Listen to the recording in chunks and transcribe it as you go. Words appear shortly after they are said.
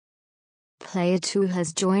Player 2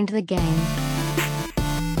 has joined the game.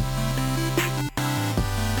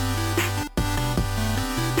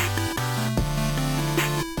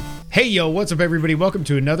 Hey, yo, what's up, everybody? Welcome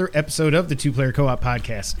to another episode of the Two Player Co-op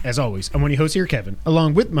Podcast. As always, I'm one of your hosts here, Kevin,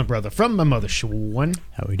 along with my brother from my mother, Sean.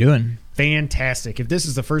 How we doing? Fantastic. If this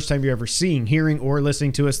is the first time you're ever seeing, hearing, or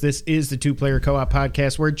listening to us, this is the Two Player Co-op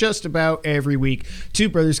Podcast, where just about every week, two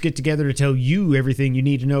brothers get together to tell you everything you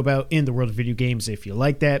need to know about in the world of video games. If you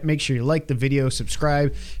like that, make sure you like the video,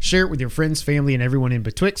 subscribe, share it with your friends, family, and everyone in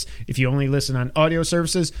betwixt. If you only listen on audio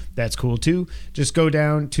services, that's cool too. Just go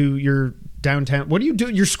down to your downtown. What do you do?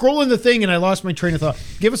 You're scrolling the thing and I lost my train of thought.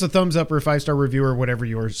 Give us a thumbs up or a 5-star review or whatever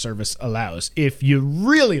your service allows. If you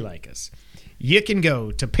really like us, you can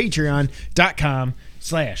go to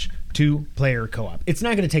patreon.com/2playercoop. It's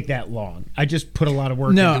not going to take that long. I just put a lot of work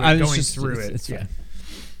into it going through it. It's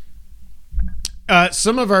fine.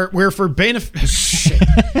 Some of our, where for benefit,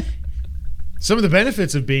 some of the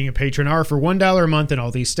benefits of being a patron are for $1 a month and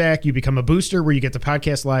all these stack, you become a booster where you get the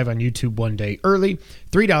podcast live on YouTube one day early.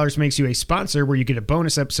 $3 makes you a sponsor where you get a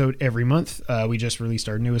bonus episode every month. We just released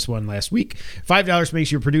our newest one last week. $5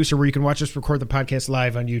 makes you a producer where you can watch us record the podcast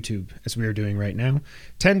live on YouTube, as we are doing right now.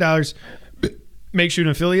 $10 makes you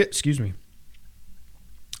an affiliate. Excuse me.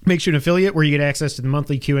 Makes you an affiliate where you get access to the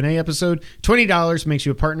monthly Q&A episode. $20 makes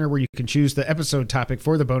you a partner where you can choose the episode topic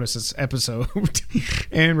for the bonus episode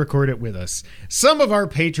and record it with us. Some of our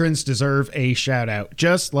patrons deserve a shout out,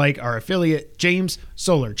 just like our affiliate, James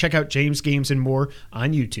Solar. Check out James Games and More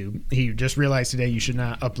on YouTube. He just realized today you should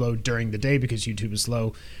not upload during the day because YouTube is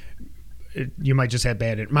slow. You might just have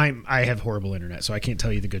bad internet. I have horrible internet, so I can't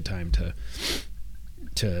tell you the good time to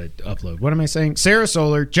upload. What am I saying? Sarah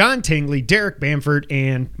Solar, John Tingley, Derek Bamford,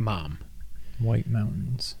 and Mom. White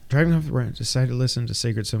Mountains. Driving off the road, decided to listen to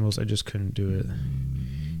Sacred Symbols. I just couldn't do it.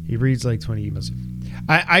 He reads like 20 emails.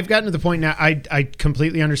 I've gotten to the point now, I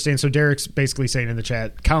completely understand. So Derek's basically saying in the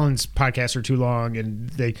chat, Colin's podcasts are too long,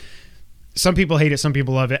 and some people hate it, some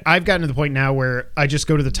people love it. I've gotten to the point now where I just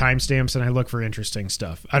go to the timestamps and I look for interesting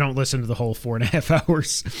stuff. I don't listen to the whole 4.5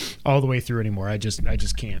 hours all the way through anymore. I just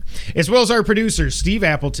can't. As well as our producers, Steve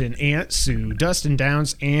Appleton, Aunt Sue, Dustin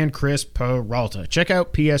Downs, and Chris Peralta. Check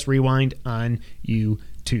out PS Rewind on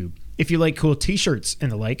YouTube. If you like cool t-shirts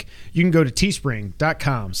and the like, you can go to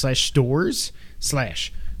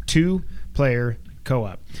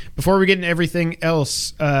teespring.com/stores/2player-co-op. Before we get into everything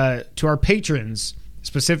else, to our patrons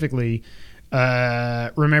specifically,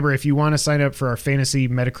 remember, if you want to sign up for our Fantasy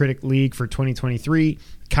Metacritic League for 2023,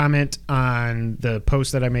 comment on the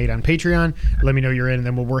post that I made on Patreon. Let me know you're in, and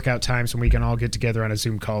then we'll work out times when we can all get together on a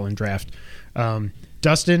Zoom call and draft.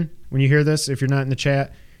 Dustin, when you hear this, if you're not in the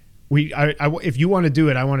chat, if you want to do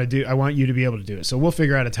it, I want you to be able to do it. So we'll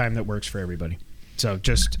figure out a time that works for everybody. So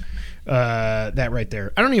just that right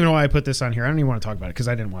there. I don't even know why I put this on here. I don't even want to talk about it because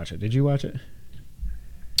I didn't watch it. Did you watch it?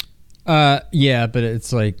 Yeah, but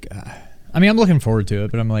it's like, I'm looking forward to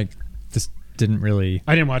it, but I'm like, this didn't really.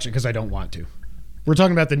 I didn't watch it because I don't want to. We're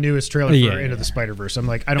talking about the newest trailer for Into the Spider-Verse. I'm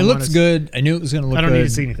like, I don't. It looks good. I knew it was going to look good. I don't need to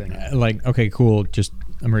see anything. Like, okay, cool. Just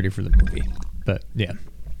I'm ready for the movie. But yeah.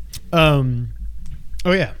 Oh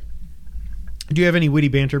yeah. Do you have any witty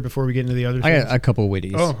banter before we get into the other things? I got a couple of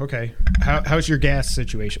witties. Oh, okay. How's your gas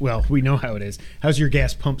situation? Well, we know how it is. How's your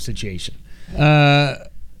gas pump situation? I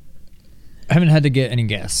haven't had to get any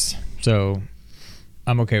gas, so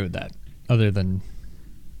I'm okay with that. Other than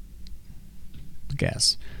the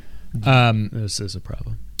gas, this is a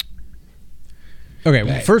problem. Okay,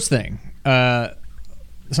 well, first thing,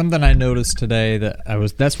 something I noticed today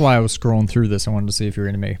that's why I was scrolling through this. I wanted to see if you were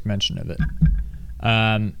going to make mention of it.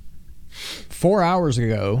 4 hours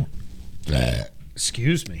ago,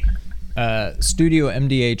 excuse me, Studio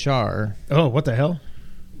MDHR. Oh, what the hell?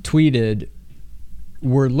 Tweeted,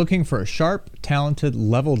 "We're looking for a sharp, talented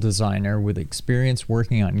level designer with experience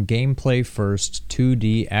working on gameplay-first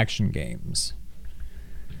 2D action games."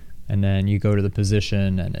 And then you go to the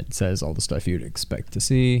position, and it says all the stuff you'd expect to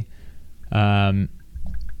see. It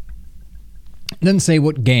doesn't say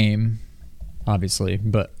what game, obviously,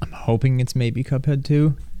 but I'm hoping it's maybe Cuphead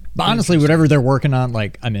 2. But honestly, whatever they're working on,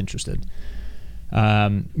 like, I'm interested.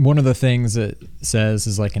 One of the things it says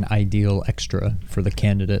is like an ideal extra for the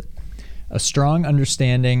candidate. A strong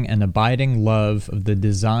understanding and abiding love of the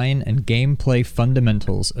design and gameplay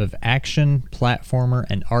fundamentals of action, platformer,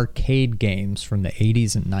 and arcade games from the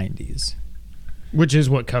 80s and 90s. Which is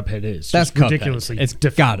what Cuphead is. That's Cuphead. Ridiculously It's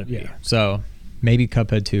got to be. Yeah. So maybe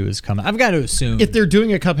Cuphead 2 is coming. I've got to assume. If they're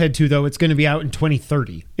doing a Cuphead 2, though, it's going to be out in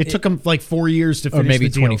 2030. It took them like 4 years to finish or maybe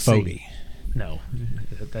the DLC. 2040. No,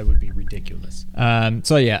 that would be ridiculous.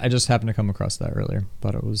 So yeah, I just happened to come across that earlier.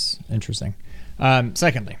 Thought it was interesting.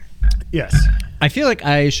 Secondly, Yes. I feel like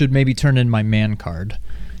I should maybe turn in my man card,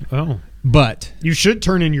 Oh. but You should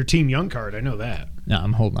turn in your Team Young card. I know that. no,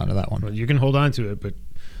 I'm holding on to that one. Well, you can hold on to it, but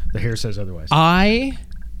the hair says otherwise. I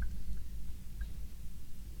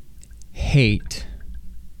hate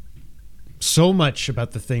So much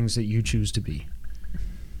about the things that you choose to be.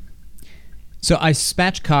 So I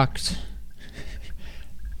spatchcocked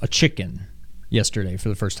a chicken yesterday for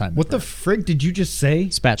the first time. What the frig did you just say?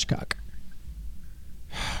 Spatchcock.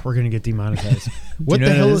 We're going to get demonetized. What know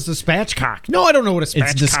the what hell it is a spatchcock? No, I don't know what a spatchcock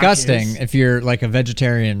is. It's disgusting if you're like a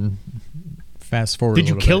vegetarian. Fast forward. Did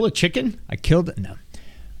you little kill bit. a chicken? I killed it.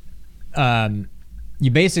 No.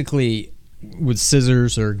 You basically, with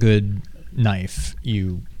scissors or a good knife,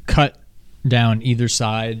 you cut down either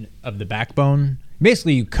side of the backbone.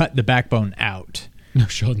 Basically, you cut the backbone out. No,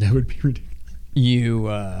 Sean, that would be ridiculous. You.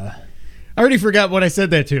 I already forgot what I said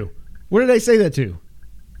that to. What did I say that to?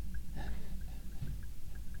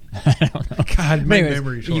 I don't know. God, my Anyways,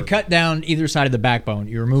 memory's short. you cut down either side of the backbone.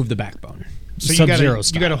 You remove the backbone. So Sub-Zero you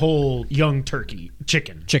style. got a whole young turkey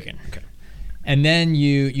chicken. Chicken. Okay. And then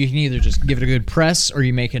you can either just give it a good press or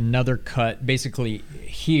you make another cut basically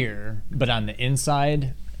here, but on the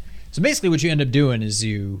inside. So basically what you end up doing is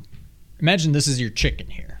you imagine this is your chicken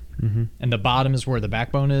here. Mm-hmm. And the bottom is where the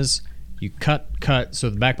backbone is. You cut, so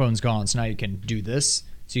the backbone's gone. So now you can do this.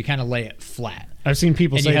 So you kind of lay it flat. I've seen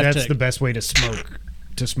people And say you have that's to- the best way to smoke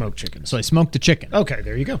chickens. So I smoked the chicken. Okay,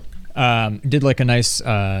 there you go. Did like a nice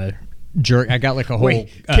jerk. I got like a whole.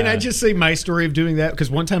 Wait, can I just say my story of doing that?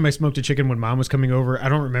 Because one time I smoked a chicken when Mom was coming over. I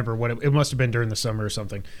don't remember what it must have been during the summer or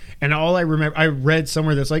something. And all I remember, I read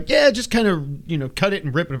somewhere that's like, yeah, just kind of, cut it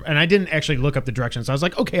and rip it. And I didn't actually look up the directions. I was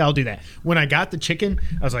like, okay, I'll do that. When I got the chicken,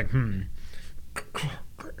 I was like,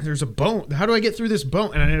 there's a bone. How do I get through this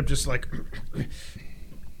bone? And I ended up just like,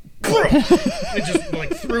 I just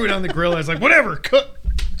like threw it on the grill. I was like, whatever, cook,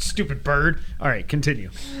 stupid bird. All right, continue.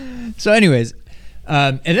 So, anyways, it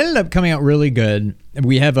ended up coming out really good.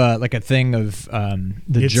 We have a thing of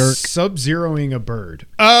the It's jerk. sub-zeroing a bird.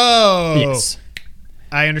 Oh, Yes.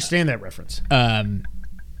 I understand that reference.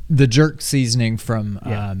 The jerk seasoning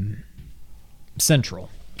from Central.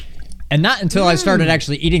 And not until I started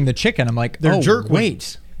actually eating the chicken, I'm like, They're oh, jerk wait.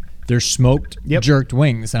 wings. They're smoked Yep. jerked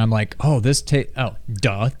wings. And I'm like, oh,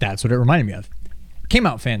 duh. That's what it reminded me of. Came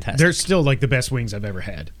out fantastic. They're still like the best wings I've ever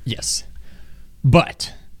had. Yes.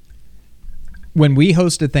 But when we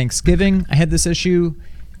hosted Thanksgiving, I had this issue.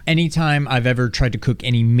 Anytime I've ever tried to cook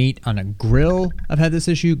any meat on a grill, I've had this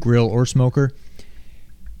issue, grill or smoker.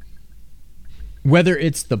 Whether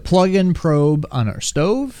it's the plug-in probe on our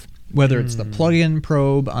stove, whether it's the plug-in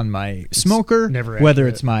probe on my smoker, never whether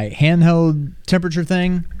accurate. it's my handheld temperature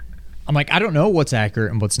thing, I'm like, I don't know what's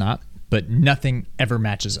accurate and what's not, but nothing ever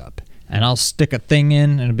matches up. And I'll stick a thing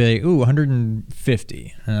in and it'll be like, ooh,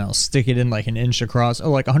 150. And I'll stick it in like an inch across,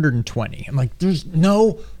 like 120. I'm like, there's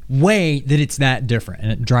no way that it's that different.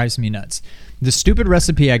 And it drives me nuts. The stupid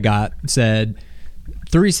recipe I got said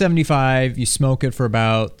 375, you smoke it for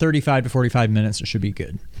about 35 to 45 minutes. It should be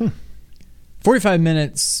good. 45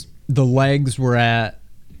 minutes, the legs were at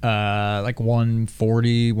like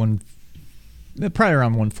 140, probably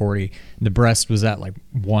around 140. The breast was at like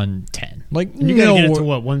 110. Like You gotta get it to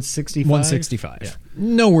what, 165? 165. Yeah.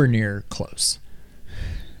 Nowhere near close.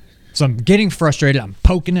 So I'm getting frustrated. I'm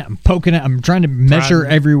poking it. I'm trying to measure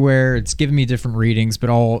Prodding it. everywhere. It's giving me different readings, but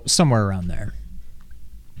all somewhere around there.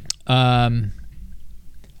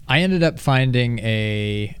 I ended up finding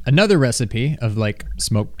another recipe of like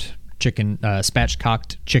smoked chicken,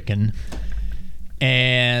 spatchcocked chicken.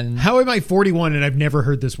 And How am I 41 and I've never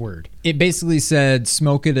heard this word? it basically said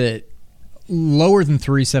smoke it at lower than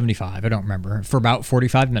 375, I don't remember, for about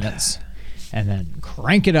 45 minutes. And then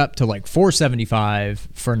crank it up to like 475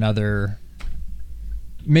 for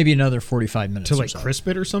maybe another 45 minutes. To or like so. crisp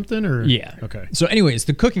it or something? Or Yeah. Okay. So anyways,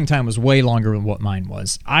 the cooking time was way longer than what mine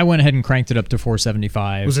was. I went ahead and cranked it up to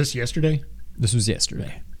 475. Was this yesterday? This was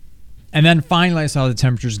yesterday. And then finally I saw the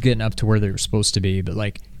temperatures getting up to where they were supposed to be, but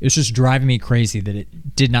like it's just driving me crazy that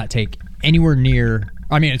it did not take anywhere near.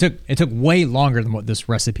 I mean, it took way longer than what this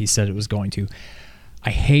recipe said it was going to. I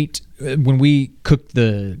hate when we cooked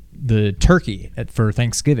the turkey for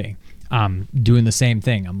Thanksgiving. Doing the same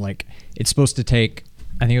thing. I'm like, it's supposed to take,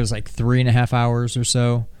 I think it was like 3.5 hours or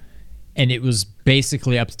so, and it was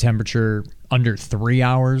basically up to temperature under 3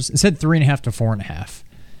 hours. It said 3.5 to 4.5.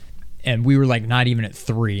 And we were like not even at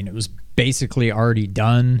 3, and it was basically already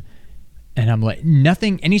done. And I'm like,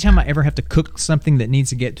 nothing, anytime I ever have to cook something that needs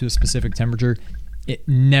to get to a specific temperature, it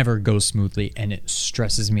never goes smoothly and it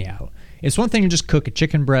stresses me out. It's one thing to just cook a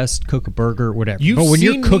chicken breast, cook a burger, whatever. You've But when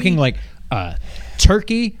you're seen cooking me- like a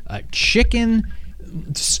turkey, a chicken,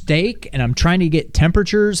 steak and I'm trying to get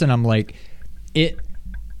temperatures, and I'm like, it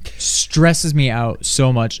stresses me out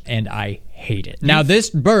so much, and I hate it. Now, this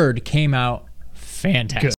bird came out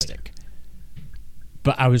fantastic. Good.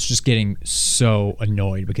 But I was just getting so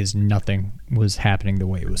annoyed because nothing was happening the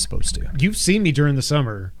way it was supposed to. You've seen me during the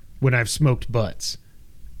summer when I've smoked butts.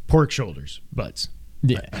 Pork shoulders, butts.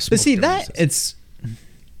 Yeah. But see,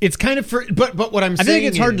 it's kind of but what I'm saying, I think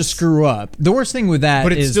it's hard to screw up. The worst thing with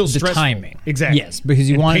that is still the stressful. Timing. Exactly. Yes, because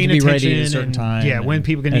you want it to be ready at a certain time. Yeah, when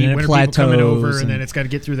people can eat, when are people coming over, and then it's got to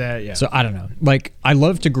get through that. Yeah. So I don't know. Like, I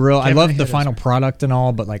love to grill. I love the final product and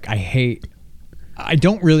all, but like I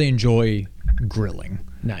don't really enjoy grilling.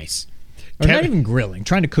 Nice. Or not even grilling,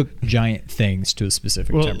 trying to cook giant things to a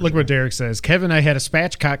specific temperature. Look what Derek says. Kevin, I had a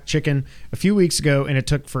spatchcock chicken a few weeks ago, and it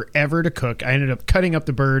took forever to cook. I ended up cutting up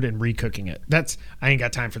the bird and recooking it. I ain't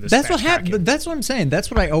got time for this. That's what happened. But that's what I'm saying. That's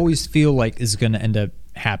what I always feel like is going to end up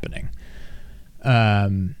happening.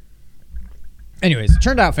 Anyways, it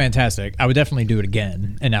turned out fantastic. I would definitely do it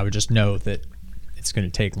again, and I would just know that it's going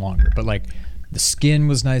to take longer. But like, the skin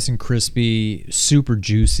was nice and crispy, super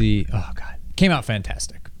juicy. Oh God, came out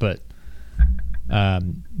fantastic, but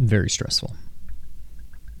very stressful.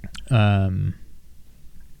 I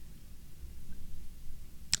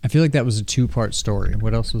feel like that was a 2-part story.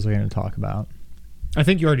 What else was I going to talk about? I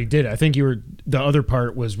think you already did. I think the other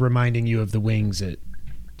part was reminding you of the wings at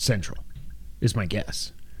Central, is my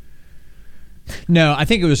guess. No, I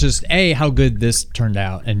think it was just A, how good this turned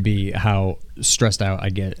out, and B, how stressed out I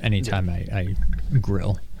get anytime I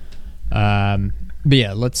grill. But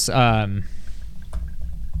yeah, let's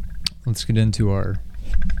get into our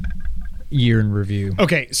year in review.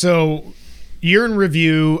 Okay, so year in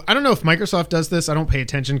review. I don't know if Microsoft does this. I don't pay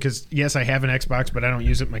attention because, yes, I have an Xbox, but I don't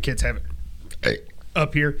use it. My kids have it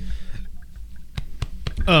up here.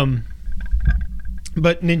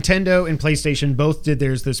 But Nintendo and PlayStation both did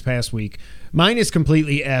theirs this past week. Mine is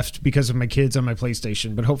completely effed because of my kids on my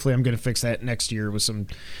PlayStation, but hopefully I'm going to fix that next year with some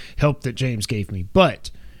help that James gave me.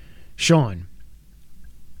 But, Sean,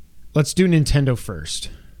 let's do Nintendo first.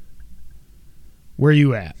 Where are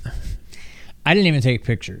you at? I didn't even take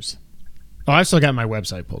pictures. Oh, I've still got my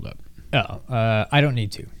website pulled up. Oh, I don't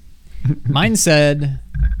need to. Mine said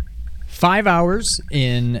 5 hours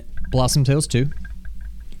in Blossom Tales 2,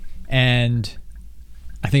 and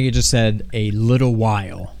I think it just said a little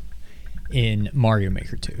while in Mario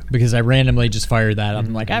Maker 2, because I randomly just fired that up.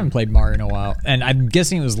 I'm like, I haven't played Mario in a while, and I'm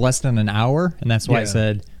guessing it was less than an hour, and that's why I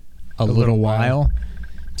said a little while.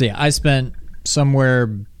 So yeah, I spent somewhere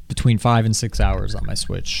between 5 and 6 hours on my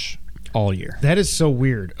Switch all year. That is so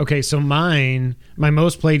weird. Okay, so my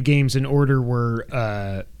most played games in order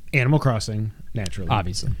were Animal Crossing, naturally.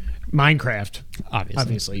 Obviously. Minecraft.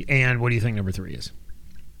 Obviously. And what do you think number 3 is?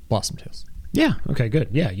 Blossom Tales. Yeah, okay, good.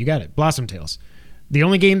 Yeah, you got it. Blossom Tales. The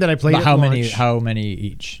only game that I played how many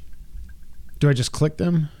each? Do I just click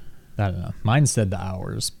them? I don't know. Mine said the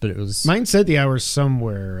hours, but it was... Mine said the hours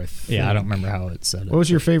somewhere, I think. Yeah, I don't remember how it said it. What was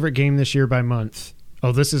your favorite game this year by month?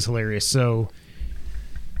 Oh, this is hilarious. So,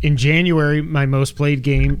 in January, my most played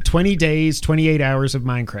game, 20 days, 28 hours of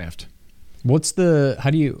Minecraft.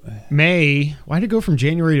 May. Why did it go from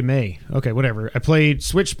January to May? Okay, whatever. I played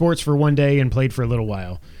Switch Sports for 1 day and played for a little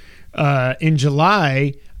while. In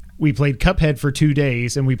July, we played Cuphead for 2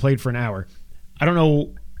 days and we played for an hour. I don't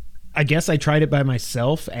know. I guess I tried it by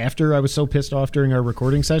myself after I was so pissed off during our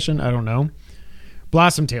recording session. I don't know.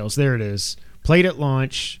 Blossom Tales, there it is. Played at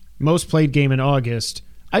launch. Most played game in August.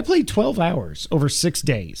 I played 12 hours over 6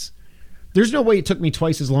 days. There's no way it took me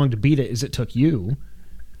twice as long to beat it as it took you.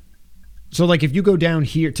 So, like, if you go down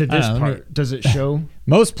here to this part, does it show?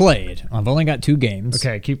 Most played. I've only got 2 games.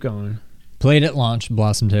 Okay, keep going. Played at launch,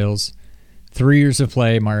 Blossom Tales. 3 years of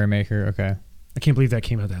play, Mario Maker. Okay. I can't believe that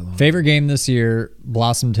came out that long. Favorite game this year,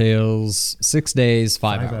 Blossom Tales. 6 days,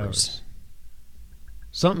 5 hours.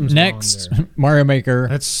 Something's next, wrong there. Mario Maker.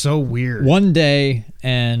 That's so weird. 1 day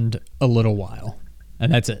and a little while.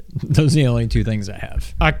 And that's it. Those are the only 2 things I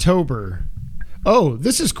have. October. Oh,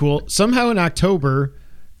 this is cool. Somehow in October,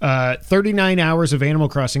 39 hours of Animal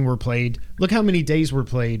Crossing were played. Look how many days were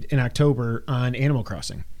played in October on Animal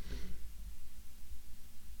Crossing.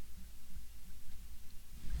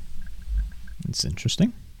 It's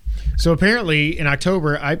interesting. So apparently in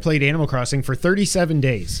October, I played Animal Crossing for 37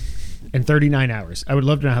 days and 39 hours. I would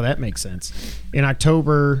love to know how that makes sense. In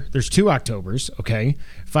October, there's 2 Octobers, okay?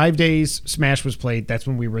 5 days Smash was played. That's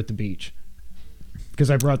when we were at the beach. Because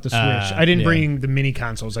I brought the Switch. I didn't bring the mini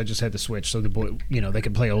consoles. I just had the Switch, so they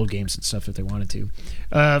could play old games and stuff if they wanted to.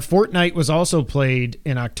 Fortnite was also played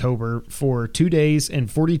in October for 2 days and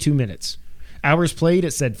 42 minutes. Hours played,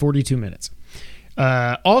 it said 42 minutes.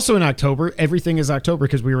 Also in October, everything is October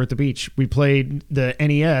because we were at the beach. We played the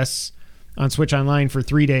NES on Switch Online for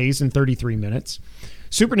 3 days and 33 minutes.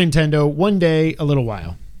 Super Nintendo, 1 day, a little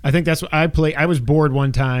while. I think that's what I played. I was bored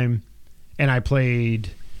one time, and I booted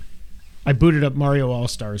up Mario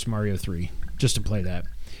All-Stars, Mario 3, just to play that.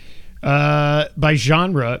 By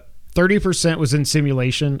genre, 30% was in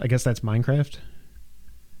simulation. I guess that's Minecraft.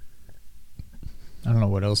 I don't know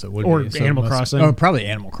what else it would or be. Or Animal Crossing. Oh, probably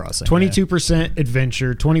Animal Crossing. 22%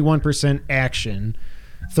 adventure, 21% action,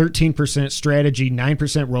 13% strategy,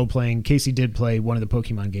 9% role-playing. Casey did play one of the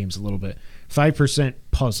Pokemon games a little bit. 5%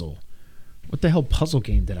 puzzle. What the hell puzzle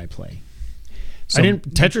game did I play? So,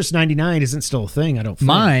 Tetris 99 isn't still a thing, I don't think.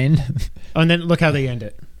 Mine. And then look how they end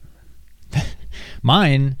it.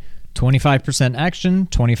 Mine, 25% action,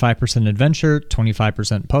 25% adventure,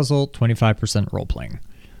 25% puzzle, 25% role-playing.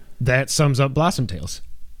 That sums up Blossom Tales.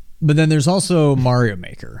 But then there's also Mario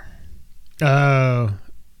Maker. Oh.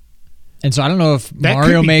 And so I don't know if That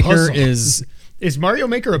Mario could be Maker puzzle. is... Is Mario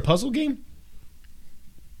Maker a puzzle game?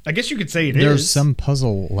 I guess you could say There's is. some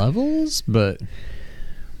puzzle levels, but...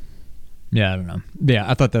 Yeah, I don't know. Yeah,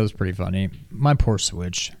 I thought that was pretty funny. My poor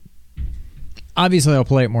Switch. Obviously, I'll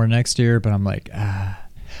play it more next year, but I'm like,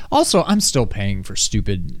 Also, I'm still paying for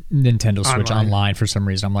stupid Nintendo Switch online for some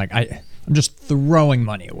reason. I'm like, I'm just throwing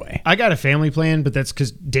money away. I got a family plan, but that's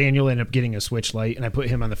because Daniel ended up getting a Switch Lite, and I put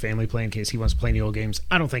him on the family plan in case he wants to play any old games.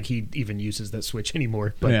 I don't think he even uses that Switch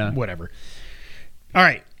anymore, but whatever. All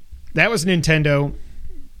right. That was Nintendo.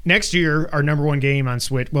 Next year, our number one game on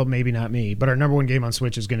Switch, well, maybe not me, but our number one game on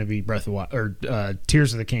Switch is going to be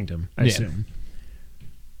Tears of the Kingdom, I assume.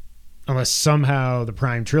 Unless somehow the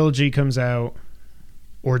Prime Trilogy comes out,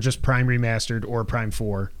 or just Prime Remastered, or Prime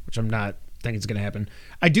 4, which I'm not thinking it's going to happen.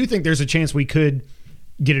 I do think there's a chance we could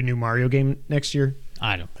get a new Mario game next year.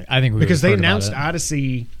 I don't think. I think we because they announced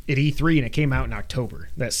Odyssey at E3 and it came out in October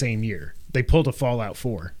that same year. They pulled a Fallout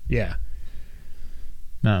 4. Yeah.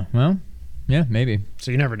 No. Well, yeah, maybe.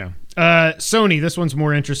 So you never know. Sony, this one's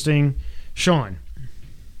more interesting. Sean,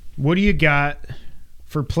 what do you got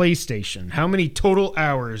for PlayStation? How many total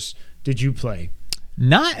hours did you play?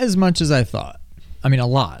 Not as much as I thought. I mean, a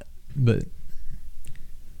lot, but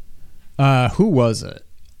who was it?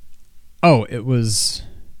 Oh, it was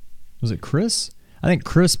it Chris? I think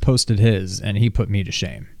Chris posted his, and he put me to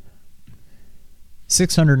shame.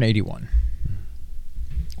 681,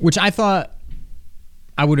 which I thought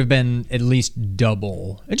I would have been at least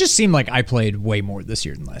double. It just seemed like I played way more this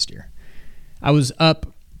year than last year. I was up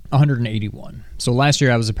 181. So last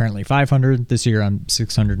year I was apparently 500. This year I'm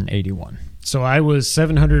 681. So I was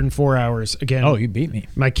 704 hours again. Oh, you beat me.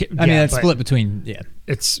 I mean, that's split between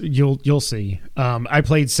It's you'll see. I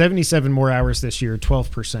played 77 more hours this year,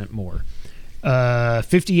 12% more.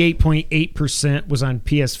 58.8% was on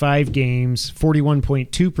PS5 games.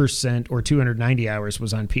 41.2% or 290 hours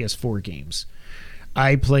was on PS4 games.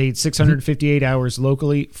 I played 658 hours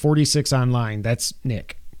locally, 46 online. That's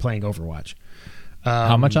Nick playing Overwatch.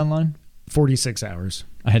 How much online? 46 hours.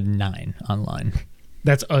 I had 9 online.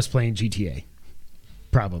 That's us playing GTA.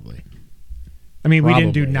 Probably. I mean, we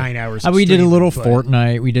didn't do 9 hours. We did a little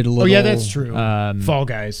Fortnite. We did a little... Oh, yeah, that's true. Fall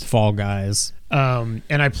Guys. Fall Guys. And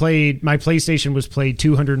my PlayStation was played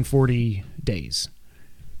 240 days.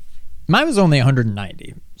 Mine was only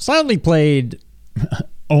 190. So I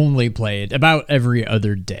only played about every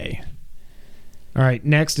other day. All right,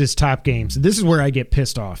 next is top games. This is where I get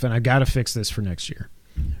pissed off, and I got to fix this for next year.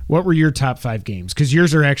 What were your top 5 games? Because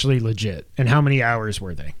yours are actually legit. And how many hours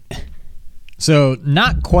were they? So,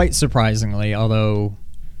 not quite surprisingly, although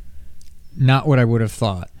not what I would have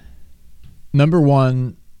thought. Number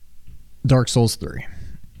 1, Dark Souls 3.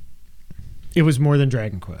 It was more than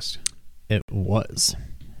Dragon Quest. It was.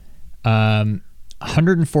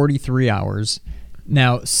 143 hours.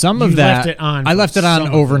 Now, some of that... I left it on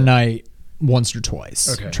overnight once or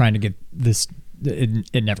twice. Okay. Trying to get this...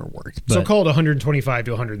 It never worked. But, so call it 125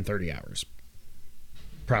 to 130 hours.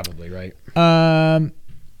 Probably, right?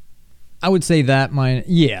 I would say that mine...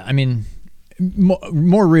 Yeah, I mean,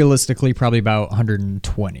 more realistically, probably about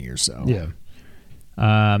 120 or so.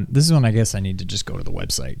 Yeah. This is when I guess I need to just go to the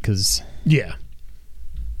website, because... Yeah.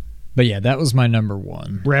 But yeah, that was my number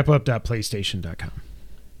 1. Wrapup.playstation.com.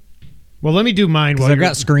 Well, let me do mine. Because I've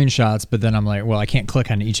got screenshots, but then I'm like, well, I can't click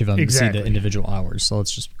on each of them exactly. to see the individual hours, so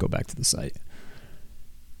let's just go back to the site.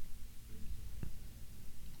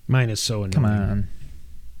 Mine is so annoying. Come on.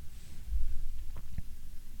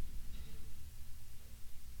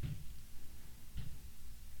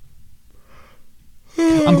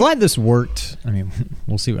 I'm glad this worked. I mean,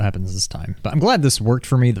 we'll see what happens this time. But I'm glad this worked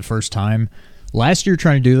for me the first time. Last year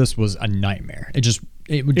trying to do this was a nightmare. It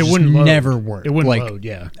it would It just wouldn't load. never work. It wouldn't like, load,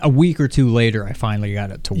 yeah. A week or two later, I finally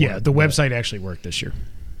got it to work. Yeah, the but- website actually worked this year.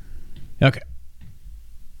 Okay.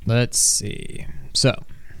 Let's see. So,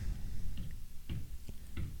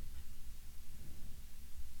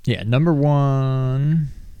 yeah, number one.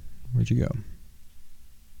 Where'd you go?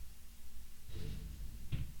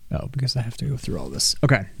 Oh, because I have to go through all this.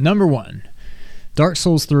 Okay, number one. Dark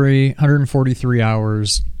Souls 3, 143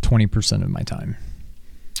 hours, 20% of my time.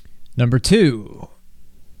 Number two,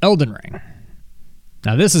 Elden Ring.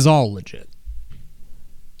 Now, this is all legit.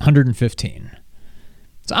 115.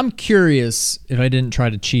 So I'm curious if I didn't try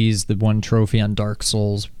to cheese the one trophy on Dark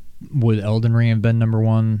Souls, would Elden Ring have been number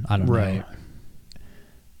one? I don't Right.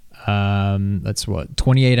 know. That's what,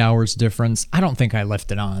 28 hours difference. I don't think I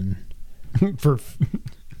left it on For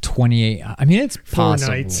 28. I mean, it's 4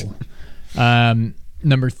 possible. nights.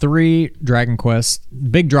 Number three, Dragon Quest.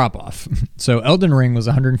 Big drop off. So Elden Ring was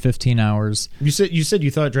 115 hours. you said you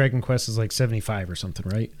thought Dragon Quest is like 75 or something,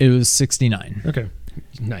 right? It was 69. Okay.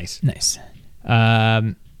 Nice. Nice.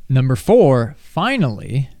 Number four,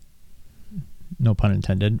 finally, no pun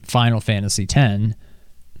intended, Final Fantasy X,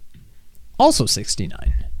 also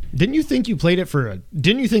 69. Didn't you think you played it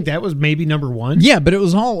didn't you think that was maybe number one? Yeah, but it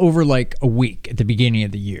was all over like a week at the beginning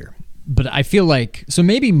of the year. But I feel like, so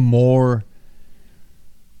maybe more,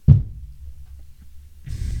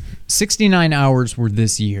 69 hours were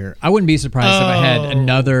this year. I wouldn't be surprised if I had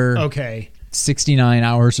another Okay. 69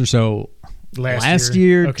 hours or so last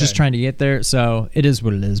year, Okay. just trying to get there. So it is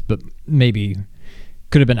what it is, but maybe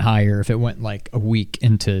could have been higher if it went like a week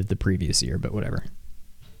into the previous year, but whatever.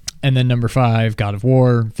 And then number five, God of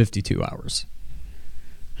War, 52 hours.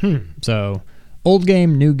 So old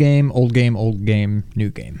game, new game, old game, old game, new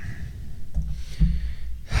game.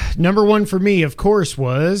 Number one for me, of course,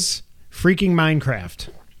 was freaking Minecraft.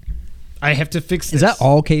 I have to fix this. Is that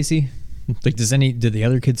all Casey? Like, did the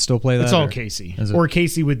other kids still play that? It's all or- Casey. is it- Or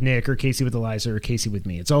Casey with Nick, or Casey with Eliza, or Casey with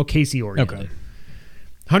me. It's all Casey oriented. Okay.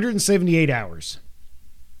 178 hours.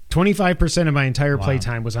 25% of my entire Wow.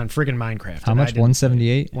 playtime was on friggin' Minecraft. How and I much? didn't-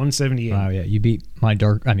 178? 178. Wow, yeah. You beat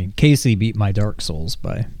Casey beat my Dark Souls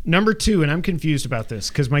by. Number two, and I'm confused about this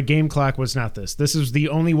because my game clock was not this. This is the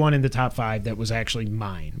only one in the top five that was actually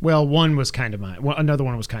mine. Well, one was kind of mine. Well, another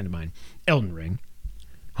one was kind of mine. Elden Ring.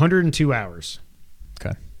 102 hours.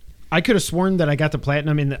 Okay. I could have sworn that I got the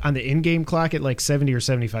platinum on the in-game clock at like 70 or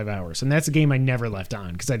 75 hours. And that's a game I never left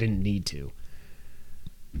on because I didn't need to.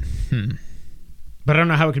 But I don't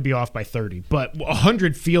know how it could be off by 30. But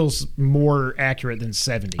 100 feels more accurate than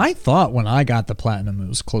 70. I thought when I got the platinum, it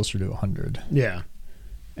was closer to 100. Yeah.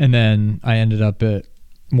 And then I ended up at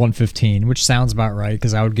 115, which sounds about right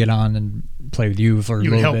because I would get on and play with you for a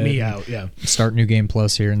You little help bit. me and out, yeah. Start New Game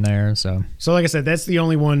Plus here and there. So So like I said, that's the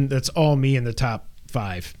only one that's all me in the top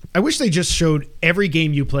five. I wish they just showed every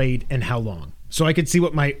game you played and how long. So I could see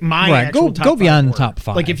what my right, actual top go five beyond were. top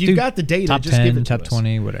five. Like if you've Do got the data, top just 10, give it to top us.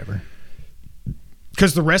 20, whatever.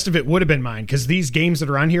 Because the rest of it would have been mine. Because these games that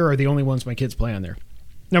are on here are the only ones my kids play on there.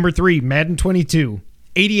 Number three, Madden 22,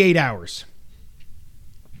 88 hours.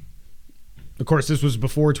 Of course, this was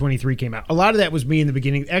before 23 came out. A lot of that was me in the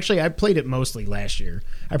beginning. Actually, I played it mostly last year.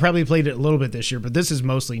 I probably played it a little bit this year, but this is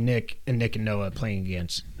mostly Nick and Noah playing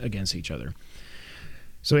against each other.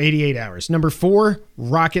 So 88 hours. Number four,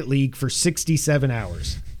 Rocket League for 67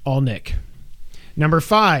 hours. All Nick. Number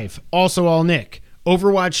five, also all Nick.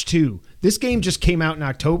 Overwatch 2. This game just came out in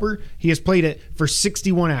October. He has played it for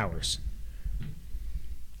 61 hours.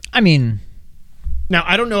 I mean, Now,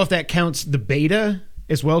 I don't know if that counts the beta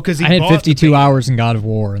as well, because he I had bought the 52 beta, hours in God of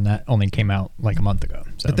War, and that only came out like a month ago.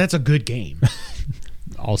 So But that's a good game.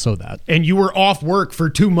 also that. And you were off work for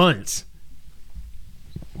 2 months.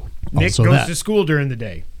 Nick Also goes that. to school during the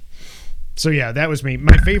day. So yeah, that was me.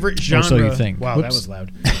 My favorite genre. so you think. Wow, Whoops. that was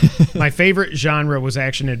loud. My favorite genre was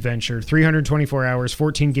action adventure. 324 hours,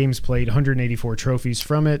 14 games played, 184 trophies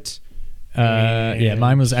from it. Yeah,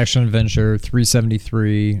 mine was action adventure,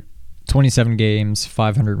 373, 27 games,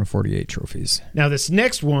 548 trophies. Now this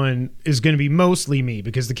next one is going to be mostly me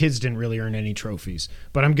because the kids didn't really earn any trophies.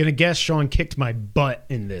 But I'm going to guess Sean kicked my butt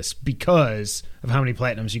in this because of how many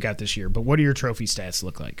platinums you got this year. But what do your trophy stats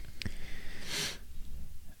look like?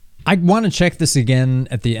 I want to check this again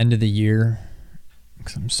at the end of the year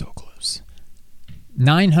because I'm so close.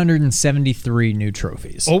 973 new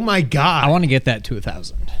trophies. Oh my God. I want to get that to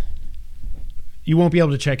 1,000. You won't be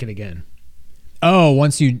able to check it again. Oh,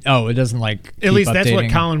 it doesn't like. At keep least that's what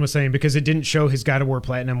updating. Colin was saying because it didn't show his God of War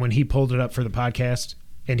Platinum when he pulled it up for the podcast.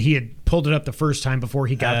 And he had pulled it up the first time before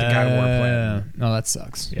he got the God of War Platinum. No, that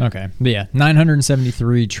sucks. Yeah. Okay. But yeah,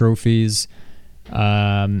 973 trophies.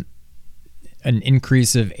 an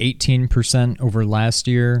increase of 18% over last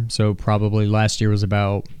year. So probably last year was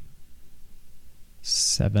about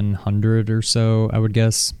 700 or so, I would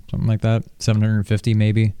guess, something like that. 750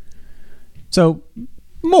 maybe. So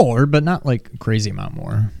more, but not like a crazy amount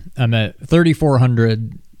more. I'm at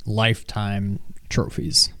 3,400 lifetime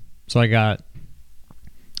trophies. So I got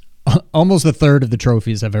almost a third of the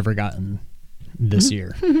trophies I've ever gotten this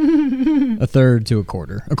year. A third to a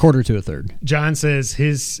quarter to a third. John says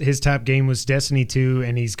his top game was Destiny 2,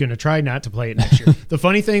 and he's going to try not to play it next year. The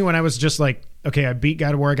funny thing, when I was just like, okay, I beat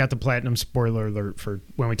God of War, I got the platinum, spoiler alert for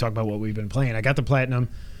when we talk about what we've been playing. I got the platinum,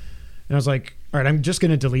 and I was like, all right, I'm just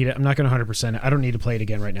going to delete it. I'm not going to 100% it. I don't need to play it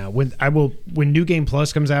again right now. When New Game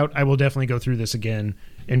Plus comes out, I will definitely go through this again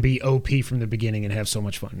and be OP from the beginning and have so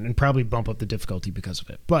much fun, and probably bump up the difficulty because of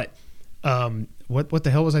it. But what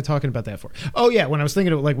the hell was I talking about that for? Oh yeah, when I was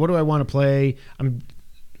thinking of like, what do I want to play?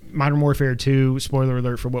 Modern Warfare 2, spoiler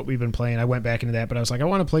alert for what we've been playing. I went back into that, but I was like, I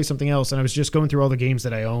want to play something else, and I was just going through all the games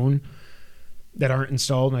that I own that aren't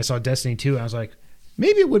installed, and I saw Destiny 2, and I was like,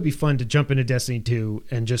 maybe it would be fun to jump into Destiny 2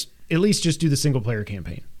 and just at least just do the single player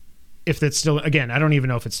campaign. If that's still, again, I don't even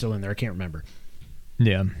know if it's still in there. I can't remember.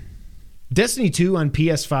 Yeah. Destiny 2 on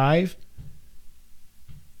PS5,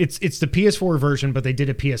 it's the PS4 version, but they did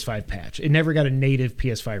a PS5 patch. It never got a native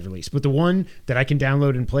PS5 release. But the one that I can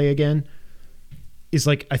download and play again is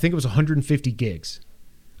like, I think it was 150 gigs.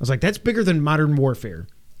 I was like, that's bigger than Modern Warfare.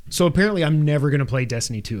 So apparently I'm never going to play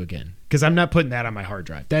Destiny 2 again because I'm not putting that on my hard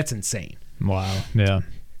drive. That's insane. Wow. Yeah.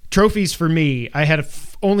 Trophies for me, I had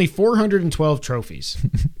only 412 trophies.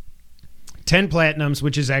 10 platinums,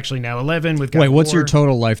 which is actually now 11 with God Wait, of what's War. your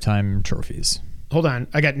total lifetime trophies? Hold on.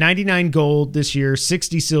 I got 99 gold this year,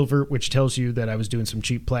 60 silver, which tells you that I was doing some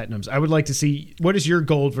cheap platinums. I would like to see, what is your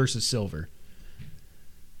gold versus silver?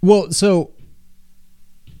 Well, so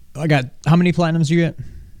I got, how many platinums you get?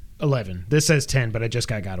 11. This says 10, but I just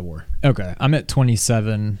got God of War. Okay. I'm at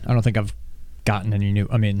 27. I don't think I've gotten any new,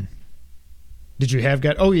 Did you have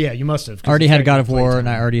God? Oh, yeah, you must have. I already had God of War, and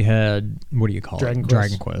I already had, what do you call Dragon it? Quest.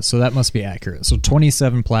 Dragon Quest. So that must be accurate. So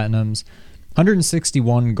 27 platinums,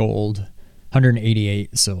 161 gold,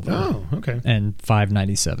 188 silver. Oh, okay. And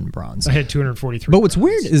 597 bronze. I had 243. But what's bronze.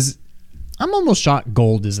 weird is I'm almost shocked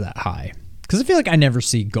gold is that high. Because I feel like I never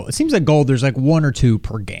see gold. It seems like gold, there's like one or two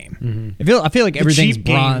per game. Mm-hmm. I feel like everything's cheap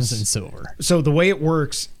bronze games- and silver. So the way it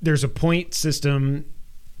works, there's a point system.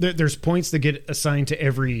 There's points that get assigned to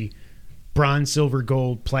every bronze, silver,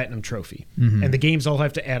 gold, platinum trophy. Mm-hmm. And the games all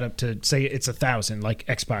have to add up to, say, it's 1,000, like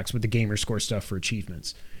Xbox with the gamer score stuff for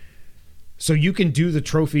achievements. So you can do the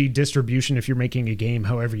trophy distribution if you're making a game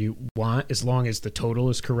however you want, as long as the total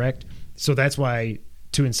is correct. So that's why,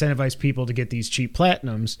 to incentivize people to get these cheap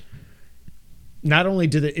platinums, not only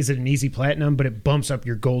is it an easy platinum, but it bumps up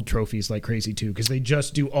your gold trophies like crazy too, because they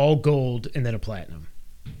just do all gold and then a platinum.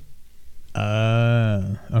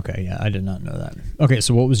 Okay, yeah, I did not know that. Okay,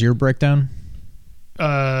 so what was your breakdown?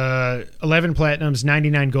 11 platinums,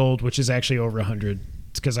 99 gold, which is actually over 100.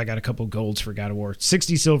 It's because I got a couple golds for God of War.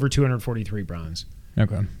 60 silver, 243 bronze.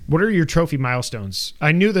 Okay. What are your trophy milestones?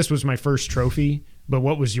 I knew this was my first trophy, but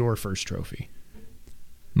what was your first trophy?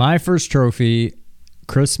 My first trophy,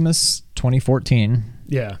 Christmas 2014.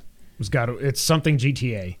 Yeah, it's something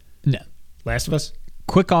GTA. No. Last of Us?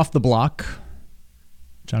 Quick off the block,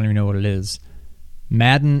 which I don't even know what it is.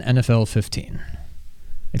 Madden NFL 15.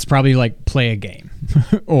 It's probably like play a game.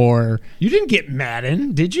 Or You didn't get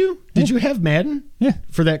Madden, did you? Did you have Madden? Yeah.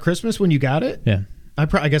 For that Christmas when you got it? Yeah.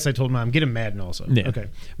 I guess I told Mom, get him Madden also. Yeah. Okay.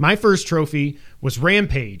 My first trophy was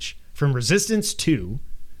Rampage from Resistance 2,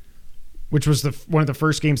 which was one of the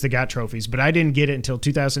first games that got trophies, but I didn't get it until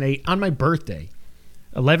 2008 on my birthday,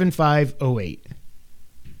 11/5/08.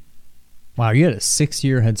 Wow, you had a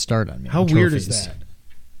 6-year head start on me. How on weird trophies. is that?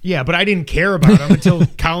 Yeah, but I didn't care about them until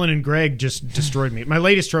Colin and Greg just destroyed me. My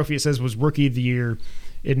latest trophy, it says, was Rookie of the Year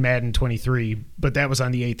in Madden 23, but that was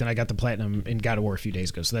on the 8th, and I got the platinum in God of War a few days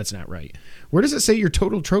ago, so that's not right. Where does it say your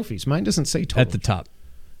total trophies? Mine doesn't say total. At the top.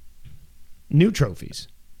 New trophies.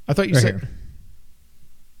 I thought you Right said... here.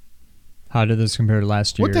 How did this compare to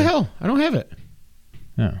last year? What the hell? I don't have it.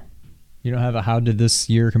 Oh. You don't have a how did this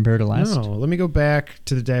year compare to last? No, let me go back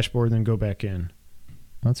to the dashboard and then go back in.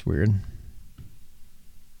 That's weird.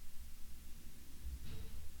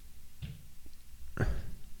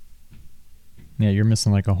 Yeah, you're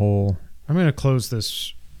missing like a whole... I'm going to close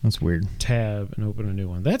this That's weird. tab and open a new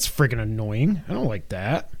one. That's freaking annoying. I don't like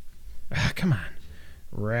that. Come on.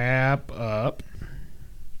 Wrap up.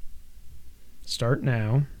 Start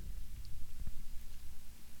now.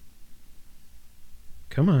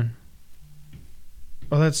 Come on.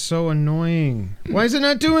 Oh, that's so annoying. Why is it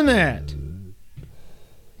not doing that?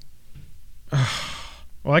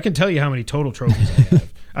 Well, I can tell you how many total trophies I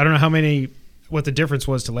have. I don't know what the difference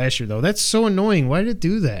was to last year, though. That's so annoying. Why did it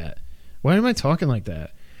do that? Why am I talking like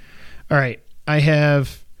that? All right. I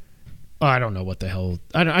have... Oh, I don't know what the hell.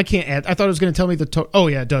 I can't add. I thought it was going to tell me the total. Oh,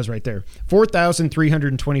 yeah, it does right there.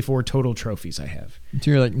 4,324 total trophies I have.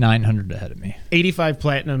 So you're like 900 ahead of me. 85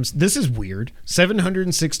 platinums. This is weird.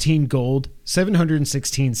 716 gold.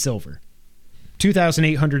 716 silver.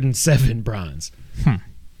 2,807 bronze.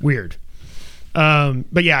 Weird.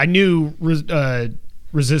 But yeah, I knew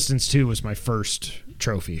Resistance 2 was my first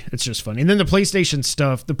trophy. It's just funny. And then the PlayStation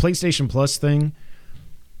stuff, the PlayStation Plus thing,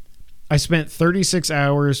 I spent 36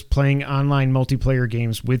 hours playing online multiplayer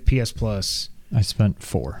games with PS Plus. I spent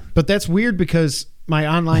 4. But that's weird because my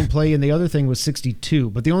online play and the other thing was 62.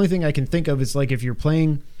 But the only thing I can think of is like if you're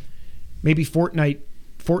playing maybe Fortnite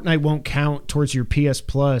won't count towards your PS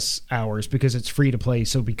Plus hours because it's free to play.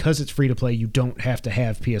 So because it's free to play, you don't have to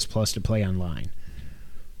have PS Plus to play online.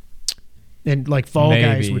 And like Fall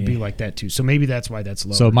Guys would be like that too. So maybe that's why that's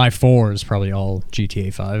low. So my 4 is probably all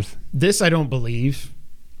GTA 5. This I don't believe.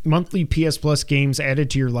 Monthly PS Plus games added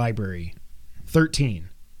to your library. 13.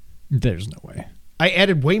 There's no way. I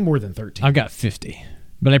added way more than 13. I've got 50.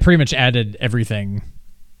 But I pretty much added everything.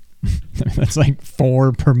 That's like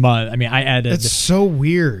 4 per month. I mean, That's so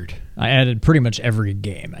weird. I added pretty much every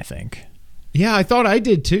game, I think. Yeah, I thought I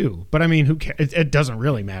did too. But I mean, who cares? It doesn't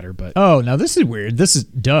really matter. But oh, now this is weird. This is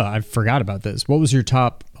I forgot about this. What was your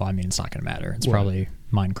top? Well, I mean, it's not going to matter. It's probably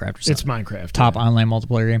Minecraft or something. It's Minecraft. Top online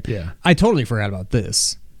multiplayer game. Yeah. I totally forgot about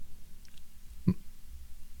this.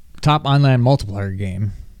 Top online multiplayer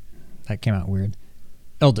game. That came out weird.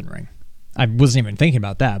 Elden Ring. I wasn't even thinking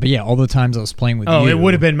about that, but yeah, all the times I was playing with you. Oh, it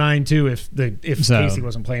would have been mine too if Casey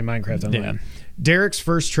wasn't playing Minecraft online. Yeah. Derek's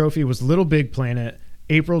first trophy was Little Big Planet,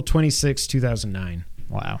 April 26, 2009.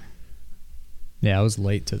 Wow. Yeah, I was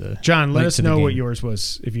late to the John, let us know what yours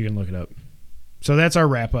was if you can look it up. So that's our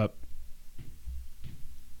wrap up.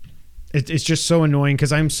 It's just so annoying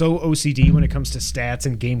because I'm so OCD when it comes to stats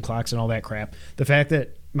and game clocks and all that crap. The fact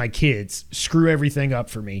that my kids screw everything up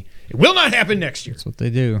for me. It will not happen next year. That's what they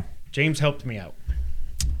do. James helped me out.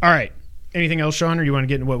 All right. Anything else, Sean, or you want to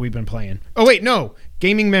get into what we've been playing? Oh, wait, no.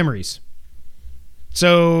 Gaming memories.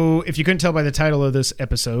 So if you couldn't tell by the title of this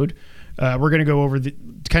episode, we're going to go over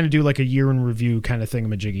kind of do like a year in review kind of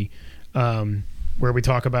thingamajiggy, where we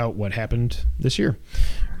talk about what happened this year.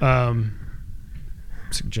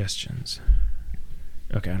 Suggestions.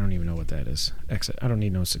 Okay, I don't even know what that is. Exit. I don't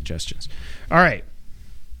need no suggestions. All right.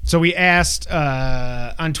 So we asked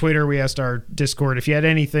on Twitter, we asked our Discord if you had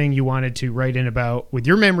anything you wanted to write in about with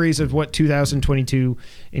your memories of what 2022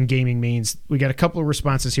 in gaming means. We got a couple of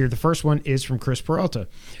responses here. The first one is from Chris Peralta.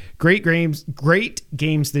 Great games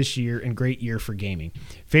this year and great year for gaming.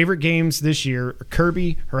 Favorite games this year are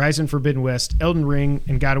Kirby, Horizon Forbidden West, Elden Ring,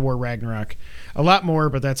 and God of War Ragnarok. A lot more,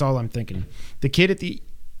 but that's all I'm thinking. The kid at the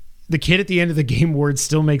end of the Game Awards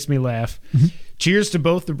still makes me laugh. Mm-hmm. Cheers to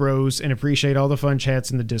both the bros and appreciate all the fun chats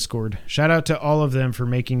in the Discord. Shout out to all of them for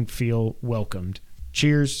making feel welcomed.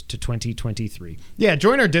 Cheers to 2023. Yeah,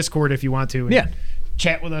 join our Discord if you want to. And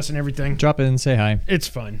chat with us and everything. Drop in and say hi. It's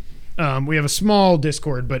fun. We have a small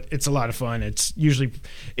Discord, but it's a lot of fun. It's usually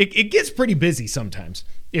it gets pretty busy sometimes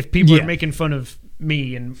if people are making fun of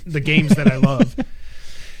me and the games that I love.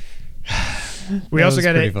 We also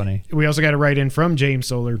got to write in from James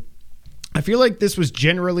Solar. I feel like this was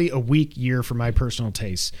generally a weak year for my personal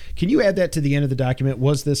tastes. Can you add that to the end of the document?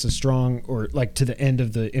 Was this a strong, or like to the end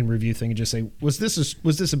of the in review thing and just say, was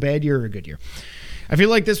this a bad year or a good year? I feel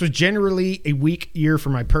like this was generally a weak year for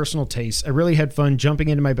my personal tastes. I really had fun jumping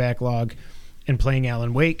into my backlog and playing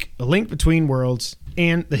Alan Wake, A Link Between Worlds,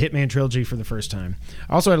 and the Hitman trilogy for the first time.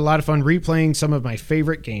 I also had a lot of fun replaying some of my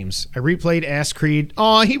favorite games. I replayed Ass Creed.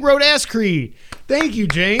 Oh, he wrote Ass Creed. Thank you,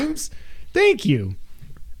 James. Thank you.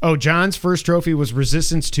 Oh, John's first trophy was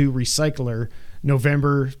Resistance 2 Recycler,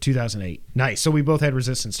 November 2008. Nice. So we both had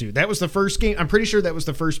Resistance 2. That was the first game. I'm pretty sure that was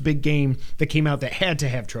the first big game that came out that had to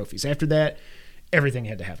have trophies. After that, everything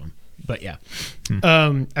had to have them. But yeah.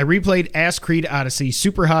 I replayed Ass Creed Odyssey,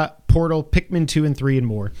 Super Hot, Portal, Pikmin 2 and 3, and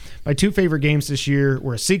more. My two favorite games this year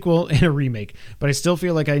were a sequel and a remake, but I still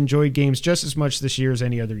feel like I enjoyed games just as much this year as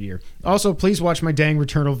any other year. Also, please watch my dang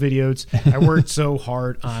Returnal videos. I worked so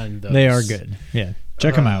hard on those. They are good. Yeah.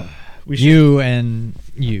 Check them out.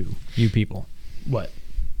 You people. What?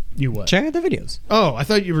 You what? Check out the videos. Oh, I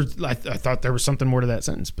thought you were. I thought there was something more to that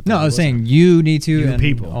sentence. But no, I was saying you need to, and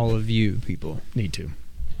people. All of you people need to.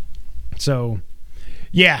 So,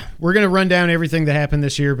 yeah, we're gonna run down everything that happened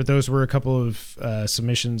this year, but those were a couple of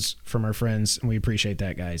submissions from our friends, and we appreciate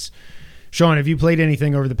that, guys. Sean, have you played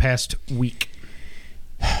anything over the past week?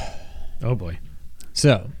 Oh boy.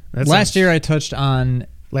 So That last sounds- year I touched on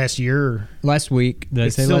Last year? Or last week. Did I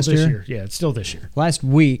it's say still last this year? year? Yeah, it's still this year. Last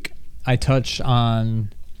week I touched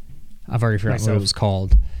on. I've already forgotten what Myself. it was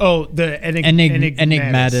called. Oh, the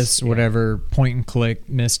Enigmatus, Yeah. whatever, point and click,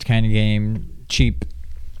 mist kind of game, cheap.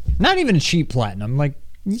 Not even a cheap platinum. Like,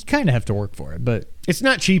 you kind of have to work for it, but It's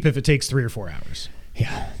not cheap if it takes 3 or 4 hours.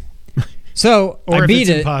 yeah. So Or I if beat it's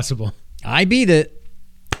it. impossible. I beat it,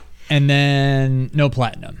 and then no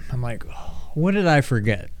platinum. I'm like, oh, what did I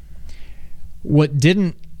forget? What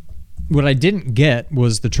I didn't get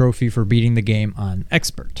was the trophy for beating the game on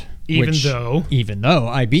expert. Even though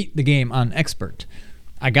I beat the game on expert,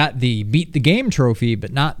 I got the beat the game trophy,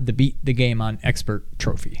 but not the beat the game on expert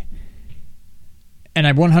trophy. And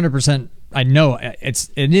I 100%, I know it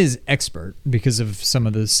is expert because of some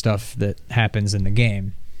of the stuff that happens in the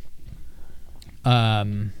game.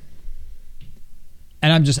 And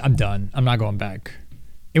I'm done. I'm not going back.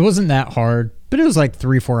 It wasn't that hard, but it was like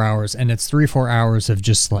 3-4 hours, and it's 3-4 hours of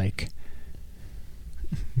just like,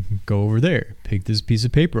 go over there, pick this piece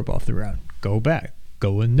of paper up off the ground, go back,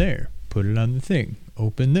 go in there, put it on the thing,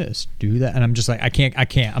 open this, do that, and I'm just like, I can't.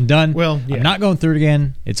 I'm done. Well, yeah. I'm not going through it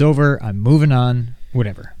again. It's over. I'm moving on.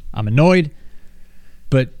 Whatever. I'm annoyed,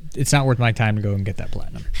 but it's not worth my time to go and get that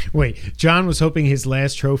platinum. Wait, John was hoping his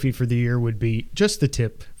last trophy for the year would be just the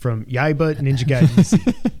tip from Yaiba Ninja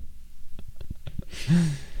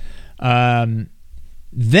Gaiden.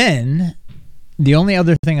 Then the only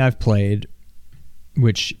other thing I've played,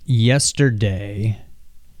 which yesterday,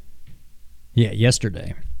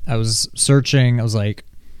 I was searching. I was like,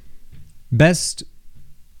 best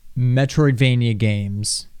Metroidvania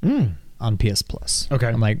games on PS Plus. Okay.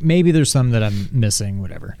 I'm like, maybe there's some that I'm missing,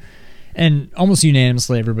 whatever. And almost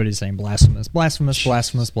unanimously, everybody's saying Blasphemous,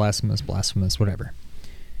 whatever.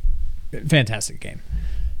 Fantastic game.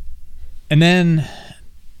 And then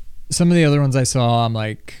some of the other ones I saw, I'm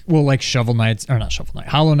like, well, like Hollow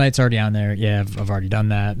Knight's already on there. Yeah, I've already done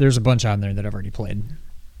that. There's a bunch on there that I've already played.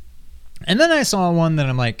 And then I saw one that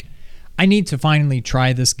I'm like, I need to finally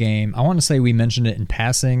try this game. I want to say we mentioned it in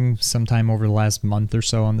passing sometime over the last month or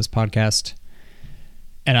so on this podcast.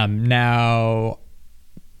 And I'm now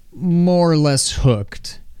more or less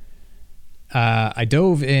hooked. I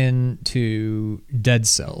dove into Dead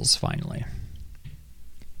Cells finally.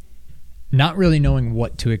 Not really knowing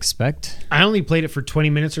what to expect. I only played it for 20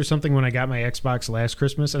 minutes or something when I got my Xbox last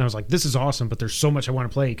Christmas, and I was like, this is awesome, but there's so much I want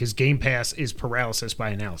to play because Game Pass is paralysis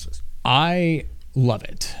by analysis. I love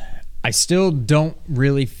it. I still don't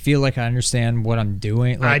really feel like I understand what I'm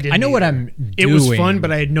doing. Like, I know what I'm doing. It was fun, but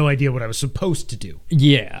I had no idea what I was supposed to do.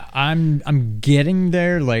 Yeah, I'm getting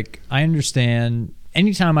there. Like, I understand.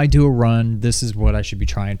 Anytime I do a run, this is what I should be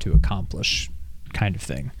trying to accomplish, kind of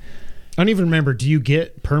thing. I don't even remember. Do you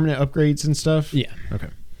get permanent upgrades and stuff? Yeah. Okay.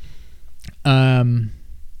 I'm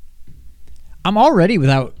already,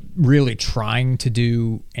 without really trying to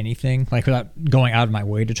do anything, like without going out of my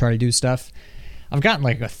way to try to do stuff, I've gotten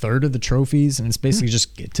like a third of the trophies, and it's basically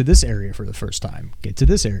just get to this area for the first time, get to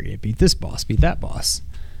this area, beat this boss, beat that boss.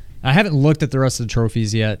 I haven't looked at the rest of the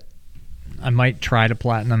trophies yet. I might try to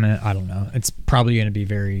platinum it. I don't know. It's probably going to be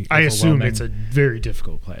very I assume overwhelming. it's a very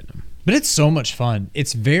difficult platinum. But it's so much fun.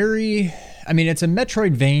 It's very... I mean, it's a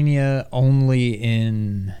Metroidvania only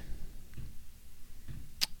in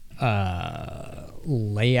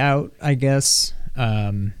layout, I guess.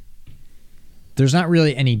 There's not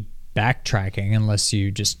really any backtracking unless you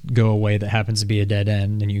just go away that happens to be a dead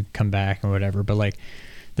end and you come back or whatever. But, like,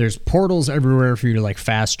 there's portals everywhere for you to, like,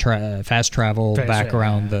 fast travel back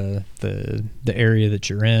around the area that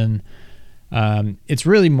you're in. It's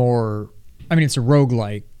really more... I mean, it's a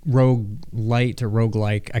roguelite or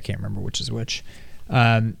roguelike. I can't remember which is which.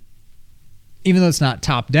 Even though it's not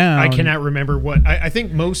top down. I cannot remember what. I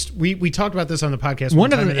think most. We talked about this on the podcast.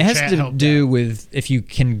 One of time them and the has chat to helped do out. with if you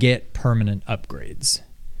can get permanent upgrades.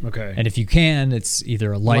 Okay. And if you can, it's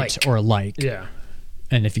either a light or a like. Yeah.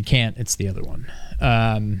 And if you can't, it's the other one.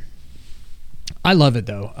 I love it,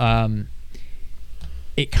 though.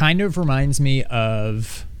 It kind of reminds me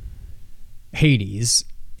of Hades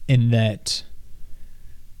in that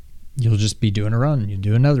you'll just be doing a run, you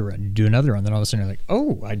do another run, you do another run, then all of a sudden you're like,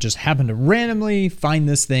 oh, I just happened to randomly find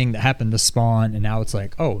this thing that happened to spawn, and now it's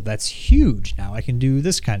like, oh, that's huge. Now I can do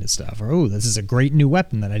this kind of stuff. Or, oh, this is a great new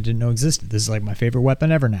weapon that I didn't know existed. This is like my favorite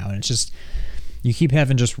weapon ever now. And it's just, you keep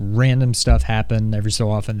having just random stuff happen every so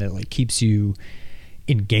often that like keeps you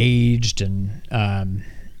engaged. And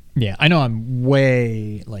yeah, I know I'm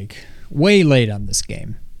way late on this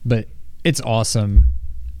game, but it's awesome.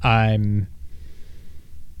 I'm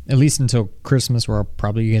at least until Christmas, where I'll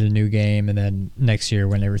probably get a new game, and then next year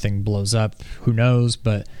when everything blows up, who knows?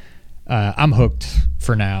 But I'm hooked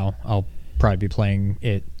for now. I'll probably be playing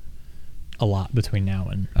it a lot between now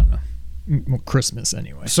and, I don't know, Christmas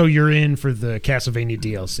anyway. So you're in for the Castlevania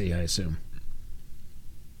DLC, I assume.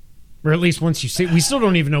 Or at least once you see, we still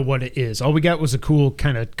don't even know what it is. All we got was a cool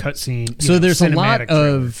kind of cutscene. So there's a lot cinematic trailer.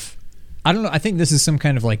 of, I don't know, I think this is some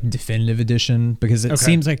kind of like definitive edition because it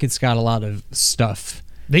seems like it's got a lot of stuff.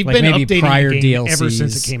 They've like been maybe updating prior the game DLCs. ever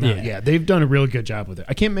since it came out. Yeah, they've done a really good job with it.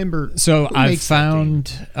 I can't remember. So who I've makes that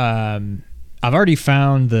game. found, I've already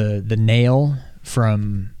found the nail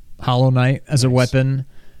from Hollow Knight as a weapon.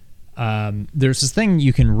 There's this thing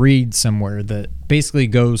you can read somewhere that basically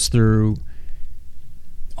goes through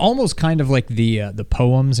almost kind of like the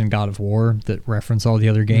poems in God of War that reference all the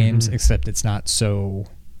other games, except it's not so.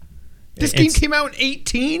 This game came out in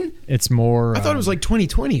 2018? It's more. I thought it was like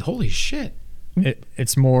 2020. Holy shit.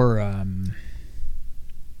 It's more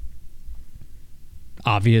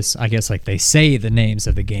obvious, I guess, like they say the names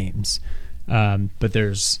of the games. But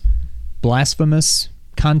there's blasphemous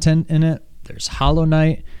content in it. There's Hollow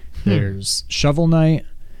Knight. There's Shovel Knight.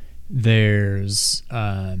 There's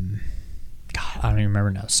God, I don't even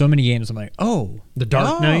remember now. So many games. I'm like, The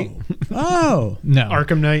Dark Knight. No,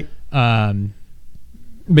 Arkham Knight.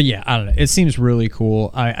 But yeah, I don't know. It seems really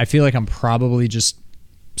cool. I feel like I'm probably just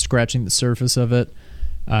scratching the surface of it,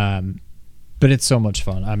 but it's so much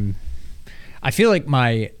fun. I feel like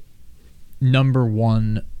my number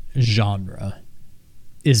one genre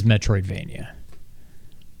is Metroidvania.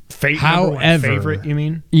 However, favorite, you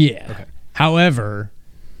mean? Yeah. Okay. However,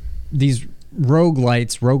 these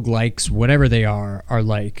roguelikes, whatever they are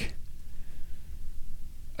like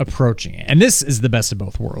approaching it. And this is the best of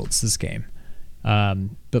both worlds, this game.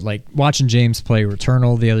 But like watching James play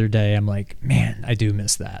Returnal the other day, I'm like, man, I do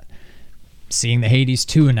miss that. Seeing the Hades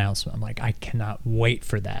 2 announcement, I'm like, I cannot wait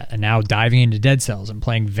for that. And now diving into Dead Cells and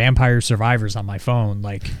playing Vampire Survivors on my phone,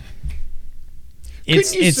 like,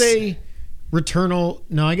 couldn't you say Returnal?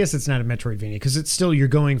 No, I guess it's not a Metroidvania because it's still you're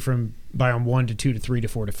going from Biome 1 to 2 to 3 to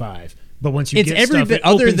 4 to 5. But once you it's get every stuff, bit it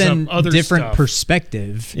other opens than up other different stuff.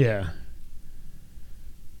 perspective. Yeah.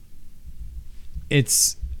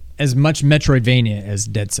 It's as much Metroidvania as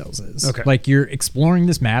Dead Cells is. Okay. Like you're exploring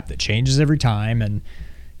this map that changes every time, and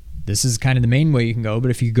this is kind of the main way you can go.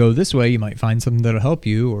 But if you go this way, you might find something that'll help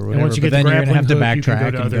you or whatever. once you but get then the you're gonna have to grappling hook, you can backtrack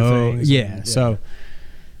go to and other go. things Yeah, and- So,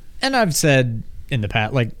 and I've said in the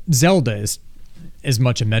past, like Zelda is as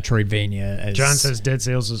much a Metroidvania as John says Dead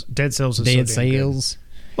Cells is Dead so damn good. Cells.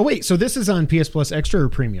 Oh wait, so this is on PS Plus Extra or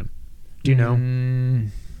Premium? Do you know?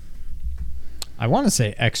 I want to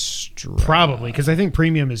say extra. Probably because I think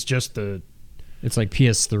Premium is just the. It's like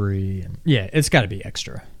PS3. And yeah, it's got to be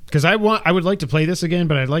extra. Because I would like to play this again,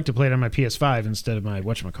 but I'd like to play it on my PS5 instead of my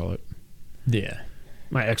whatchamacallit, Yeah.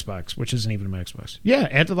 my Xbox, which isn't even my Xbox. Yeah,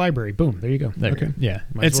 add to the library. Boom, there you go. There okay. you go. Yeah.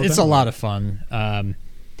 Might as well It's a download lot of fun.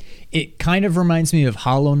 It kind of reminds me of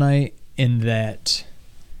Hollow Knight in that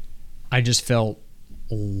I just felt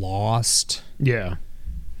lost. Yeah.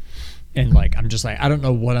 And like I'm just like, I don't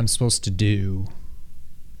know what I'm supposed to do.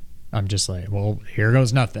 I'm just like, well, here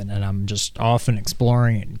goes nothing. And I'm just off and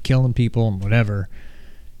exploring and killing people and whatever.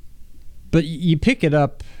 But you pick it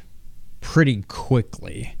up pretty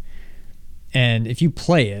quickly. And if you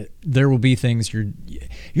play it, there will be things you're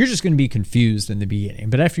just going to be confused in the beginning.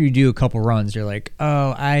 But after you do a couple runs, you're like,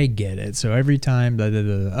 oh, I get it. So every time,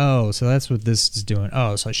 oh, so that's what this is doing.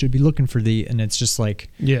 Oh, so I should be looking for and it's just like,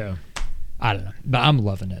 Yeah. I don't know. But I'm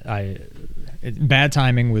loving it. Bad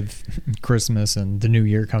timing with Christmas and the new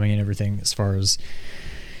year coming and everything as far as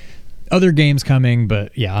other games coming.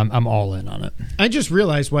 But yeah, I'm all in on it. I just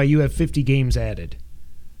realized why you have 50 games added.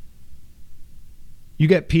 You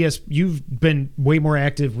got You've been way more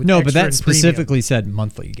active with No, Extra but that and specifically said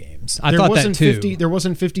monthly games. I Premium. thought that wasn't too. 50, there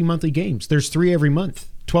wasn't 50 monthly games. There's 3 every month.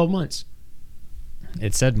 12 months.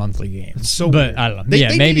 It said monthly games. So but weird. I don't know.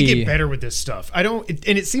 They maybe need to get better with this stuff. And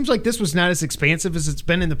it seems like this was not as expansive as it's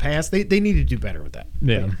been in the past. They need to do better with that.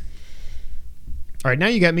 Yeah. All right, now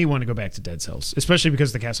you got me wanting to go back to Dead Cells, especially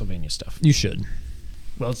because of the Castlevania stuff. You should.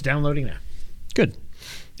 Well, it's downloading now. Good.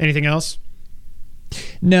 Anything else?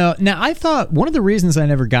 No. Now, I thought one of the reasons I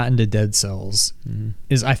never got into Dead Cells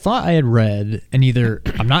is I thought I had read, and either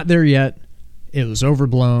I'm not there yet, it was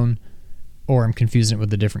overblown, or I'm confusing it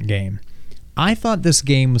with a different game. I thought this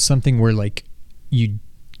game was something where, like, you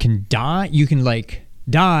can die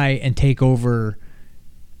and take over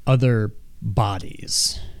other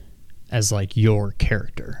bodies as, like, your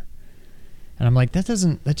character. And I'm like, that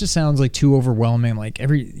just sounds like too overwhelming. Like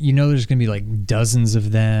there's going to be like dozens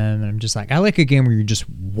of them. And I'm just like, I like a game where you're just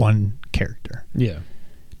one character. Yeah.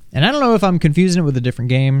 And I don't know if I'm confusing it with a different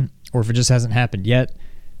game or if it just hasn't happened yet.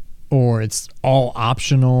 or it's all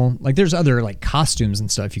optional. Like there's other like costumes and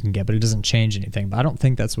stuff you can get, but it doesn't change anything. But I don't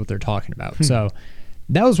think that's what they're talking about. So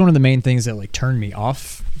that was one of the main things that like turned me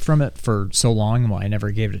off from it for so long, why I never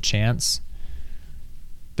gave it a chance.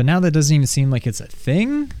 But now that doesn't even seem like it's a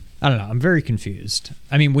thing. I don't know. I'm very confused.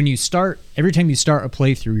 I mean, when you start, every time you start a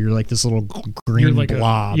playthrough, you're like this little green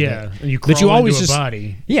blob. And you crawl always into just a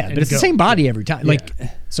body. Yeah, but it's the same body every time. Yeah. Like,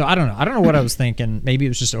 so I don't know. I don't know what I was thinking. Maybe it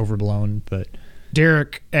was just overblown, but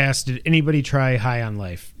Derek asked, did anybody try High on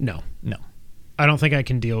Life? No. I don't think I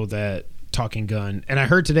can deal with that talking gun. And I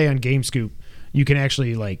heard today on GameScoop, you can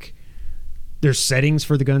actually like, there's settings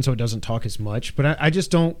for the gun so it doesn't talk as much. But I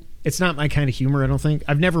just don't, it's not my kind of humor, I don't think.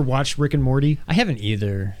 I've never watched Rick and Morty. I haven't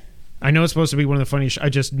either. I know it's supposed to be one of the funniest. I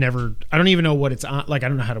just never. I don't even know what it's on. Like I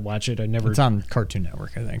don't know how to watch it. It's on Cartoon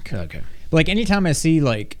Network, I think. Okay. But like anytime I see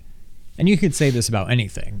like, and you could say this about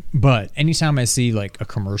anything, but anytime I see like a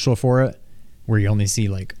commercial for it, where you only see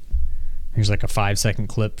like, here's like a 5-second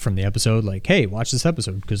clip from the episode, like, hey, watch this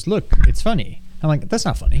episode because look, it's funny. I'm like, that's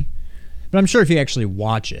not funny. But I'm sure if you actually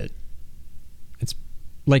watch it, it's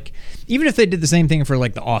like, even if they did the same thing for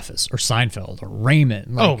like The Office or Seinfeld or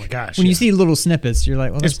Raymond. Like, oh my gosh. When you see little snippets, you're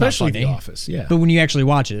like, well, that's especially not funny. The Office, yeah. But when you actually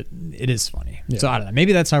watch it, it is funny. Yeah. So I don't know.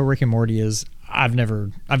 Maybe that's how Rick and Morty is. I've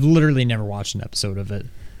literally never watched an episode of it.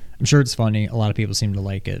 I'm sure it's funny. A lot of people seem to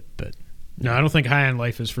like it, but no, I don't think High on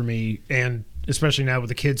Life is for me. And especially now with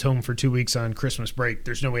the kids home for 2 weeks on Christmas break,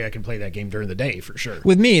 there's no way I can play that game during the day for sure.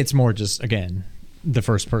 With me, it's more just, again, the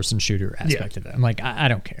first person shooter aspect of it. I'm like, I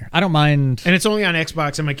don't care. I don't mind. And it's only on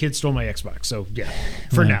Xbox, and my kids stole my Xbox. So yeah,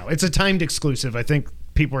 for now, it's a timed exclusive. I think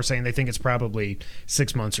people are saying they think it's probably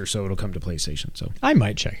 6 months or so it'll come to PlayStation. So I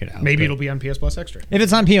might check it out. Maybe it'll be on PS Plus Extra. If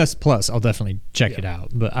it's on PS Plus, I'll definitely check it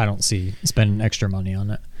out. But I don't see spending extra money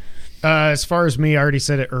on it. As far as me, I already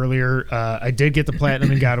said it earlier. I did get the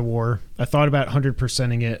platinum in God of War. I thought about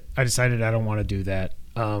 100%ing it. I decided I don't want to do that.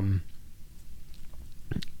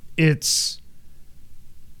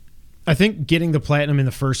 I think getting the platinum in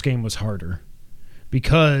the first game was harder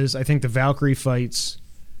because I think the Valkyrie fights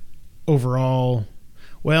overall,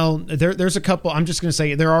 well, there's a couple. I'm just going to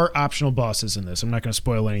say there are optional bosses in this. I'm not going to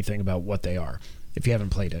spoil anything about what they are if you haven't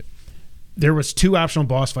played it. There was 2 optional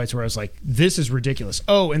boss fights where I was like, this is ridiculous.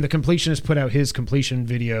 Oh, and the completionist put out his completion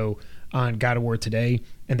video on God of War today,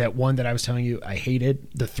 and that one that I was telling you I hated,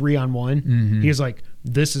 the 3-on-1, he was like,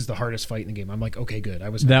 this is the hardest fight in the game. I'm like, okay, good. I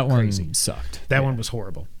was not crazy. That one sucked. That one was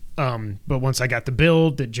horrible. But once I got the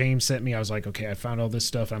build that James sent me, I was like, okay, I found all this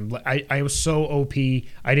stuff. I was so OP.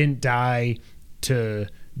 I didn't die to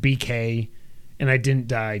BK, and I didn't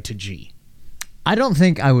die to G. I don't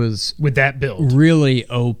think I was with that build really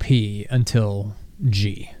OP until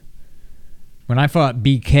G. When I fought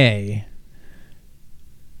BK,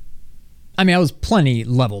 I mean, I was plenty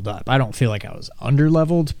leveled up. I don't feel like I was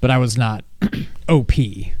under-leveled, but I was not OP.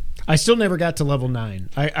 I still never got to level 9.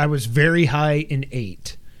 I was very high in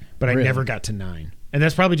 8, but I Really? never got to 9. And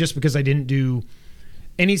that's probably just because I didn't do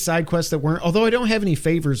any side quests that weren't, although I don't have any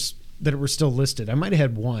favors that were still listed. I might have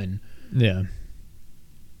had one. Yeah.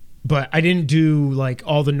 But I didn't do like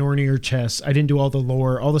all the Nornir chests. I didn't do all the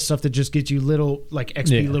lore, all the stuff that just gets you little like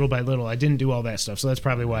XP little by little. I didn't do all that stuff. So that's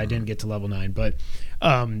probably why I didn't get to level 9. But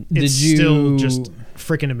it's still just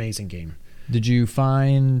freaking amazing game. Did you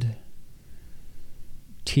find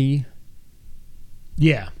T?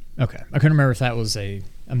 Yeah. Okay. I couldn't remember if that was a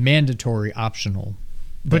mandatory optional.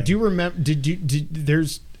 But do you remember,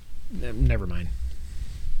 there's, never mind.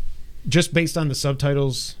 Just based on the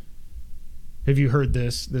subtitles, have you heard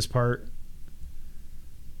this part?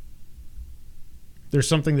 There's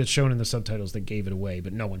something that's shown in the subtitles that gave it away,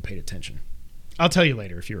 but no one paid attention. I'll tell you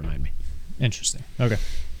later if you remind me. Interesting. Okay.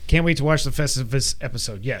 Can't wait to watch the Festivus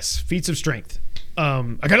episode. Yes, feats of strength.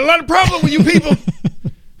 I got a lot of problem with you people.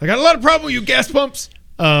 I got a lot of problem with you gas pumps.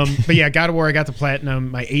 But yeah, God of War, I got the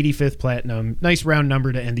platinum, my 85th platinum. Nice round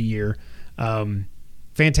number to end the year.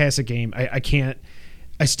 Fantastic game.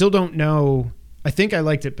 I still don't know. I think I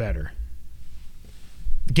liked it better.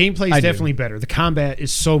 The gameplay is definitely better. The combat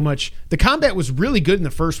is so much. The combat was really good in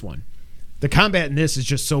the first one. The combat in this is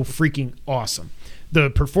just so freaking awesome.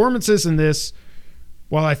 The performances in this,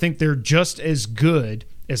 while I think they're just as good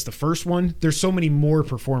as the first one, there's so many more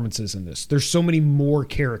performances in this. There's so many more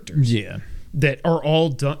characters. Yeah. That are all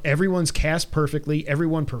done. Everyone's cast perfectly.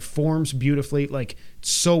 Everyone performs beautifully. Like,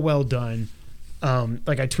 so well done.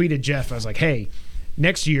 Like, I tweeted Jeff. I was like, hey,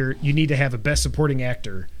 next year you need to have a best supporting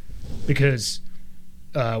actor because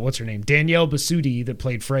what's her name? Danielle Basudi that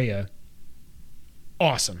played Freya.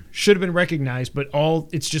 Awesome. Should have been recognized, but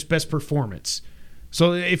it's just best performance.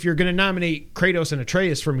 So if you're going to nominate Kratos and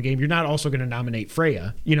Atreus from a game, you're not also going to nominate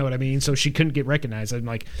Freya. You know what I mean? So she couldn't get recognized. I'm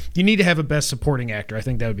like, you need to have a best supporting actor. I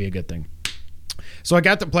think that would be a good thing. So I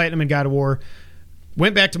got the Platinum in God of War.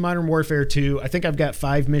 Went back to Modern Warfare 2. I think I've got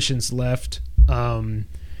 5 missions left.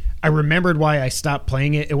 I remembered why I stopped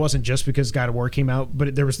playing it. It wasn't just because God of War came out,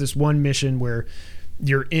 but there was this one mission where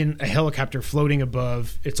you're in a helicopter floating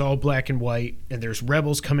above. It's all black and white, and there's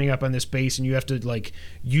rebels coming up on this base, and you have to like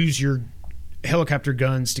use your helicopter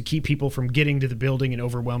guns to keep people from getting to the building and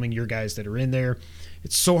overwhelming your guys that are in there.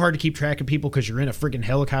 It's so hard to keep track of people because you're in a friggin'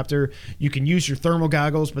 helicopter. You can use your thermal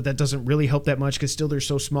goggles, but that doesn't really help that much because still they're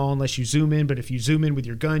so small unless you zoom in. But if you zoom in with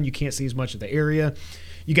your gun, you can't see as much of the area.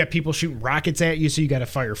 You got people shooting rockets at you, so you got to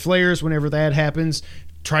fire flares whenever that happens.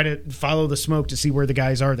 Try to follow the smoke to see where the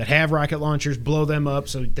guys are that have rocket launchers, blow them up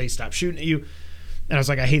so they stop shooting at you. And I was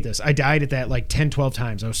like, I hate this. I died at that like 10, 12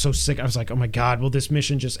 times. I was so sick. I was like, oh my God, will this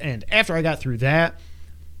mission just end? After I got through that,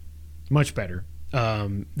 much better.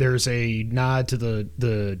 There's a nod to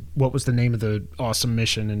the what was the name of the awesome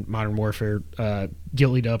mission in Modern Warfare?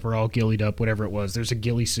 Gillied Up or All Gillied Up, whatever it was. There's a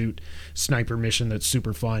ghillie suit sniper mission that's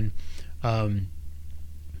super fun. And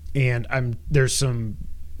there's some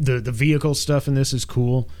the vehicle stuff in this is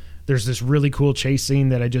cool. There's this really cool chase scene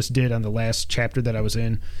that I just did on the last chapter that I was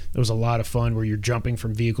in. It was a lot of fun where you're jumping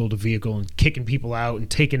from vehicle to vehicle and kicking people out and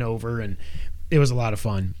taking over, and it was a lot of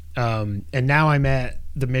fun. And now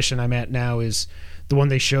the mission I'm at now is the one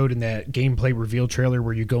they showed in that gameplay reveal trailer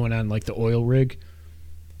where you're going on like the oil rig.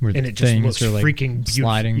 Where and it just looks like freaking beautiful.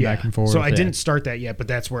 Sliding back and forth. So I didn't start that yet, but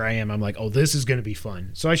that's where I am. I'm like, oh, this is going to be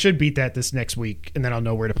fun. So I should beat that this next week, and then I'll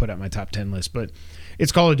know where to put up my top 10 list. But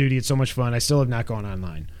it's Call of Duty. It's so much fun. I still have not gone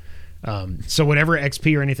online. So whatever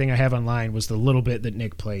XP or anything I have online was the little bit that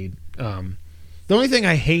Nick played. The only thing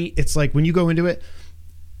I hate, it's like when you go into it,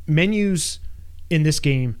 menus in this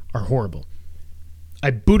game are horrible. I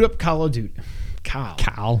boot up Call of Duty.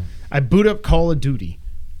 I boot up Call of Duty.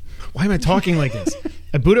 Why am I talking like this?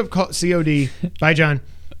 I boot up COD. Bye, John.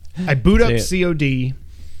 I boot up COD.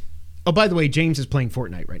 Oh, by the way, James is playing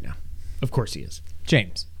Fortnite right now. Of course he is.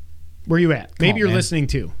 James, where you at? Maybe you're listening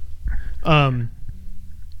too. I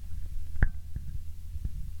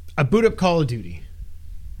boot up Call of Duty.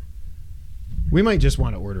 We might just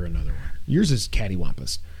want to order another one. Yours is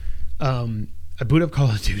cattywampus. I boot up Call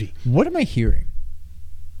of Duty. what am I hearing?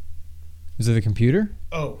 Is it the computer?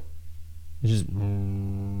 Oh. It's just...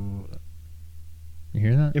 You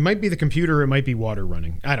hear that? It might be the computer or it might be water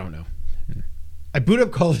running. I don't know. I boot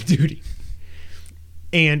up Call of Duty.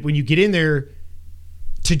 And when you get in there,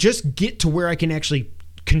 to just get to where I can actually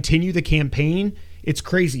continue the campaign, it's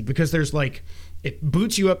crazy because there's like... It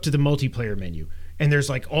boots you up to the multiplayer menu. And there's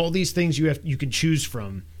like all these things you can choose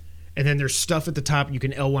from. And then there's stuff at the top you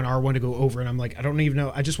can L1, R1 to go over. And I'm like, I don't even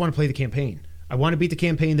know. I just want to play the campaign. I want to beat the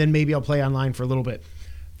campaign, then maybe I'll play online for a little bit.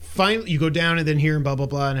 Finally, you go down and then here and blah, blah,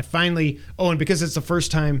 blah. And I finally, and because it's the first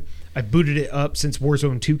time I booted it up since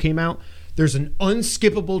Warzone 2 came out, there's an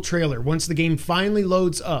unskippable trailer. Once the game finally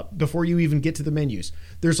loads up, before you even get to the menus,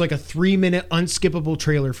 there's like a 3-minute unskippable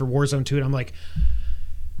trailer for Warzone 2. And I'm like,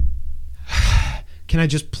 can I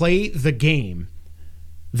just play the game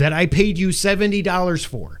that I paid you $70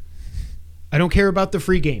 for? I don't care about the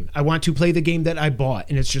free game. I want to play the game that I bought,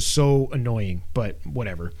 and it's just so annoying, but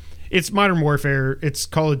whatever. It's Modern Warfare. It's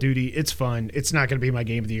Call of Duty. It's fun. It's not going to be my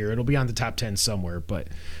game of the year. It'll be on the top 10 somewhere, but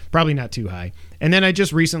probably not too high. And then I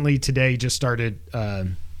just recently, today, just started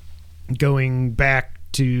going back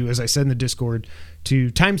to, as I said in the Discord,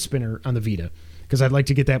 to Time Spinner on the Vita, because I'd like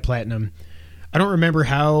to get that platinum. I don't remember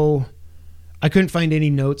how... I couldn't find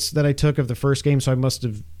any notes that I took of the first game, so I must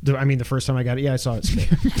have... the first time I got it, yeah, I saw it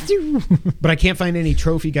spin. But I can't find any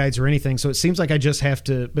trophy guides or anything, so it seems like I just have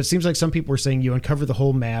to... But it seems like some people were saying you uncover the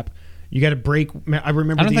whole map. You got to break... I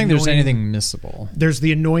remember I don't think there's anything missable. There's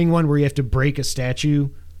the annoying one where you have to break a statue,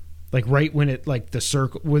 like right when it... Like the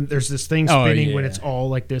circle... When there's this thing spinning when it's all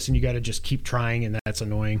like this, and you got to just keep trying, and that's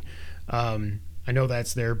annoying. I know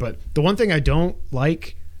that's there, but the one thing I don't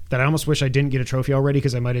like... that I almost wish I didn't get a trophy already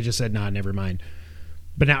because I might have just said, nah, never mind.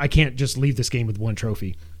 But now I can't just leave this game with one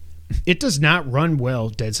trophy. It does not run well.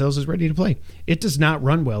 Dead Cells is ready to play. It does not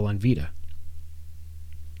run well on Vita.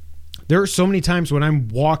 There are so many times when I'm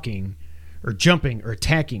walking or jumping or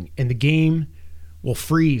attacking and the game will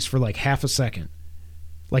freeze for like half a second.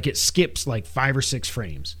 Like it skips like 5 or 6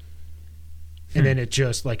 frames. And then it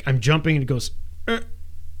just like I'm jumping and it goes, and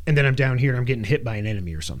then I'm down here and I'm getting hit by an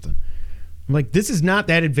enemy or something. I'm like, this is not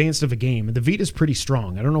that advanced of a game. And the Vita's pretty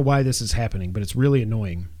strong. I don't know why this is happening, but it's really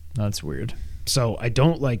annoying. That's weird. So I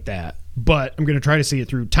don't like that. But I'm going to try to see it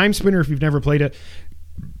through. Time Spinner, if you've never played it,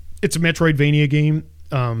 it's a Metroidvania game.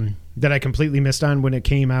 that I completely missed on when it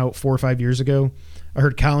came out 4 or 5 years ago. I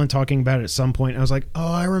heard Colin talking about it at some point. I was like,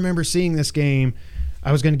 oh, I remember seeing this game.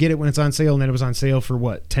 I was going to get it when it's on sale, and then it was on sale for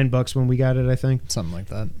what, $10 when we got it, I think? Something like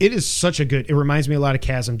that. It is such a good, it reminds me a lot of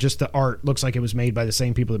Chasm. Just the art looks like it was made by the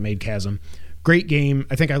same people that made Chasm. Great game.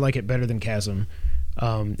 I think I like it better than Chasm.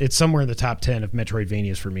 It's somewhere in the top 10 of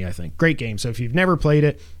Metroidvanias for me, I think. Great game. So if you've never played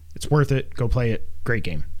it, it's worth it. Go play it. Great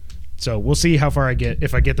game. So we'll see how far I get,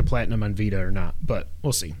 if I get the platinum on Vita or not, but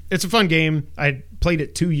we'll see. It's a fun game. I played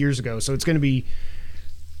it 2 years ago, so it's going to be,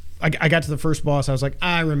 I got to the first boss. I was like,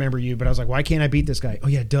 I remember you, but I was like, why can't I beat this guy? Oh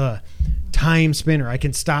yeah, duh. Time spinner. I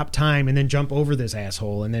can stop time and then jump over this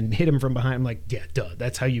asshole and then hit him from behind. I'm like, yeah, duh.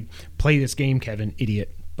 That's how you play this game, Kevin,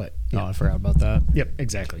 idiot. But yeah. Oh, I forgot about that. Yep,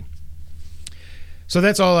 exactly. So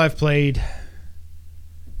that's all I've played.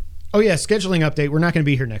 Oh yeah, scheduling update. We're not going to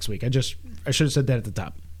be here next week. I should have said that at the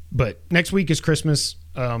top. But next week is Christmas.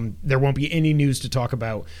 There won't be any news to talk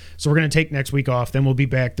about. So we're going to take next week off. Then we'll be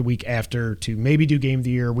back the week after to maybe do Game of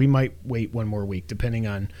the Year. We might wait one more week, depending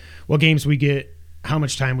on what games we get, how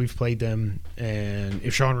much time we've played them, and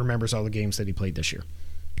if Sean remembers all the games that he played this year.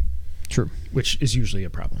 True. Which is usually a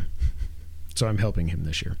problem. So I'm helping him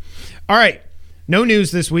this year. All right. No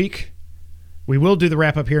news this week. We will do the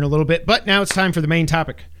wrap-up here in a little bit, but now it's time for the main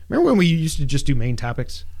topic. Remember when we used to just do main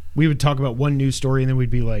topics? We would talk about one news story, and then we'd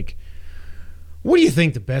be like, what do you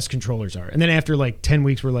think the best controllers are? And then after like 10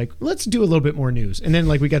 weeks, we're like, let's do a little bit more news. And then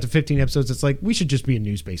like we got to 15 episodes. It's like, we should just be a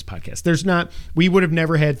news-based podcast. We would have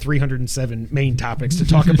never had 307 main topics to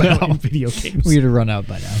talk about in video games. We'd have run out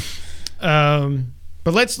by now.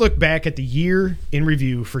 But let's look back at the year in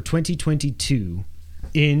review for 2022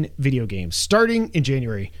 in video games, starting in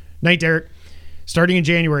January. Night, Derek. Starting in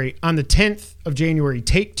January, on the 10th of January,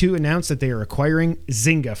 Take-Two announced that they are acquiring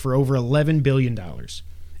Zynga for over $11 billion.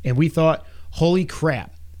 And we thought, holy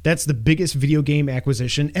crap, that's the biggest video game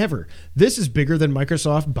acquisition ever. This is bigger than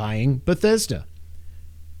Microsoft buying Bethesda.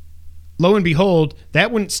 Lo and behold,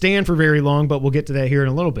 that wouldn't stand for very long, but we'll get to that here in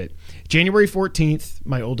a little bit. January 14th,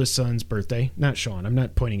 my oldest son's birthday. Not Sean, I'm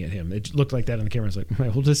not pointing at him. It looked like that on the camera. I was like, my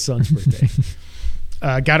oldest son's birthday.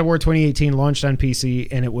 God of War 2018 launched on PC,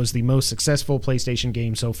 and it was the most successful PlayStation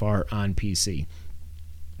game so far on PC.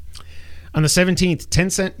 On the 17th,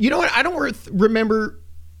 Tencent... You know what? I don't remember...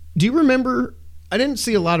 Do you remember... I didn't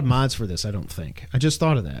see a lot of mods for this, I don't think. I just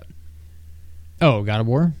thought of that. Oh, God of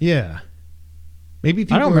War? Yeah. Maybe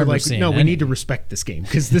people are like, no, we need to respect this game,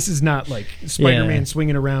 because this is not like Spider-Man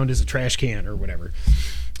swinging around as a trash can or whatever.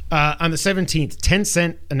 On the 17th,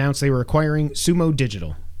 Tencent announced they were acquiring Sumo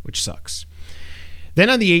Digital, which sucks. Then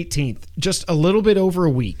on the 18th, just a little bit over a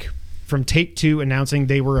week from Take-Two announcing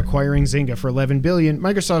they were acquiring Zynga for $11 billion,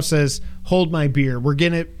 Microsoft says, hold my beer. We're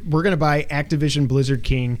gonna buy Activision Blizzard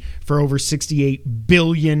King for over $68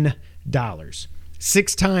 billion.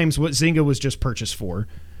 6 times what Zynga was just purchased for.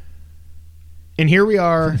 And here we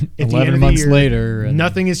are at the end of the year. Later, and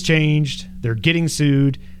nothing has changed. They're getting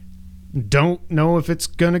sued. Don't know if it's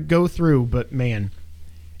going to go through, but man,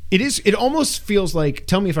 it almost feels like,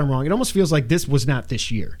 tell me if I'm wrong, it almost feels like this was not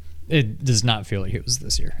this year. It does not feel like it was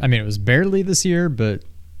this year. I mean, it was barely this year, but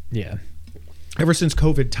yeah. Ever since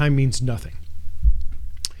COVID, time means nothing.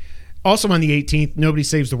 Also on the 18th, Nobody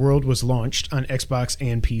Saves the World was launched on Xbox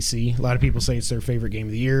and PC. A lot of people say it's their favorite game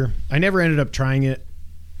of the year. I never ended up trying it.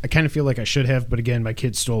 I kind of feel like I should have, but again, my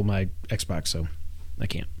kids stole my Xbox, so I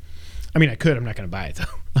can't. I mean, I could. I'm not going to buy it, though,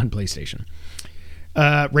 on PlayStation.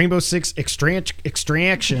 Rainbow Six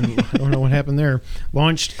Extraction, I don't know what happened there,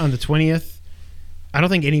 launched on the 20th. I don't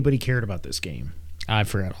think anybody cared about this game. I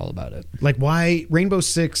forgot all about it. Like, why Rainbow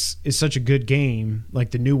Six is such a good game, like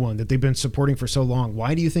the new one that they've been supporting for so long.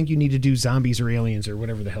 Why do you think you need to do zombies or aliens or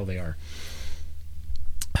whatever the hell they are?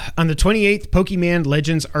 On the 28th, Pokemon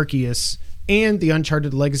Legends Arceus and the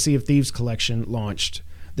Uncharted Legacy of Thieves collection launched.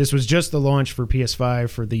 This was just the launch for PS5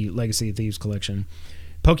 for the Legacy of Thieves collection.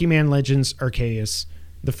 Pokemon Legends Arceus,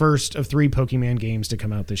 the first of 3 Pokemon games to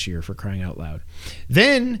come out this year, for crying out loud.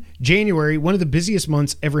 Then, January, one of the busiest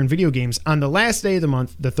months ever in video games, on the last day of the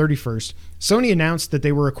month, the 31st, Sony announced that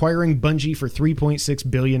they were acquiring Bungie for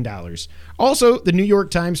 $3.6 billion. Also, the New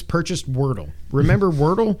York Times purchased Wordle. Remember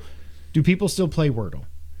Wordle? Do people still play Wordle?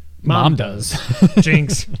 Mom does.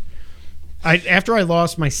 Jinx. After I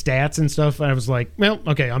lost my stats and stuff, I was like, well,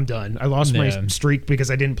 okay, I'm done. I lost my streak because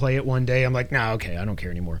I didn't play it one day. I'm like, nah, okay, I don't care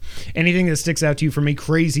anymore. Anything that sticks out to you from a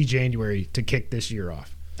crazy January to kick this year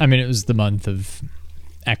off? I mean, it was the month of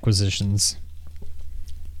acquisitions.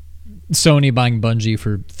 Sony buying Bungie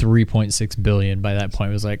for $3.6 billion by that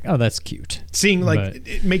point was like, oh, that's cute.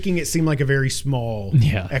 Making it seem like a very small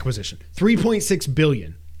acquisition. $3.6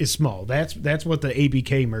 billion is small. That's what the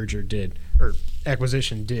ABK merger did, or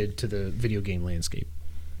acquisition did, to the video game landscape.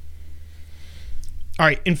 All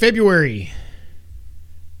right, in February,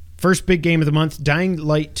 first big game of the month, Dying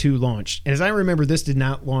Light 2 launched. And as I remember, this did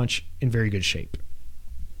not launch in very good shape.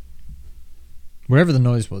 Whatever the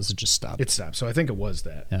noise was, it just stopped. It stopped, so I think it was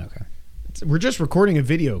that. Yeah, okay. We're just recording a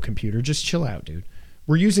video, computer. Just chill out, dude.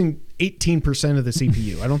 We're using 18% of the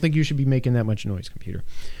CPU. I don't think you should be making that much noise, computer.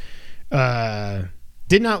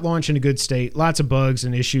 Did not launch in a good state. Lots of bugs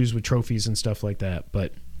and issues with trophies and stuff like that.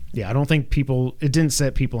 But yeah, I don't think it didn't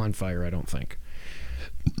set people on fire, I don't think.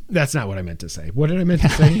 That's not what I meant to say. What did I meant to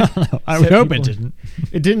say? I would hope it didn't.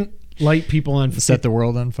 It didn't light people on fire. Set the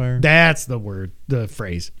world on fire? That's the word, the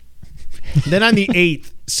phrase. Then on the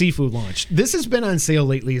 8th, Sifu launched. This has been on sale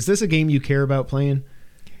lately. Is this a game you care about playing?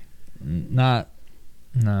 No.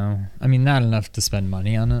 I mean, not enough to spend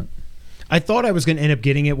money on it. I thought I was going to end up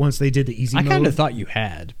getting it once they did the easy mode. I kind of thought you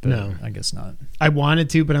had, but No. I guess not. I wanted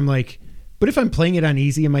to, but I'm like, but if I'm playing it on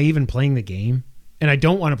easy, am I even playing the game? And I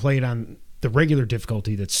don't want to play it on the regular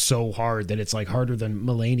difficulty that's so hard that it's like harder than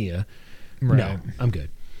Millennia. Right. No, I'm good.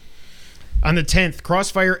 On the 10th,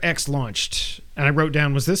 Crossfire X launched. And I wrote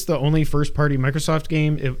down, was this the only first-party Microsoft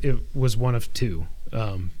game? It was one of two.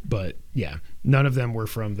 But yeah, none of them were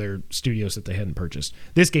from their studios that they hadn't purchased.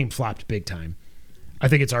 This game flopped big time. I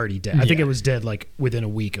think it's already dead. I think it was dead like within a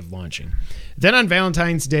week of launching. Then on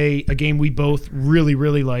Valentine's Day, a game we both really,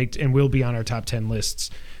 really liked and will be on our top 10 lists.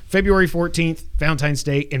 February 14th, Valentine's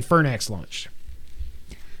Day, Infernax launched.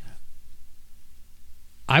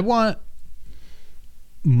 I want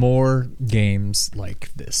more games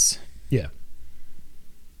like this. Yeah.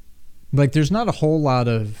 Like, there's not a whole lot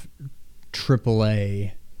of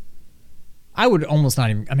AAA. I would almost not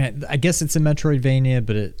even... I mean, I guess it's a Metroidvania,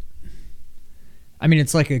 but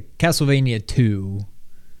it's like a Castlevania 2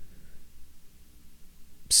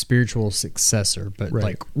 spiritual successor, but Right.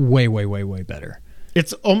 like way, way, way, way better.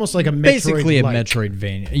 It's almost like a Metroid Basically a like,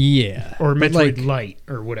 Metroidvania. Yeah. or a But, Metroid like, Light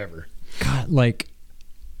or whatever. God, like,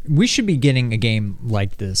 we should be getting a game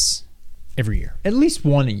like this every year. At least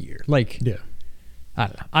one a year. Like, Yeah. I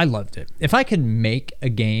don't know. I loved it. If I could make a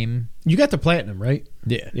game... You got the platinum, right?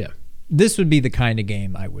 Yeah. Yeah. This would be the kind of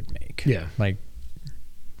game I would make. Yeah. Like,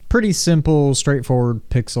 pretty simple, straightforward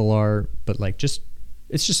pixel art, but like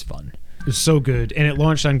it's just fun. It's so good, and it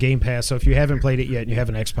launched on Game Pass. So if you haven't played it yet and you have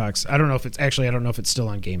an Xbox, I don't know if it's still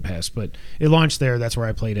on Game Pass, but it launched there. That's where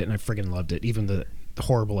I played it, and I friggin' loved it. Even the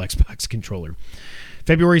horrible Xbox controller.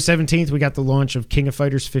 February 17th, we got the launch of King of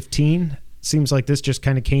Fighters 15. Seems like this just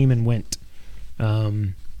kind of came and went.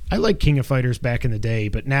 I like King of Fighters back in the day,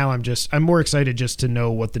 but now I'm more excited just to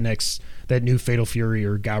know what that new Fatal Fury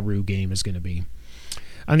or Garou game is going to be.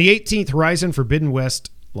 On the 18th, Horizon Forbidden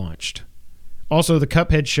West launched. Also, the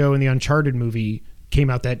Cuphead show and the Uncharted movie came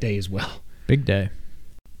out that day as well. Big day.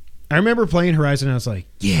 I remember playing Horizon and I was like,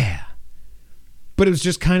 yeah. But it was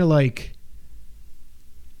just kind of like...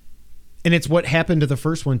 And it's what happened to the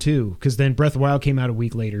first one, too, because then Breath of the Wild came out a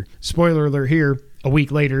week later. Spoiler alert here, a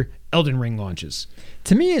week later, Elden Ring launches.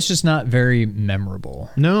 To me, it's just not very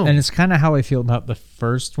memorable. No. And it's kind of how I feel about the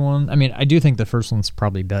first one. I mean, I do think the first one's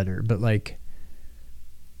probably better, but like,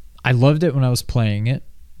 I loved it when I was playing it.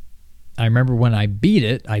 I remember when I beat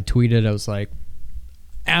it, I tweeted, I was like,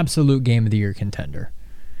 absolute game of the year contender.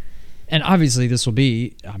 And obviously this will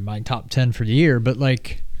be on my top 10 for the year, but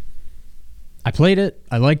like, I played it,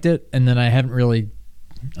 I liked it, and then I haven't really,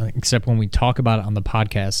 except when we talk about it on the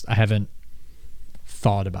podcast, I haven't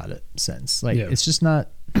thought about it since. Like, It's just not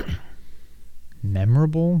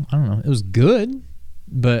memorable. I don't know. It was good,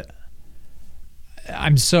 but I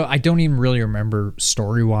don't even really remember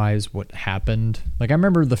story-wise what happened. Like, I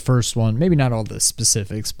remember the first one, maybe not all the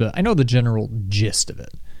specifics, but I know the general gist of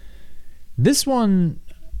it. This one,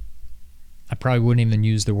 I probably wouldn't even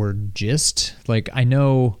use the word gist. Like, I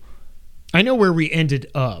know where we ended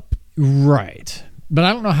up. Right. But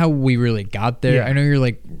I don't know how we really got there. Yeah. I know you're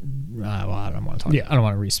like, well, I don't want to talk. Yeah. I don't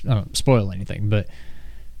want to spoil anything, but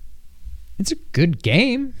it's a good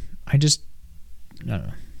game. I don't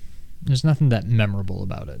know. There's nothing that memorable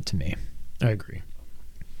about it to me. I agree.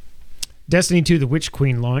 Destiny 2 The Witch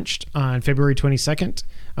Queen launched on February 22nd.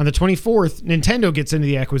 On the 24th, Nintendo gets into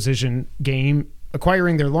the acquisition game,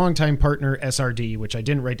 acquiring their longtime partner SRD, which I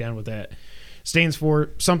didn't write down what that stands for.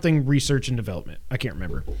 Something research and development. I can't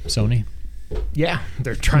remember. Sony. Yeah,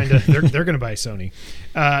 they're trying to. They're going to buy Sony.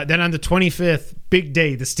 Then on the 25th, big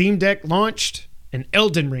day. The Steam Deck launched, and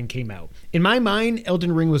Elden Ring came out. In my mind,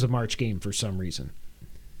 Elden Ring was a March game for some reason.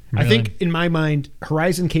 I think in my mind,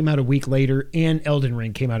 Horizon came out a week later and Elden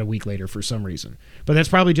Ring came out a week later for some reason. But that's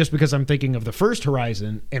probably just because I'm thinking of the first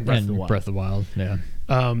Horizon and Breath of the Wild. Breath of the Wild, yeah.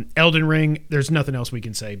 Elden Ring, there's nothing else we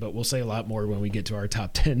can say, but we'll say a lot more when we get to our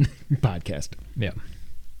top 10 podcast. Yeah.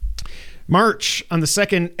 March, on the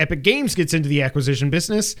 2nd, Epic Games gets into the acquisition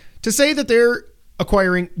business to say that they're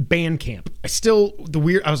acquiring Bandcamp.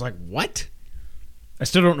 I was like, what? I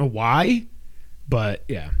still don't know why, but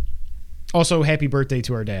yeah. Also, happy birthday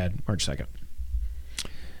to our dad, March 2nd.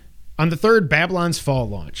 On the 3rd, Babylon's Fall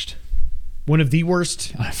launched. One of the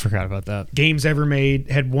worst I forgot about that. games ever made.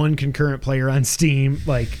 Had one concurrent player on Steam.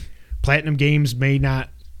 Like, Platinum Games may not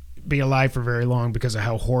be alive for very long because of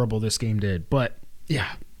how horrible this game did. But,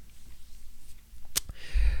 yeah.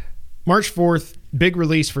 March 4th, big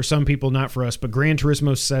release for some people, not for us, but Gran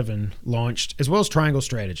Turismo 7 launched, as well as Triangle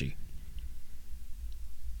Strategy.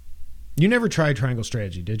 You never tried Triangle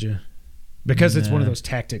Strategy, did you? Because it's one of those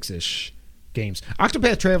tactics-ish games.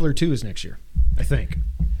 Octopath Traveler 2 is next year, I think.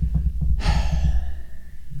 I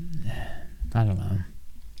don't know.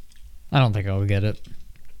 I don't think I'll get it.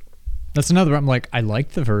 That's another. I'm like, I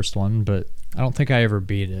liked the first one, but I don't think I ever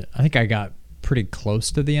beat it. I think I got pretty close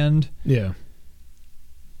to the end. Yeah.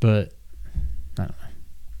 But I don't know.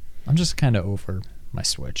 I'm just kind of over my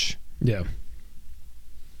Switch. Yeah.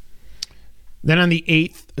 Then on the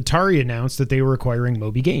 8th, Atari announced that they were acquiring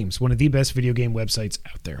Moby Games, one of the best video game websites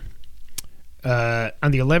out there.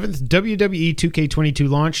 On the 11th, WWE 2K22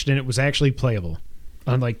 launched, and it was actually playable,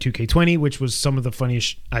 unlike 2K20, which was some of the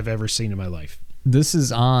funniest I've ever seen in my life. This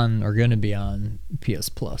is on, or going to be on, PS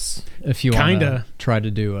Plus. If you want to try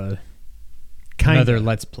to do another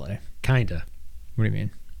Let's Play. Kinda. What do you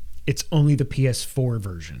mean? It's only the PS4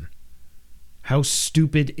 version. How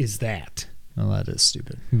stupid is that? Well, that is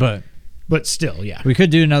stupid. But still, yeah. we could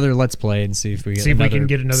do another Let's Play and see if we can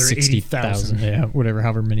get another 60,000. Yeah, whatever,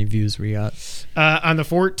 however many views we got. On the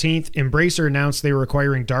 14th, Embracer announced they were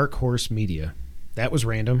acquiring Dark Horse Media. That was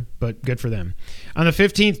random, but good for them. On the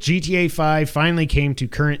 15th, GTA 5 finally came to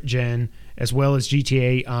current gen, as well as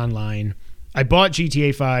GTA Online. I bought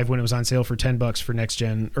GTA 5 when it was on sale for $10 for next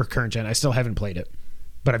gen or current gen. I still haven't played it,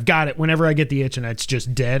 but I've got it. Whenever I get the itch and it's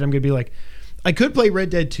just dead, I'm going to be like, I could play Red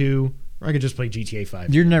Dead 2, or I could just play GTA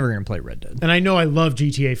 5. You're never going to play Red Dead. And I know I love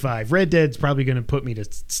GTA 5. Red Dead's probably going to put me to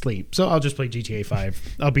sleep, so I'll just play GTA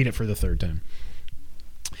 5. I'll beat it for the 3rd time.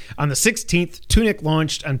 On the 16th, Tunic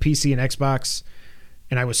launched on PC and Xbox,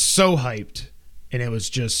 and I was so hyped, and it was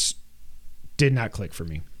just did not click for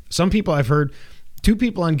me. Some people I've heard, 2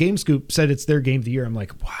 people on GameScoop said it's their game of the year. I'm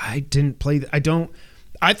like, why? I didn't play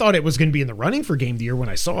I thought it was going to be in the running for game of the year when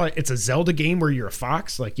I saw it. It's a Zelda game where you're a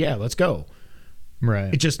fox. Like, yeah, let's go.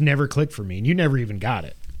 Right. It just never clicked for me, and you never even got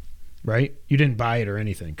it, right? You didn't buy it or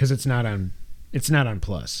anything because it's not on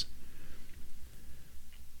Plus.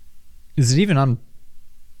 Is it even on?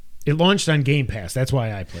 It launched on Game Pass. That's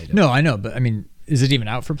why I played it. No, I know, but I mean, is it even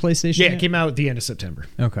out for PlayStation? Yeah, yet? it came out at the end of September.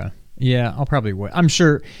 Okay. Yeah, I'll probably wait. I'm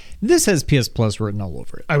sure this has PS Plus written all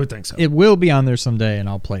over it. I would think so. It will be on there someday, and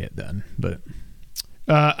I'll play it then. But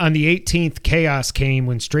on the 18th, Chaos came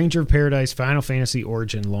when Stranger of Paradise Final Fantasy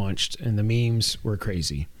Origin launched, and the memes were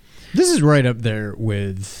crazy. This is right up there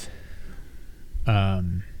with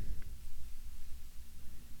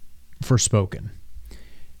Forspoken,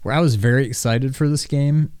 where I was very excited for this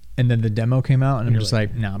game, and then the demo came out, and I'm just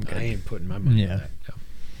like, no, I'm good. I ain't putting my money on that. No.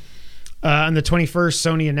 On the 21st,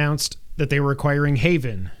 Sony announced that they were acquiring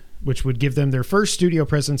Haven, which would give them their first studio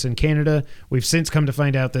presence in Canada. We've since come to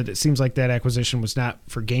find out that it seems like that acquisition was not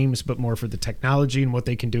for games, but more for the technology and what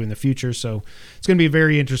they can do in the future. So it's going to be a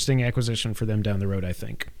very interesting acquisition for them down the road, I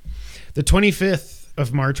think. The 25th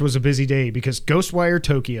of March was a busy day because Ghostwire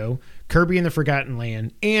Tokyo, Kirby and the Forgotten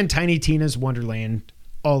Land, and Tiny Tina's Wonderland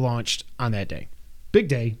all launched on that day. Big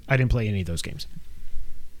day. I didn't play any of those games.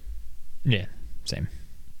 Yeah, same.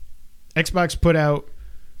 Xbox put out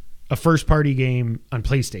a first-party game on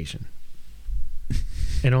PlayStation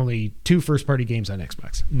and only 2 first-party games on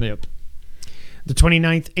Xbox. Yep. The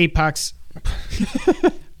 29th, Apex.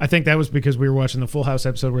 I think that was because we were watching the Full House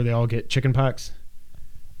episode where they all get chicken pox.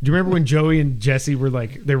 Do you remember when Joey and Jesse were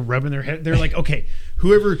like, they're rubbing their head? They're like, okay,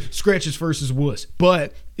 whoever scratches first is wuss.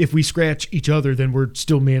 But if we scratch each other, then we're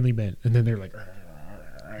still manly men. And then they're like,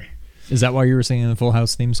 is that why you were singing the Full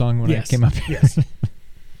House theme song when I came up here? Yes.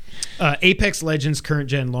 Apex Legends current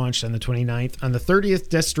gen launched on the 29th. On the 30th,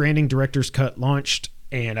 Death Stranding Director's Cut launched,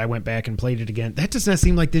 and I went back and played it again. That does not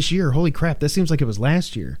seem like this year. Holy crap, that seems like it was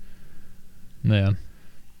last year. Yeah.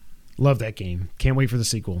 Love that game. Can't wait for the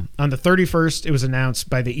sequel. On the 31st, it was announced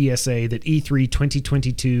by the ESA that E3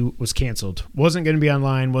 2022 was canceled. Wasn't going to be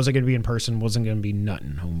online, wasn't going to be in person, wasn't going to be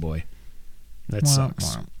nothing, homeboy. That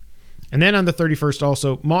sucks. And then on the 31st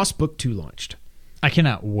also, Moss Book 2 launched. I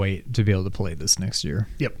cannot wait to be able to play this next year.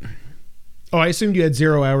 Yep. Oh, I assumed you had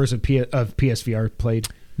 0 hours of PSVR played.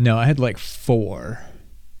 No, I had like 4.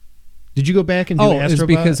 Did you go back and do Astrobot? It's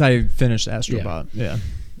because I finished Astrobot. Yeah.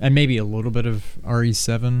 And maybe a little bit of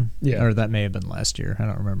RE7. Yeah. Or that may have been last year. I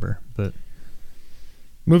don't remember. But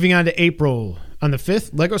moving on to April. On the 5th,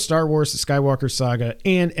 Lego Star Wars, The Skywalker Saga,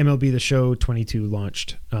 and MLB The Show 22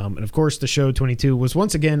 launched. And of course, The Show 22 was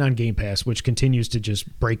once again on Game Pass, which continues to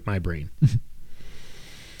just break my brain.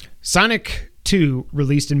 Sonic 2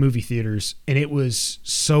 released in movie theaters, and it was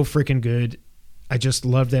so freaking good. I just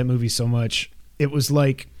loved that movie so much. It was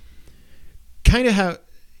like kind of how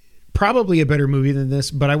probably a better movie than this,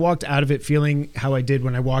 but I walked out of it feeling how I did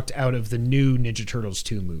when I walked out of the new Ninja Turtles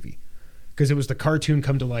 2 movie. Because it was the cartoon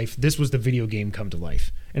come to life. This was the video game come to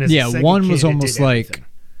life. And as yeah, a second one kid, was it almost did like, everything.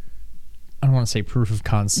 I don't want to say proof of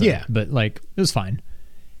concept, Yeah. but like it was fine.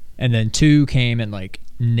 And then 2 came and like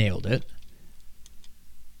nailed it.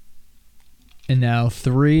 And now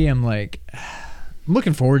 3, I'm like, I'm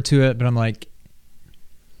looking forward to it, but I'm like,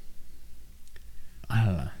 I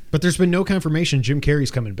don't know. But there's been no confirmation Jim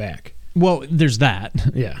Carrey's coming back. Well, there's that.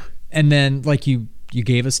 Yeah. And then like you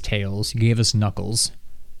gave us Tails, you gave us Knuckles.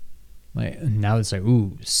 Like now it's like,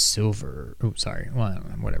 ooh, Silver. Oh, sorry. Well,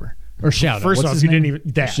 whatever. Or Shadow. First What's off, his you name? didn't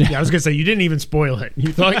even that. Yeah, I was gonna say you didn't even spoil it.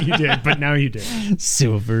 You thought you did, but now you did.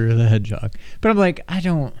 Silver the Hedgehog. But I'm like, I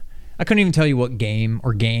couldn't even tell you what game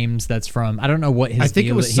or games that's from. I don't know what his I think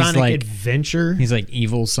deal it was is. Sonic Adventure. He's like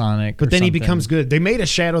evil Sonic. But or then he something. becomes good. They made a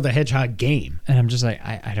Shadow the Hedgehog game. And I'm just like,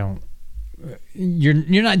 I don't.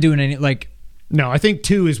 You're not doing any like. No, I think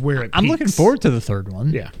 2 is where it I'm peaks. looking forward to the 3rd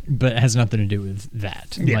one. Yeah. But it has nothing to do with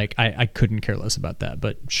that. Yeah. Like I couldn't care less about that.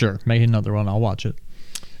 But sure, make another one. I'll watch it.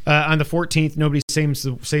 On the 14th, Nobody Saves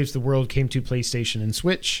the World came to PlayStation and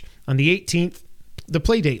Switch. On the 18th, the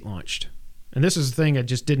Playdate launched. And this is the thing I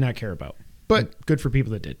just did not care about. But good for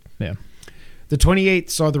people that did. Yeah. The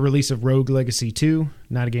 28th saw the release of Rogue Legacy 2.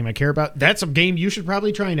 Not a game I care about. That's a game you should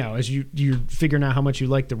probably try now as you're figuring out how much you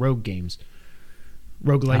like the Rogue games.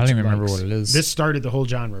 Rogue Legacy. I don't even remember what it is. This started the whole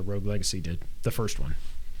genre, Rogue Legacy did. The first one.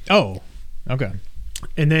 Oh, okay.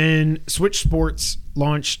 And then Switch Sports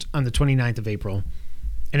launched on the 29th of April.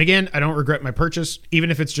 And again, I don't regret my purchase, even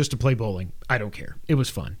if it's just to play bowling. I don't care. It was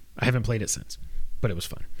fun. I haven't played it since, but it was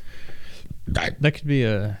fun. That could be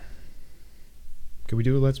a. Could we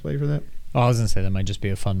do a Let's Play for that? Oh, I was gonna say that might just be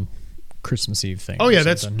a fun Christmas Eve thing. Oh, or yeah,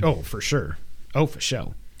 that's... something. Oh, for sure. Oh, for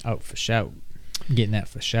sure. Oh, for show. Getting that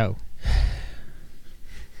for show.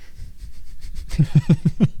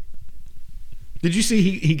 Did you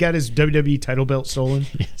see he got his WWE title belt stolen?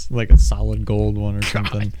 Yes, like a solid gold one or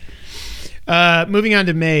something. Moving on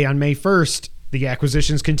to May. On May 1st, the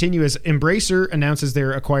acquisitions continue as Embracer announces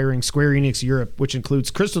they're acquiring Square Enix Europe, which includes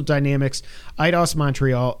Crystal Dynamics, Eidos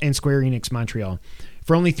Montreal, and Square Enix Montreal,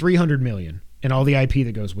 for only $300 million and all the IP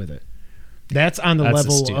that goes with it. That's on the That's a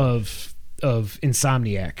level steal. of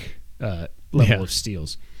Insomniac level of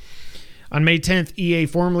steals. On May 10th, EA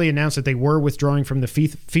formally announced that they were withdrawing from the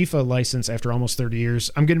FIFA license after almost 30 years.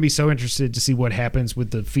 I'm going to be so interested to see what happens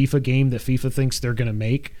with the FIFA game that FIFA thinks they're going to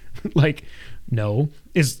make. Like, no.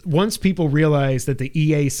 Is once people realize that the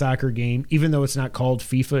EA soccer game, even though it's not called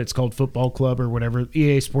FIFA, it's called Football Club or whatever,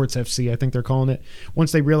 EA Sports FC, I think they're calling it.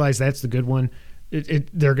 Once they realize that's the good one,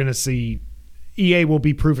 they're going to see EA will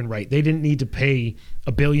be proven right. They didn't need to pay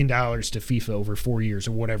 $1 billion to FIFA over 4 years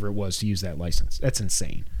or whatever it was to use that license. That's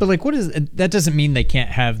insane. But like, what is that? Doesn't mean they can't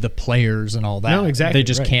have the players and all that. No, exactly. They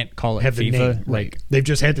just right. can't call it have the FIFA. name, Like, right. They've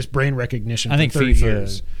just had this brand recognition I think for 30 FIFA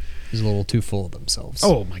years. is a little too full of themselves.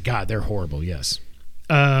 Oh my God, they're horrible. Yes.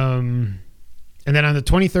 And then on the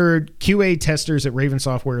 23rd, QA testers at Raven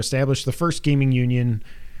Software established the first gaming union.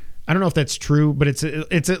 I don't know if that's true, but it's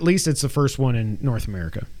at least it's the first one in North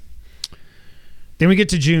America. Then we get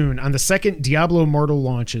to June. On the 2nd, Diablo Immortal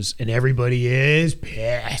launches, and everybody is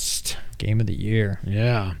pissed. Game of the year.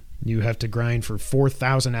 Yeah. You have to grind for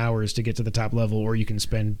 4,000 hours to get to the top level, or you can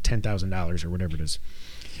spend $10,000 or whatever it is.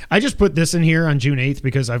 I just put this in here on June 8th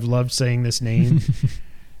because I've loved saying this name.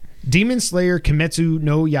 Demon Slayer Kimetsu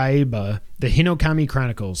no Yaiba, the Hinokami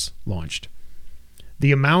Chronicles, launched.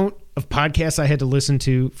 The amount of podcasts I had to listen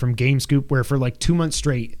to from GameScoop where for like 2 months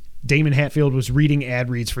straight, Damon Hatfield was reading ad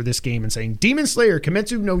reads for this game and saying, Demon Slayer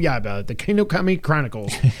Kimetsu no Yaiba, the Hinokami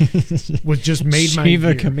Chronicles, was just made my Shiva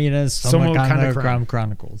year. Kamida's Somo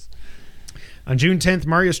Chronicles. On June 10th,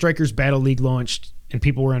 Mario Strikers Battle League launched, and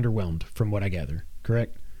people were underwhelmed, from what I gather.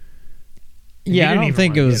 Correct? And you Yeah, I didn't don't even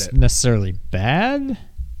think it wanna was get it. necessarily bad,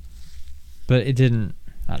 but it didn't.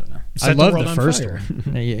 I don't know. Set I the love world the on first fire.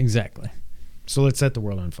 one. Yeah, exactly. So let's set the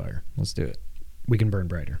world on fire. Let's do it. We can burn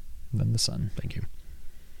brighter. than the sun. Thank you.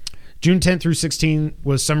 June 10th through 16th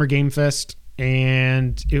was Summer Game Fest,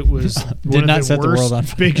 and it was one not of the set the worst world on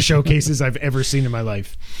fire. big showcases I've ever seen in my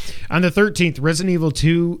life. On the 13th, Resident Evil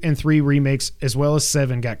 2 and 3 remakes, as well as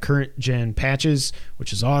 7, got current-gen patches,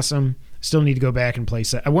 which is awesome. Still need to go back and play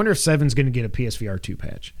 7. I wonder if 7's going to get a PSVR 2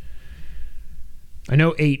 patch. I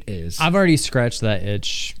know 8 is. I've already scratched that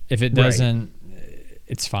itch. If it doesn't,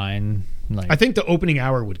 it's fine. Like, I think the opening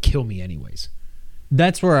hour would kill me anyways.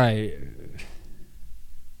 that's where I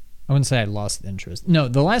wouldn't say I lost interest. No,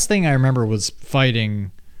 the last thing I remember was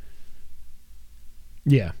fighting.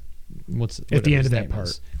 Yeah. At the end of that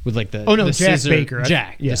part. With like the Jack scissor, Baker.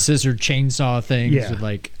 the scissor chainsaw things Yeah. with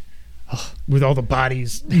like With all the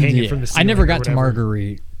bodies hanging from the ceiling. I never or got to whatever.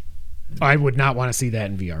 Marguerite. I would not want to see that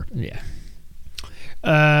in VR. Yeah.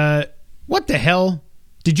 What the hell?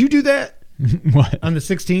 Did you do that What? on the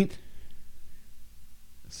 16th?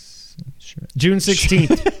 Sure. June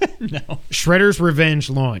 16th. No. Shredder's Revenge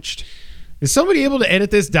launched. Is somebody able to edit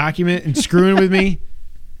this document and screwing with me?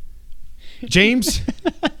 James?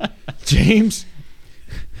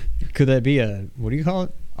 Could that be a, what do you call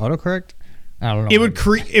it? Autocorrect? I don't know.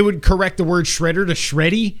 It would correct the word shredder to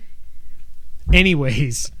shreddy.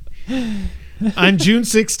 Anyways, on June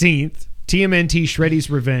 16th, TMNT Shreddy's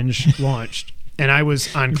Revenge launched, and I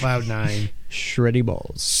was on cloud 9. Shreddy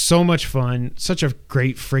balls. So much fun. Such a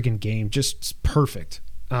great friggin' game. Just perfect.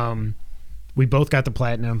 We both got the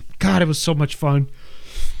platinum. God, it was so much fun.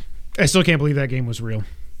 I still can't believe that game was real.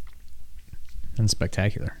 And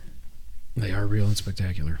spectacular. They are real and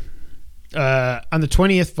spectacular. On the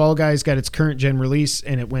 20th, Fall Guys got its current gen release,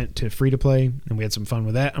 and it went to free to play, and we had some fun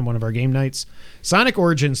with that on one of our game nights. Sonic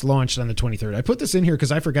Origins launched on the 23rd. I put this in here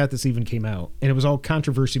because I forgot this even came out, and it was all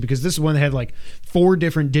controversy because this is one that had like 4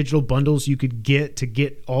 different digital bundles you could get to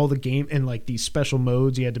get all the game and like these special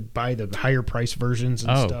modes. You had to buy the higher price versions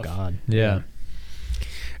and stuff. Oh, God. Yeah.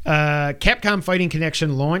 Capcom Fighting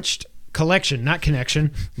Connection launched. Collection, not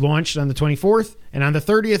Connection, launched on the 24th, and on the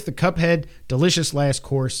 30th, the Cuphead Delicious Last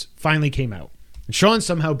Course finally came out. And Sean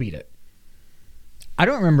somehow beat it. I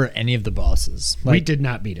don't remember any of the bosses. We did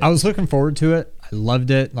not beat it. I was looking forward to it. I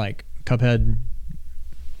loved it. Like, Cuphead,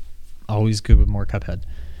 always good with more Cuphead.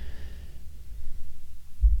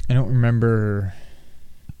 I don't remember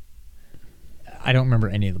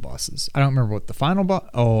any of the bosses. I don't remember what the final boss...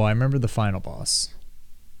 Oh, I remember the final boss.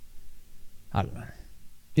 I don't know.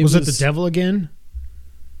 Was it the devil again?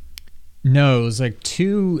 No, it was like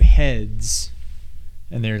 2 heads,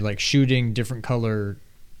 and they're like shooting different color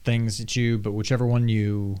things at you, but whichever one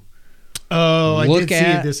you... Oh, I Look did see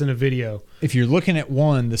at- this in a video. If you're looking at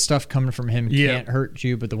one, the stuff coming from him Yeah. can't hurt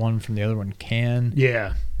you, but the one from the other one can.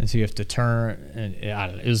 Yeah. And so you have to turn, and I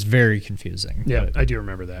don't know, it was very confusing. Yeah, but, I do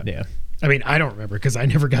remember that. yeah. I mean, I don't remember because I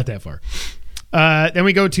never got that far. Then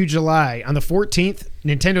we go to July. On the 14th,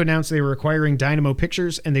 Nintendo announced they were acquiring Dynamo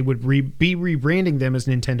Pictures, and they would be rebranding them as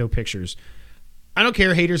Nintendo Pictures. I don't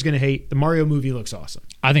care. Haters going to hate. The Mario movie looks awesome.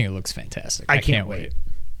 I think it looks fantastic. I can't wait.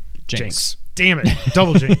 Jinx. Damn it.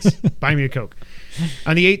 Double jinx. Buy me a Coke.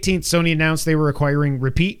 On the 18th, Sony announced they were acquiring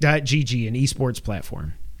Repeat.gg, an esports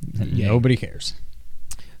platform. Yay. Nobody cares.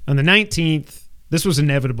 On the 19th, this was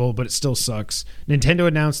inevitable, but it still sucks. Nintendo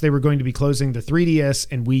announced they were going to be closing the 3DS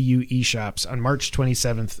and Wii U eShops on March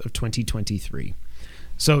 27th of 2023.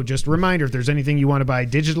 So just a reminder, if there's anything you want to buy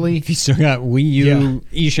digitally, If you still got Wii U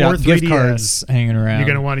Yeah. eShop Or gift 3DS, cards hanging around. you're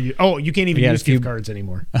going to want to use... Oh, you can't even You got use a few- gift cards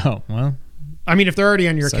anymore. Oh, well. I mean, if they're already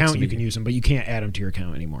on your Sucks account, to you be can you. use them, but you can't add them to your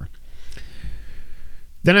account anymore.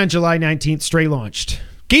 Then on July 19th, Stray launched.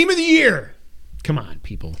 Game of the Year! Come on,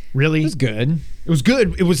 people. Really? It was good. It was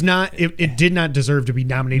good. It was not. It did not deserve to be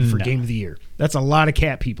nominated for No. Game of the Year. That's a lot of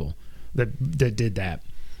cat people that did that.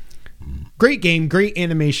 Great game, great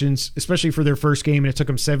animations, especially for their first game, and it took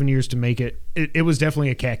them 7 years to make it. It was definitely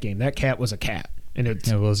a cat game. That cat was a cat, and it's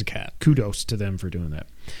It was a cat. kudos to them for doing that.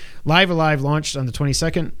 Live Alive launched on the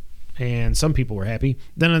 22nd, and some people were happy.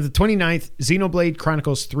 Then on the 29th, Xenoblade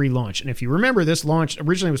Chronicles 3 launched. And if you remember, this launch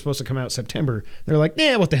originally was supposed to come out September. They're like,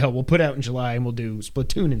 nah, what the hell? We'll put it out in July, and we'll do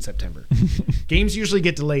Splatoon in September. Games usually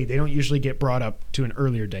get delayed. They don't usually get brought up to an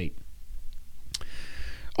earlier date.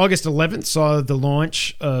 August 11th saw the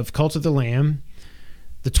launch of Cult of the Lamb.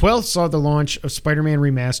 The 12th saw the launch of Spider-Man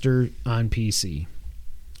Remastered on PC.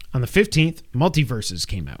 On the 15th, Multiverses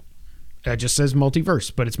came out. It just says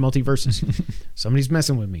multiverse, but it's multiverses. Somebody's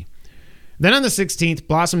messing with me. Then on the 16th,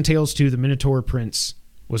 Blossom Tales 2, The Minotaur Prince,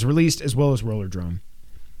 was released, as well as Roller Drum.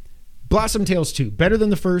 Blossom Tales 2, better than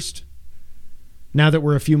the first. Now that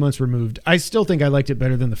we're a few months removed, I still think I liked it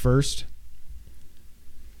better than the first.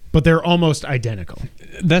 But they're almost identical.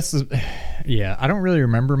 Yeah, I don't really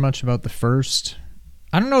remember much about the first.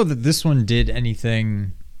 I don't know that this one did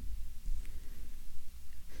anything.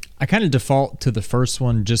 I kind of default to the first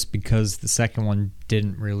one just because the second one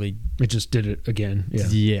didn't really. It just did it again. Yeah.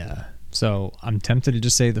 Yeah. So I'm tempted to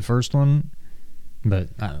just say the first one, but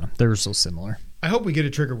I don't know. They were so similar. I hope we get a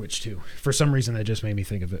Trigger Witch too. For some reason, that just made me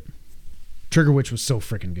think of it. Trigger Witch was so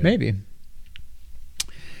freaking good. Maybe.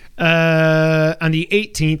 On the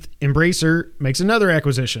 18th, Embracer makes another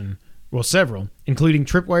acquisition. Well, several, including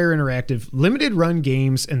Tripwire Interactive, limited run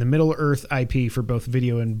games, and the Middle-earth IP for both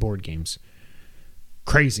video and board games.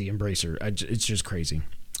 Crazy, Embracer. It's just crazy.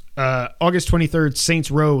 August 23rd,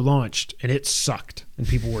 Saints Row launched, and it sucked, and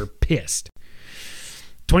people were pissed.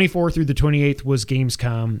 24th through the 28th was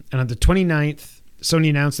Gamescom, and on the 29th, Sony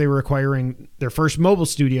announced they were acquiring their first mobile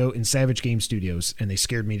studio in Savage Game Studios, and they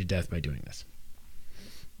scared me to death by doing this.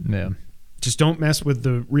 Yeah. Just don't mess with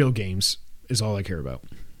the real games is all I care about.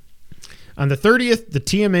 On the 30th, the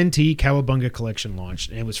TMNT Cowabunga Collection launched,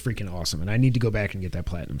 and it was freaking awesome, and I need to go back and get that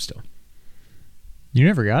platinum still. You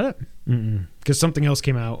never got it? Because something else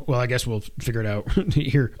came out. Well, I guess we'll figure it out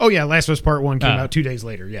here. Oh, yeah, Last of Us Part 1 came out 2 days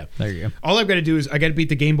later. Yeah. There you go. All I've got to do is I got to beat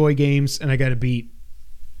the Game Boy games, and I got to beat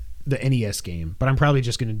the NES game. But I'm probably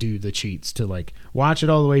just going to do the cheats to, like, watch it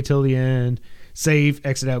all the way till the end, save,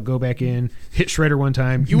 exit out, go back in, hit Shredder one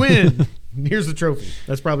time. You win! Here's the trophy.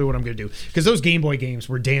 That's probably what I'm going to do. Because those Game Boy games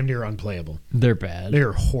were damn near unplayable. They're bad.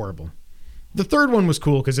 They're horrible. The third one was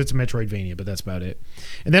cool because it's a Metroidvania, but that's about it.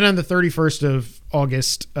 And then on the 31st of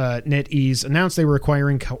August, NetEase announced they were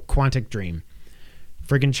acquiring Quantic Dream.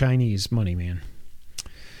 Friggin' Chinese money, man.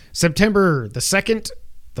 September the 2nd,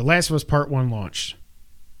 The Last of Us Part 1 launched.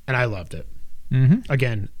 And I loved it. Mm-hmm.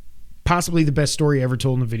 Again, possibly the best story ever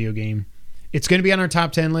told in a video game. It's going to be on our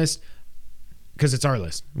top 10 list because it's our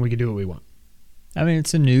list. We can do what we want. I mean,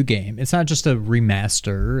 it's a new game. It's not just a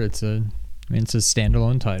remaster. It's a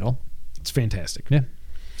standalone title. It's fantastic. Yeah.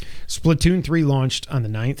 Splatoon 3 launched on the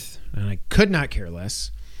 9th, and I could not care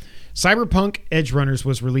less. Cyberpunk Edge Runners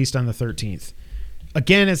was released on the 13th.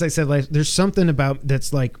 Again, as I said, there's something about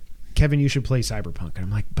that's like, Kevin, you should play Cyberpunk. And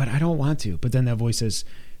I'm like, but I don't want to. But then that voice says,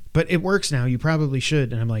 but it works now. You probably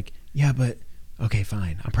should. And I'm like, yeah, but okay,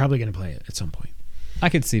 fine. I'm probably going to play it at some point. I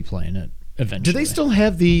could see playing it eventually. Do they still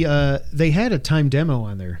have the, they had a time demo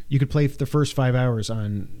on there. You could play the first 5 hours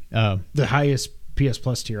on the highest PS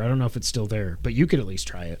Plus tier. I don't know if it's still there, but you could at least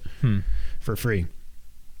try it for free.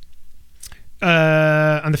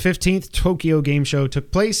 On the 15th, Tokyo Game Show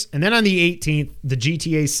took place, and then on the 18th, the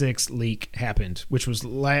GTA 6 leak happened, which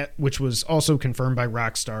was also confirmed by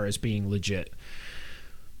Rockstar as being legit.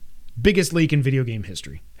 Biggest leak in video game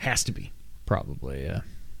history. Has to be. Probably, yeah.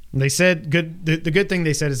 They said the good thing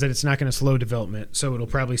they said is that it's not going to slow development, so it'll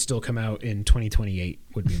probably still come out in 2028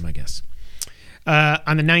 would be my guess.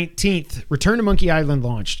 On the 19th, Return to Monkey Island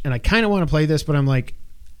launched, and I kind of want to play this, but I'm like,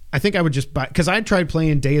 I think I would just buy, because I tried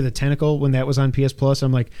playing Day of the Tentacle when that was on PS Plus.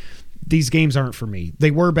 I'm like, these games aren't for me.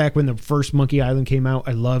 They were back when the first Monkey Island came out.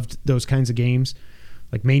 I loved those kinds of games,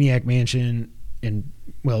 like Maniac Mansion, and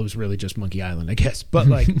well, it was really just Monkey Island, I guess. But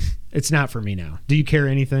like, it's not for me now. Do you care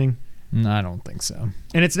anything? No, I don't think so.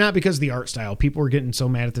 And it's not because of the art style. People were getting so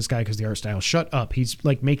mad at this guy because of the art style. Shut up. He's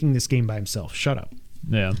like making this game by himself. Shut up.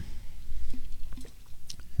 Yeah.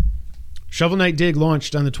 Shovel Knight Dig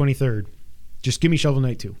launched on the 23rd. Just give me Shovel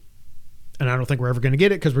Knight 2. And I don't think we're ever going to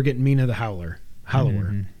get it because we're getting Mina the Howler.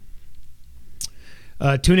 Hollower.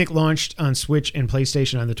 Mm-hmm. Tunic launched on Switch and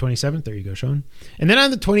PlayStation on the 27th. There you go, Sean. And then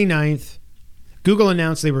on the 29th, Google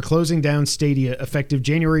announced they were closing down Stadia effective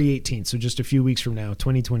January 18th, so just a few weeks from now,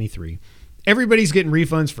 2023. Everybody's getting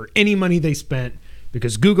refunds for any money they spent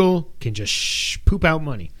because Google can just poop out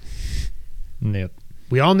money. Yep.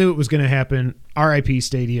 We all knew it was going to happen. RIP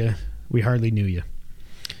Stadia. We hardly knew you.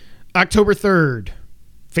 October 3rd,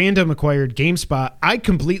 Fandom acquired GameSpot. I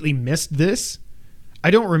completely missed this.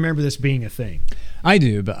 I don't remember this being a thing. I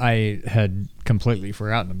do, but I had completely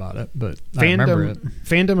forgotten about it. But I remember it.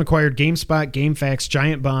 Fandom acquired GameSpot, GameFAQs,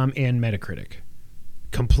 Giant Bomb, and Metacritic.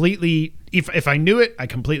 Completely. If I knew it, I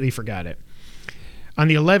completely forgot it. On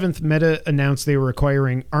the 11th, Meta announced they were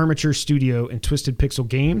acquiring Armature Studio and Twisted Pixel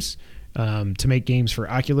Games to make games for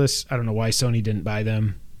Oculus. I don't know why Sony didn't buy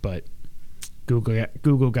them, but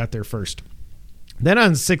Google got there first. Then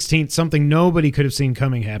on the 16th, something nobody could have seen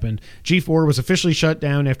coming happened. G4 was officially shut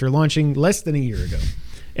down after launching less than a year ago.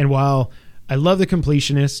 And while I love The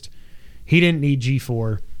Completionist, he didn't need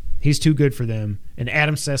G4. He's too good for them. And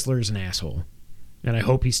Adam Sessler is an asshole. And I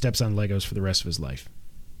hope he steps on Legos for the rest of his life.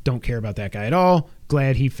 Don't care about that guy at all.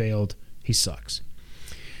 Glad he failed. He sucks.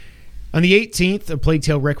 On the 18th, A Plague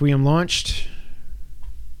Tale Requiem launched.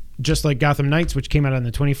 Just like Gotham Knights, which came out on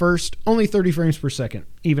the 21st, only 30 frames per second,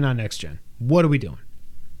 even on next gen. What are we doing?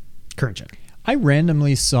 Current gen. I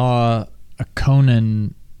randomly saw a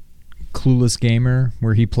Conan Clueless Gamer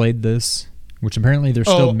where he played this, which apparently they're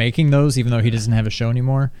still making those, even though he doesn't have a show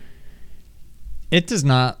anymore. It does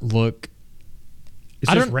not look...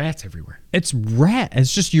 It's just rats everywhere. It's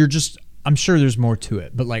It's just, I'm sure there's more to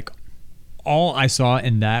it, but like all I saw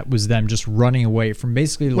in that was them just running away from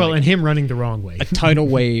basically and him running the wrong way. A tidal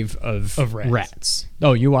wave of rats.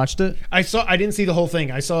 Oh, you watched it? I didn't see the whole thing.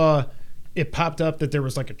 I saw it popped up that there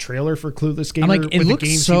was like a trailer for Clueless Gamer. I'm like, it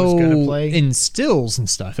looks so in stills and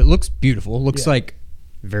stuff. It looks beautiful. It looks like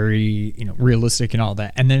very, realistic and all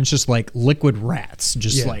that. And then it's just like liquid rats,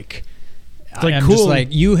 just like... I'm cool. just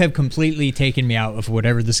like, you have completely taken me out of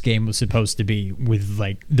whatever this game was supposed to be with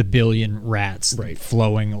like the billion rats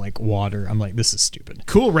flowing like water. I'm like, this is stupid.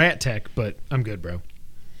 Cool rat tech, but I'm good, bro.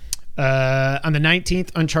 On the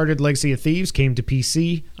 19th, Uncharted Legacy of Thieves came to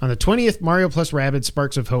PC. On the 20th, Mario plus Rabbids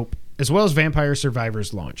Sparks of Hope, as well as Vampire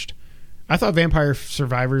Survivors launched. I thought Vampire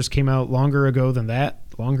Survivors came out longer ago than that.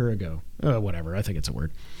 Longer ago. Whatever. I think it's a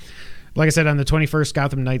word. Like I said, on the 21st,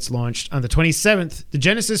 Gotham Knights launched. On the 27th, the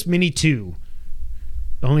Genesis Mini 2,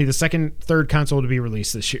 only the third console to be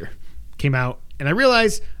released this year, came out. And I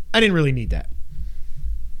realized I didn't really need that.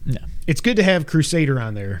 No. It's good to have Crusader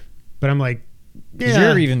on there, but I'm like, did you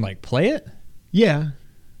ever even like play it? Yeah.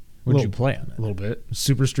 What did you play on it? A little bit.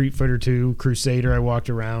 Super Street Fighter 2, Crusader, I walked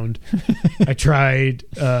around. I tried,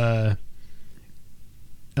 not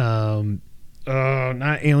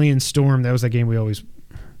Alien Storm. That was that game we always...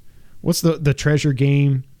 What's the treasure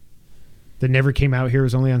game that never came out here? It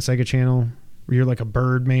was only on Sega Channel, where you're like a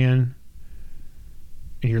bird man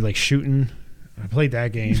and you're like shooting. I played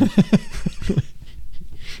that game.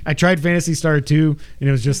 I tried Phantasy Star 2, and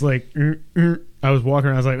it was just like, I was walking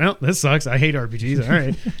around. I was like, well, this sucks. I hate RPGs. All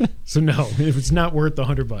right. So no, it's not worth the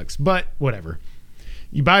 $100, but whatever.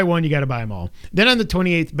 You buy one, you got to buy them all. Then on the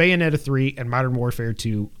 28th, Bayonetta 3 and Modern Warfare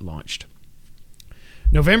 2 launched.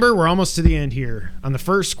 November, we're almost to the end here. On the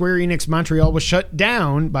 1st, Square Enix Montreal was shut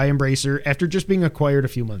down by Embracer after just being acquired a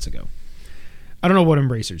few months ago. I don't know what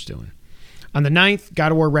Embracer's doing. On the 9th,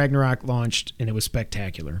 God of War Ragnarok launched, and it was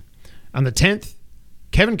spectacular. On the 10th,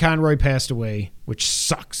 Kevin Conroy passed away, which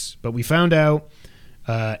sucks. But we found out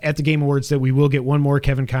at the Game Awards that we will get one more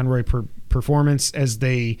Kevin Conroy performance as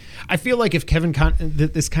they... I feel like if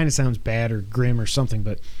this kind of sounds bad or grim or something,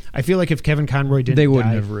 but I feel like if Kevin Conroy didn't They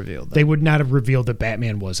wouldn't have revealed that. They would not have revealed that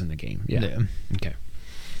Batman was in the game. Yeah. Okay.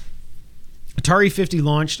 Atari 50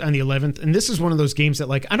 launched on the 11th, and this is one of those games that,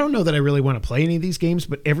 like, I don't know that I really want to play any of these games,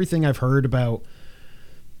 but everything I've heard about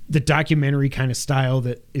the documentary kind of style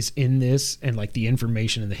that is in this and, like, the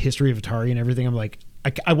information and the history of Atari and everything, I'm like,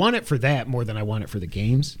 I want it for that more than I want it for the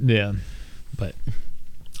games. Yeah. But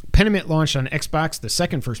Pentiment launched on Xbox, the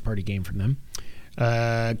second first-party game from them.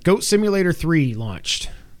 Goat Simulator 3 launched.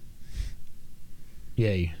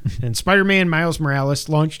 Yay. And Spider-Man Miles Morales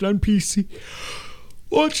launched on PC.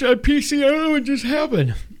 I don't know what just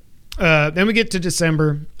happened. Then we get to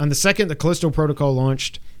December. On the 2nd, the Callisto Protocol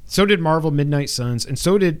launched. So did Marvel Midnight Suns. And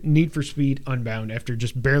so did Need for Speed Unbound after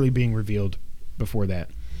just barely being revealed before that.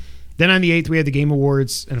 Then on the 8th, we had the Game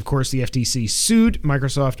Awards. And, of course, the FTC sued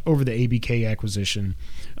Microsoft over the ABK acquisition.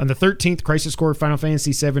 On the 13th, Crisis Core Final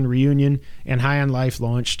Fantasy VII Reunion and High on Life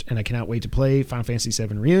launched. And I cannot wait to play Final Fantasy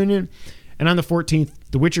VII Reunion. And on the 14th,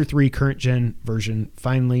 The Witcher 3 current gen version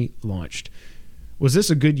finally launched. Was this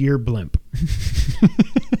a good year, blimp?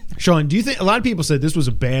 Sean, do you think... A lot of people said this was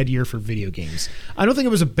a bad year for video games. I don't think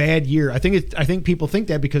it was a bad year. I think people think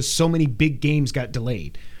that because so many big games got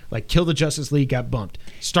delayed. Like Kill the Justice League got bumped.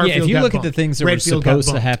 Starfield got bumped. Yeah, if you look at the things that were supposed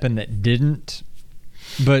to bumped. happen that didn't,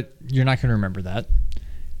 but you're not going to remember that.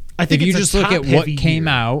 I think if you just look at what came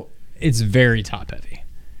out, it's very top heavy.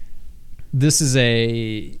 This is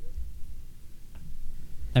I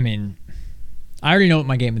mean, I already know what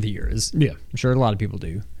my game of the year is. Yeah. I'm sure a lot of people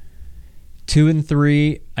do. 2 and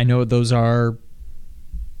 3, I know what those are.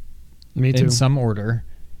 Me too. In some order.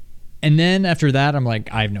 And then after that, I'm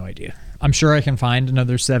like, I have no idea. I'm sure I can find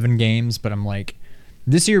another 7 games, but I'm like,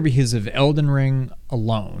 this year because of Elden Ring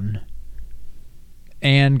alone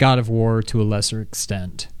and God of War to a lesser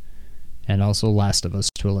extent, and also Last of Us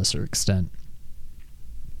to a lesser extent.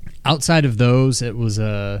 Outside of those, it was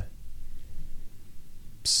a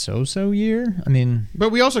so-so year. I mean...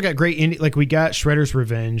 But we also got great indie... Like, we got Shredder's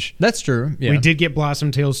Revenge. That's true, yeah. We did get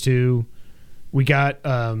Blossom Tales 2. We got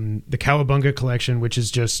the Cowabunga Collection, which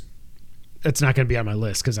is just... It's not going to be on my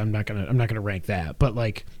list because I'm not gonna rank that. But,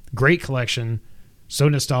 like, great collection. So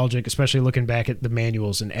nostalgic, especially looking back at the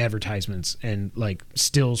manuals and advertisements and, like,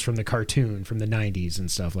 stills from the cartoon from the 90s and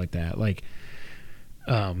stuff like that. Like...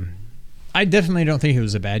 I definitely don't think it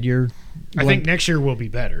was a bad year. I think next year will be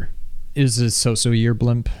better. it was a so-so year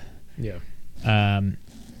blimp. Yeah. I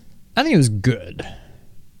think it was good.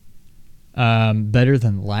 Better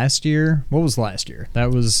than last year. What was last year?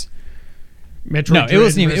 That was Metroid no. Dread It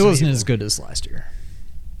wasn't and even. It wasn't Resident as good as last year. Evil.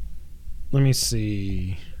 Let me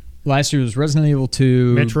see. Last year was Resident Evil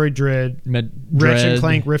 2, Metroid Dread, Ratchet Dread, and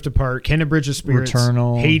Clank Rift Apart, Kena Bridge of Spirits,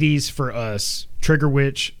 Returnal. Hades for Us, Trigger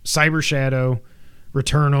Witch, Cyber Shadow,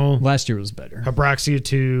 Returnal, Last year was better, Abraxia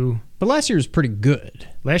 2. but last year was pretty good.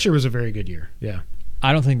 Last year was a very good year. Yeah.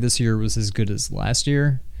 I don't think this year was as good as last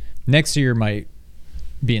year. Next year might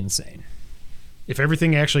be insane. If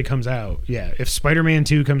everything actually comes out, yeah. If Spider-Man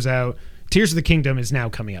 2 comes out, Tears of the Kingdom is now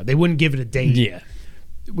coming out. They wouldn't give it a date. Yeah.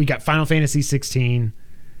 We got Final Fantasy 16.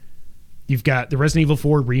 You've got the Resident Evil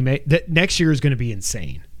 4 remake. That next year is going to be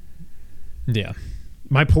insane. Yeah.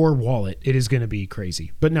 My poor wallet. It is going to be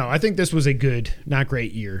crazy. But no, I think this was a good, not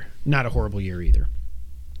great year. Not a horrible year either.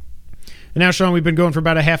 And now, Sean, we've been going for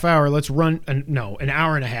about a half hour. Let's run, an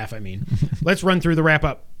hour and a half, I mean. Let's run through the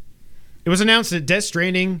wrap-up. It was announced that Death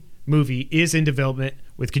Stranding movie is in development,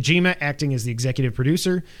 with Kojima acting as the executive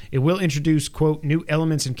producer. It will introduce, quote, new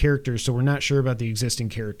elements and characters, so we're not sure about the existing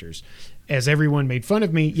characters. As everyone made fun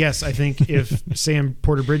of me, yes, I think if Sam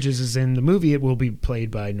Porter Bridges is in the movie, it will be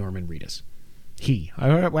played by Norman Reedus. He.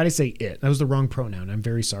 Why did I say it? That was the wrong pronoun. I'm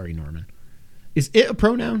very sorry, Norman. Is it a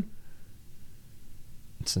pronoun?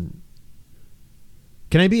 Can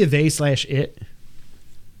I be a they/it?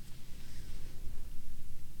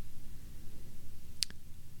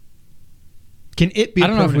 Can it be a I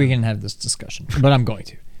don't know if pronoun? we can have this discussion, but I'm going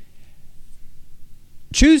to.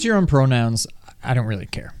 Choose your own pronouns. I don't really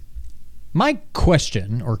care. My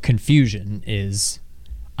question or confusion is,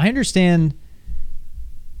 I understand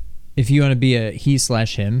if you want to be a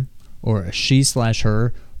he/him or a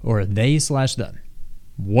she/her or a they/them.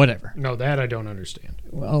 Whatever. No, that I don't understand.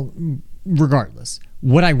 Well, regardless.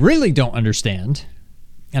 What I really don't understand,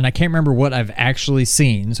 and I can't remember what I've actually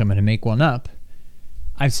seen, so I'm going to make one up.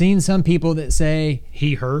 I've seen some people that say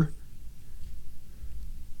He, her?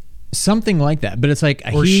 something like that, but it's like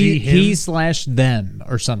a Or she, him? he/them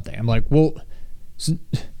or something. I'm like, well,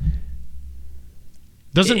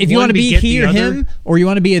 Doesn't if you one want to be beget he the or other? him, or you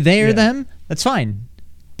want to be a they or Yeah. them, that's fine.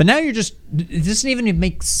 But now it doesn't even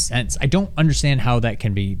make sense. I don't understand how that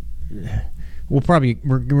can be. We're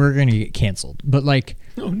going to get canceled. But like,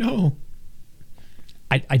 Oh, no.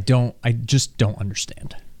 I just don't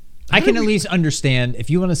understand. I can at least understand if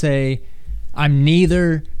you want to say I'm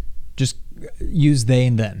neither, just use they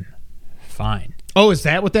and them. Fine. Oh, is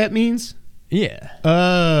that what that means? Yeah.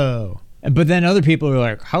 Oh. But then other people are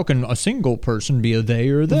like, how can a single person be a they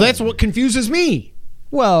or them? That's what confuses me.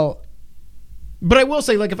 Well, But I will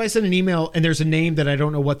say, like, if I send an email and there's a name that I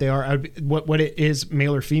don't know what they are, what it is,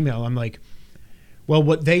 male or female, I'm like, well,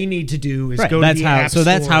 what they need to do is right. go That's to the how. app So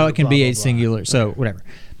that's store, how it can blah, be blah, a blah. singular. So whatever.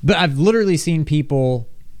 But I've literally seen people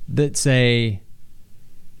that say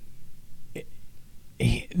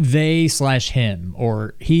they/him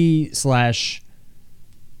or he/she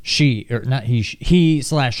or not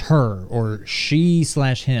he/her or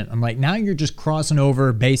she/him. I'm like, now you're just crossing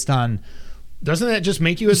over based on Doesn't that just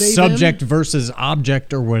make you a they subject them? versus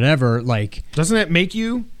object or whatever. Like, Doesn't that make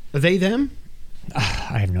you a they them?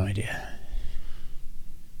 I have no idea.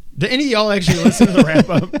 Do any of y'all actually listen to the wrap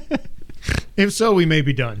up? If so, we may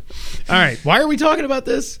be done. All right. Why are we talking about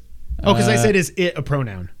this? Oh, because I said, is it a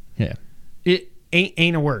pronoun? Yeah. It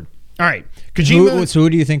ain't a word. All right. Kojima. So who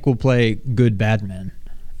do you think will play good bad man?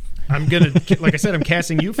 I'm going to, like I said, I'm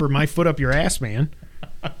casting you for my foot up your ass, man.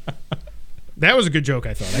 That was a good joke,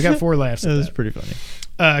 I thought. I got 4 laughs at that. pretty funny.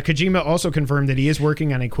 Kojima also confirmed that he is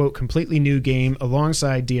working on a, quote, completely new game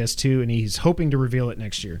alongside DS2, and he's hoping to reveal it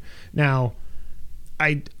next year. Now,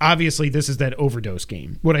 obviously this is that overdose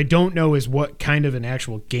game. What I don't know is what kind of an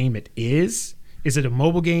actual game it is. Is it a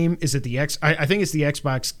mobile game? Is it I think it's the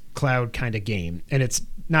Xbox Cloud kind of game, and it's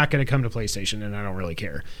not going to come to PlayStation, and I don't really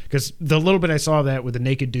care. Because the little bit I saw of that with a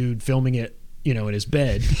naked dude filming it, in his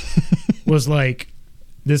bed, was like,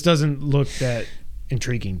 this doesn't look that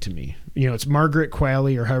intriguing to me. It's Margaret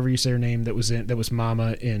Qualley, or however you say her name, that was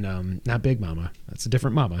Mama in not Big Mama. That's a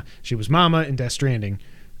different Mama. She was Mama in Death Stranding.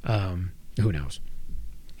 Who knows?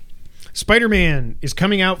 Spider-Man is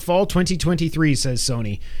coming out fall 2023, says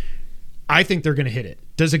Sony. I think they're going to hit it.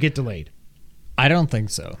 Does it get delayed? I don't think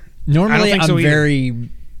so. Normally, think I'm so either. very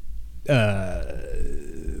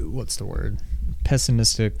what's the word?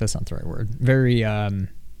 Pessimistic. That's not the right word. Very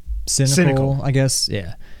cynical, I guess.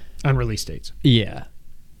 Yeah. On release dates. Yeah.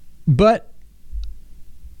 But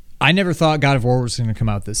I never thought God of War was going to come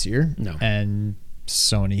out this year. No. And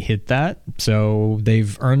Sony hit that. So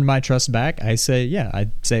they've earned my trust back. I'd say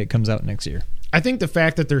it comes out next year. I think the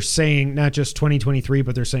fact that they're saying not just 2023,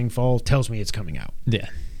 but they're saying fall tells me it's coming out. Yeah.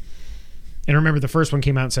 And remember, the first one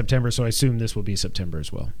came out in September, so I assume this will be September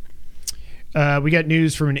as well. We got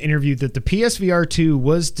news from an interview that the PSVR 2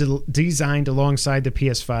 was designed alongside the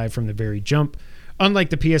PS5 from the very jump, unlike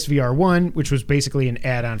the PSVR 1, which was basically an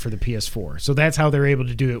add-on for the PS4. So that's how they're able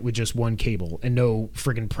to do it with just one cable and no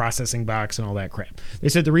friggin' processing box and all that crap. They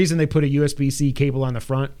said the reason they put a USB-C cable on the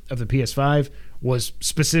front of the PS5 was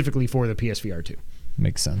specifically for the PSVR 2.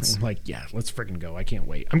 Makes sense. I'm like, yeah, let's freaking go. I can't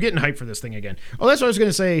wait. I'm getting hyped for this thing again. Oh, that's what I was going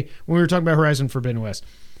to say when we were talking about Horizon Forbidden West.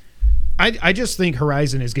 I just think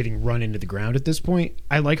Horizon is getting run into the ground at this point.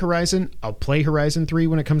 I like Horizon. I'll play Horizon 3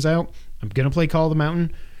 when it comes out. I'm going to play Call of the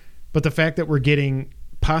Mountain. But the fact that we're getting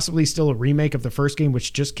possibly still a remake of the first game,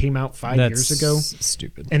 which just came out 5 years ago.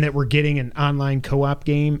 Stupid. And that we're getting an online co-op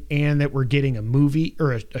game and that we're getting a movie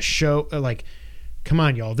or a show. Like, come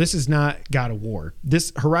on, y'all. This is not God of War.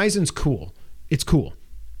 This Horizon's cool. It's cool.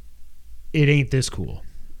 It ain't this cool.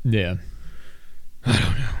 Yeah. I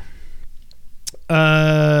don't know.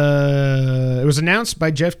 It was announced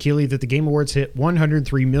by Jeff Keighley that the Game Awards hit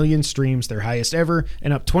 103 million streams, their highest ever,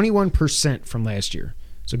 and up 21% from last year.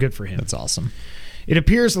 So good for him. That's awesome. It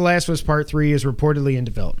appears The Last of Us Part 3 is reportedly in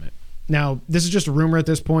development. Now, this is just a rumor at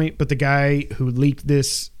this point, but the guy who leaked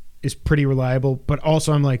this is pretty reliable. But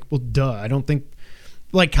also, I'm like, well, duh. I don't think...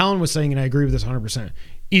 Like Colin was saying, and I agree with this 100%.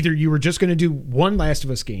 Either you were just going to do one Last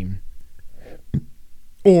of Us game,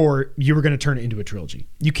 or you were going to turn it into a trilogy.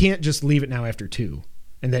 You can't just leave it now after 2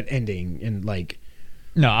 and that ending and like...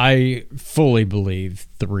 No, I fully believe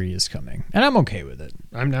 3 is coming, and I'm okay with it.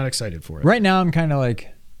 I'm not excited for it. Right now, I'm kind of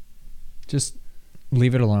like, just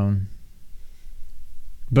leave it alone.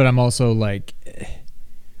 But I'm also like,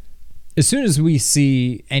 as soon as we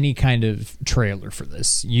see any kind of trailer for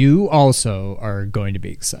this, you also are going to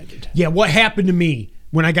be excited. Yeah, what happened to me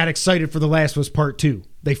when I got excited for The Last of Us Part 2?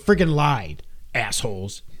 They friggin' lied,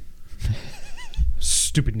 assholes.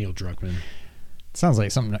 Stupid Neil Druckmann. Sounds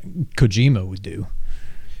like something that Kojima would do.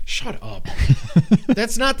 Shut up.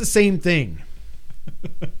 That's not the same thing.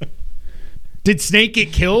 Did Snake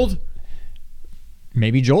get killed?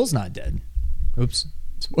 Maybe Joel's not dead. Oops.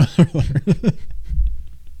 Spoiler alert.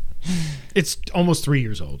 It's almost 3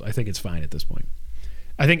 years old. I think it's fine at this point.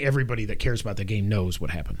 I think everybody that cares about the game knows what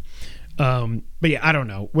happened. But yeah, I don't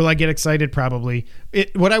know. Will I get excited? Probably.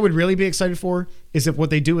 What I would really be excited for is if what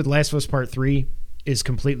they do with Last of Us Part 3 is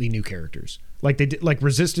completely new characters. Like they did, like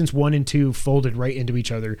Resistance 1 and 2 folded right into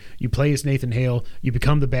each other. You play as Nathan Hale. You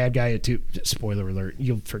become the bad guy at 2. Spoiler alert.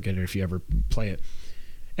 You'll forget it if you ever play it.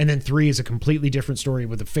 And then 3 is a completely different story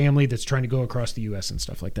with a family that's trying to go across the U.S. and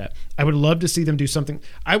stuff like that. I would love to see them do something.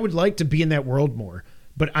 I would like to be in that world more,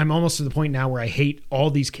 but I'm almost to the point now where I hate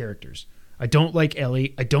all these characters. I don't like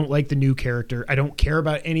Ellie. I don't like the new character. I don't care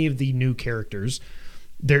about any of the new characters.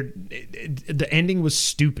 The ending was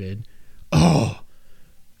stupid.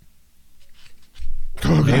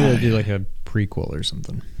 Maybe they'll do like a prequel or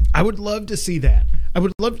something. I would love to see that. I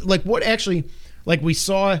would love, like, what actually, like, we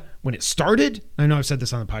saw when it started. I know I've said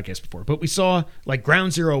this on the podcast before, but we saw like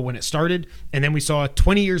Ground Zero when it started, and then we saw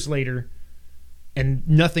 20 years later, and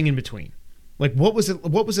nothing in between. Like, what was it?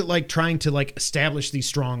 What was it like trying to like establish these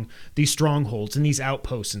strongholds and these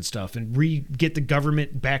outposts and stuff, and get the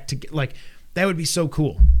government back to like that would be so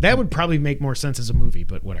cool. That would probably make more sense as a movie,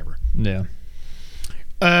 but whatever. Yeah.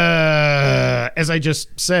 As I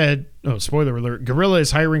just said, spoiler alert, Guerrilla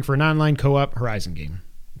is hiring for an online co-op Horizon game,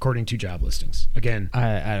 according to job listings. Again,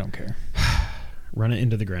 I don't care. Run it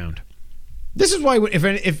into the ground. This is why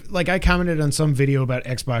if like I commented on some video about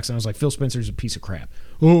Xbox and I was like, Phil Spencer's a piece of crap.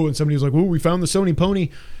 Oh, and somebody was like, oh, we found the Sony pony.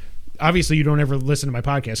 Obviously, you don't ever listen to my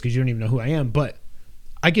podcast because you don't even know who I am, but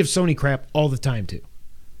I give Sony crap all the time too.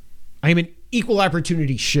 I am an equal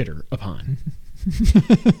opportunity shitter upon.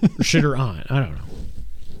 Or shitter on. I don't know.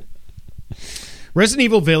 Resident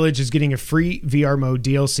Evil Village is getting a free VR mode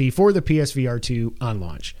DLC for the PSVR 2 on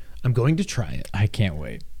launch. I'm going to try it. I can't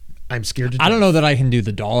wait. I'm scared to I don't know that I can do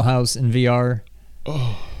the dollhouse in VR.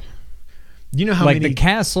 Oh. You know how like many... the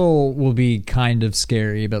castle will be kind of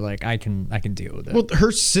scary, but like I can deal with it. Well,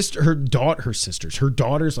 her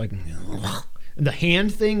daughter's like, and the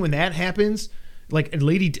hand thing when that happens, like a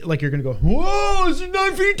lady, like you're gonna go, whoa, this is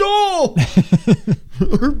 9 feet tall.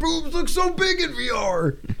 Her boobs look so big in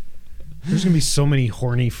VR. There's gonna be so many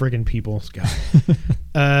horny friggin' people.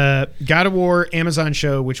 God. God of War Amazon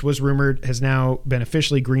show, which was rumored, has now been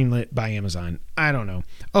officially greenlit by Amazon. I don't know.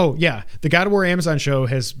 Oh yeah, the God of War Amazon show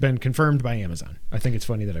has been confirmed by Amazon. I think it's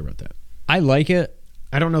funny that I wrote that. I like it.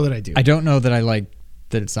 I don't know that I do. I don't know that I like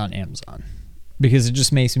that it's on Amazon because it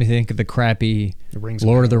just makes me think of the crappy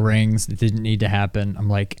Lord of the Rings that didn't need to happen. I'm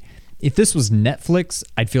like, if this was Netflix,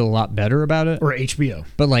 I'd feel a lot better about it. Or HBO.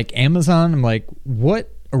 But like Amazon, I'm like,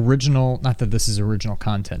 what original, not that this is original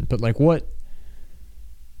content, but like what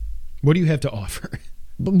do you have to offer?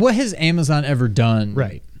 But what has Amazon ever done?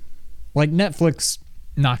 Right. Like Netflix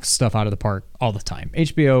knocks stuff out of the park all the time.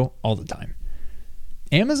 HBO all the time.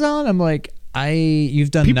 Amazon, I'm like,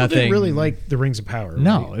 you've done People nothing. didn't really like The Rings of Power.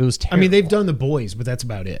 No, right? it was terrible. I mean, they've done The Boys, but that's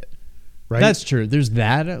about it. Right? That's true. There's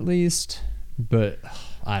that at least, but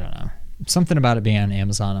I don't know. Something about it being on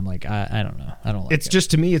Amazon, I'm like, I don't know. I don't like it. It's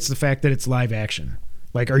just, to me, it's the fact that it's live action.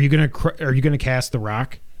 Like, are you gonna cast The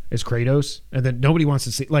Rock as Kratos, and then nobody wants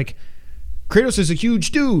to see? Like, Kratos is a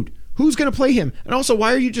huge dude. Who's gonna play him? And also,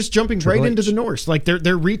 why are you just jumping right into the Norse? Like,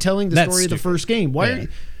 they're retelling the story of the first game. Why? Yeah.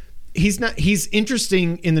 He's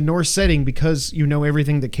interesting in the Norse setting because you know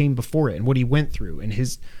everything that came before it and what he went through and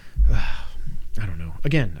his. I don't know.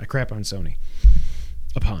 Again, I crap on Sony.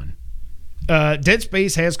 Dead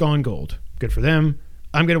Space has gone gold. Good for them.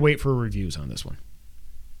 I'm gonna wait for reviews on this one.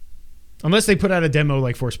 Unless they put out a demo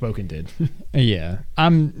like Forspoken did. Yeah.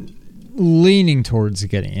 I'm leaning towards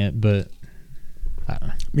getting it, but I don't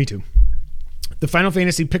know. Me too. The Final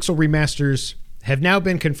Fantasy Pixel remasters have now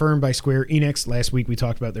been confirmed by Square Enix. Last week we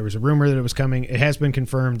talked about there was a rumor that it was coming. It has been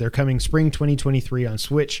confirmed. They're coming spring 2023 on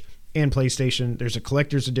Switch and PlayStation. There's a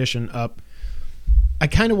collector's edition up. I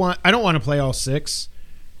don't want to play all 6.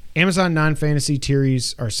 Amazon non-fantasy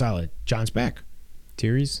tiers are solid. John's back.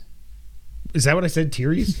 Tiers? Is that what I said?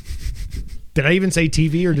 Tiers? Did I even say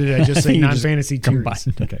TV or did I just say non-fantasy tiers?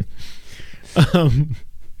 Okay.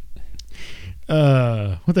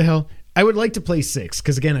 What the hell? I would like to play 6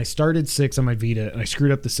 because, again, I started 6 on my Vita and I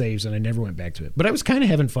screwed up the saves and I never went back to it. But I was kind of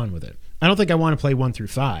having fun with it. I don't think I want to play 1 through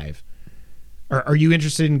 5. Are you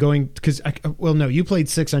interested in going? Because, no, you played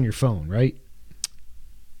 6 on your phone, right?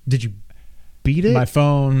 Did you beat it? My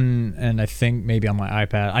phone and I think maybe on my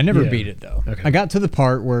iPad. I never beat it though. Okay. I got to the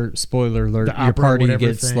part where, spoiler alert, your party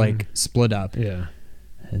gets like split up. Yeah.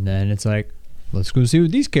 And then it's like, let's go see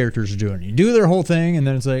what these characters are doing. You do their whole thing and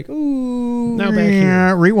then it's like, ooh, now back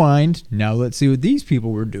here. Rewind. Now let's see what these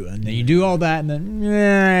people were doing. Then you do all that and then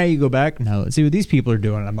you go back. Now let's see what these people are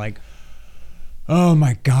doing. And I'm like, oh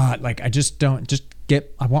my God. Like I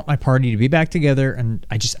want my party to be back together, and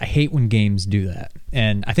I hate when games do that.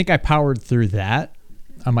 And I think I powered through that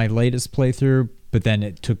on my latest playthrough, but then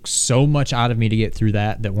it took so much out of me to get through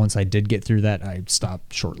that once I did get through that, I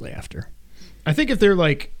stopped shortly after. I think if they're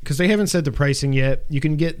like, because they haven't said the pricing yet, you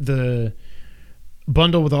can get the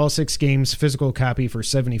bundle with all 6 games, physical copy for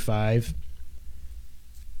 $75.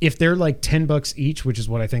 If they're like $10 each, which is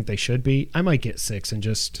what I think they should be, I might get 6 and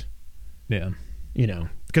just,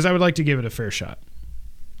 because I would like to give it a fair shot.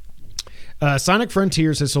 Sonic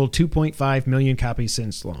Frontiers has sold 2.5 million copies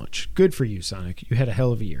since launch. Good for you, Sonic. You had a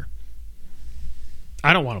hell of a year.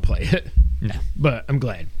 I don't want to play it, no, but I'm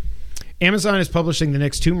glad. Amazon is publishing the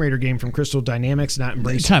next Tomb Raider game from Crystal Dynamics, not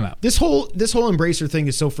Embracer. Time out. This whole Embracer thing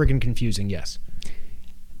is so freaking confusing. Yes.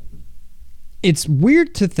 It's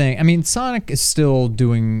weird to think. I mean, Sonic is still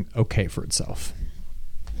doing okay for itself.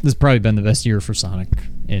 This has probably been the best year for Sonic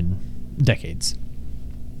in decades.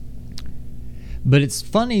 But it's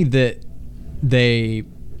funny that they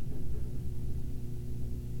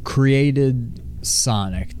created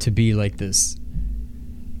Sonic to be like this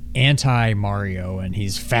anti-Mario, and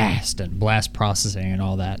he's fast and blast processing and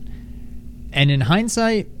all that. And in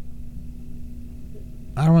hindsight,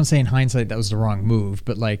 I don't want to say in hindsight that was the wrong move,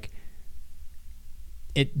 but like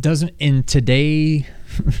it doesn't, in today,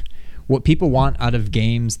 what people want out of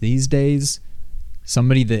games these days,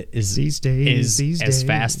 somebody that is as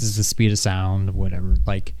fast as the speed of sound, whatever,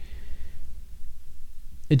 like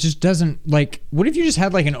it just doesn't, like, what if you just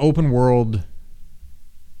had like an open world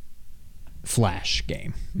Flash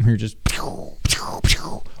game where you're just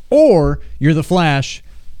or you're the Flash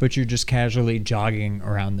but you're just casually jogging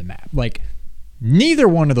around the map? Like, neither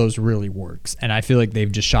one of those really works, and I feel like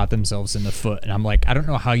they've just shot themselves in the foot. And I'm like, I don't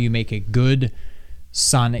know how you make a good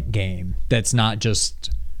Sonic game that's not just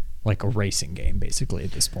like a racing game basically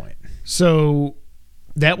at this point. So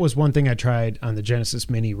that was one thing I tried on the Genesis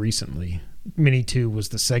Mini recently. Mini 2 was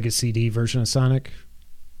the Sega CD version of Sonic.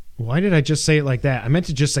 Why did I just say it like that? I meant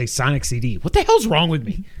to just say Sonic CD. What the hell's wrong with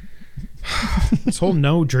me? This whole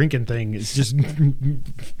no drinking thing is just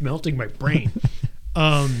melting my brain.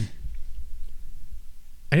 I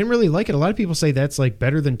didn't really like it. A lot of people say that's like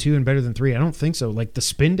better than 2 and better than 3. I don't think so. Like the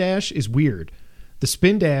Spin Dash is weird. The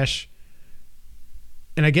Spin Dash,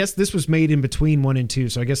 and I guess this was made in between 1 and 2,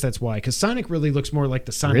 so I guess that's why. Because Sonic really looks more like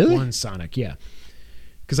the Sonic 1 Sonic, yeah.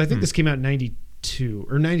 Because I think this came out in 2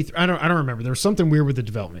 or 93. I don't remember. There was something weird with the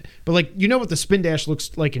development. But like, you know what the spin dash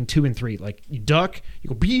looks like in 2 and 3? Like you duck, you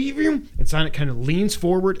go beep, and Sonic kind of leans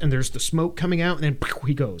forward and there's the smoke coming out and then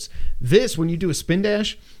he goes. This, when you do a spin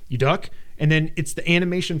dash, you duck and then it's the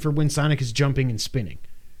animation for when Sonic is jumping and spinning.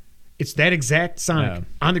 It's that exact Sonic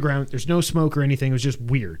on the ground. There's no smoke or anything. It was just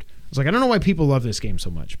weird. I was like, I don't know why people love this game so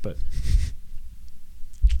much, but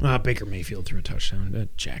Baker Mayfield threw a touchdown.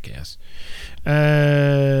 That jackass.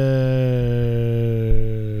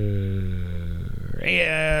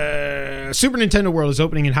 Super Nintendo World is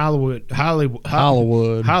opening in Hollywood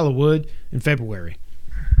in February.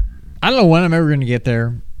 I don't know when I'm ever going to get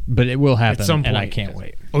there, but it will happen, At some point, and I can't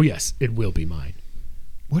wait. Oh, yes, it will be mine.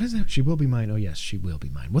 What is that? She will be mine. Oh, yes, she will be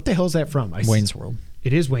mine. What the hell is that from? Wayne's World.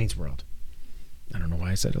 It is Wayne's World. I don't know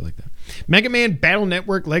why I said it like that. Mega Man Battle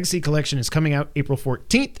Network Legacy Collection is coming out April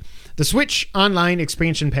 14th. The Switch Online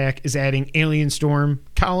expansion pack is adding Alien Storm,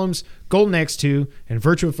 Columns, Golden Axe 2, and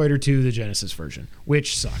Virtua Fighter 2, the Genesis version,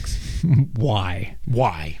 which sucks. Why?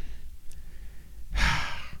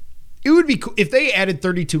 It would be cool if they added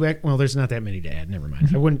 32. Well, there's not that many to add. Never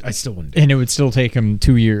mind. I still wouldn't. And it would still take them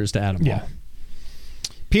 2 years to add them all.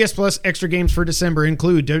 PS Plus extra games for December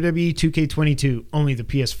include WWE 2K22, only the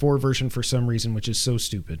PS4 version for some reason, which is so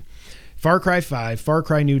stupid. Far Cry 5, Far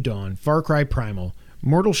Cry New Dawn, Far Cry Primal,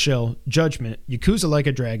 Mortal Shell, Judgment, Yakuza Like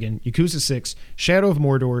a Dragon, Yakuza 6, Shadow of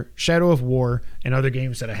Mordor, Shadow of War, and other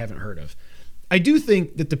games that I haven't heard of. I do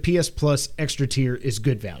think that the PS Plus extra tier is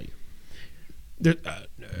good value.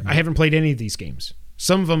 I haven't played any of these games.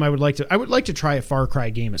 Some of them I would like to try a Far Cry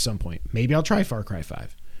game at some point. Maybe I'll try Far Cry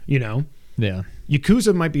 5, you know? Yeah.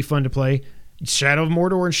 Yakuza might be fun to play. Shadow of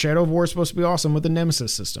Mordor and Shadow of War is supposed to be awesome with the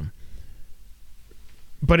Nemesis system.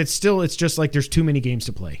 But it's just like there's too many games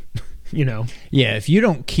to play, you know? Yeah, if you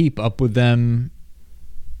don't keep up with them,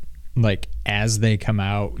 like, as they come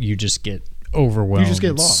out, you just get overwhelmed. You just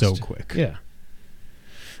get lost so quick. Yeah.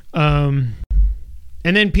 And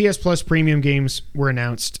then PS Plus premium games were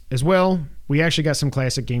announced as well. We actually got some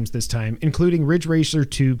classic games this time, including Ridge Racer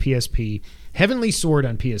 2 PSP, Heavenly Sword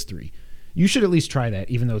on PS3. You should at least try that,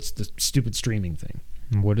 even though it's the stupid streaming thing.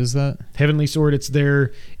 What is that? Heavenly Sword,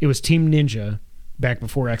 it was Team Ninja back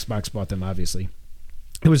before Xbox bought them, obviously.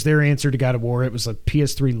 It was their answer to God of War. It was a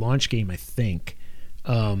PS3 launch game, I think.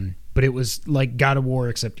 But it was like God of War,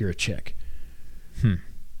 except you're a chick. And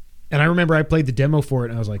I remember I played the demo for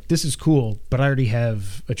it, and I was like, this is cool, but I already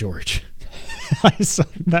have a George. I saw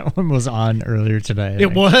that one was on earlier today.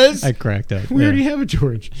 It was? I cracked up. We already have a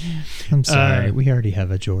George. I'm sorry. We already have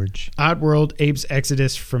a George. Oddworld, Abe's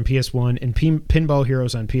Exodus from PS1, and Pinball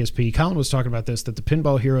Heroes on PSP. Colin was talking about this, that the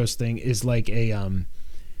Pinball Heroes thing is like it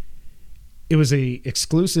was a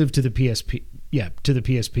exclusive to the PSP. Yeah, to the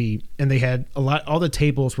PSP. And they had all the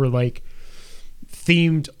tables were like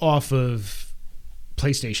themed off of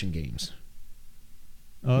PlayStation games.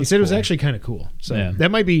 Oh, he said it was cool. actually kind of cool. So Yeah.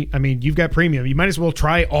 that might be, I mean, you've got premium. You might as well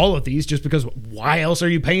try all of these just because why else are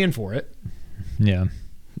you paying for it? Yeah.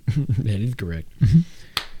 That is correct.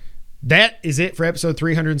 That is it for episode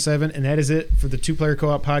 307, and that is it for the Two Player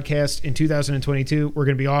Co-op podcast in 2022. We're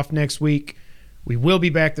going to be off next week. We will be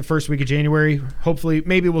back the first week of January. Hopefully,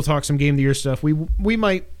 maybe we'll talk some Game of the Year stuff. We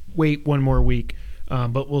might wait one more week,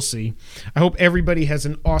 but we'll see. I hope everybody has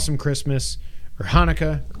an awesome Christmas or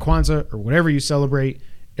Hanukkah or Kwanzaa or whatever you celebrate,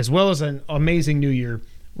 as well as an amazing New Year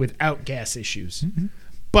without gas issues.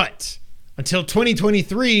 But until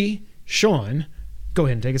 2023, Sean, go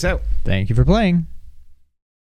ahead and take us out. Thank you for playing.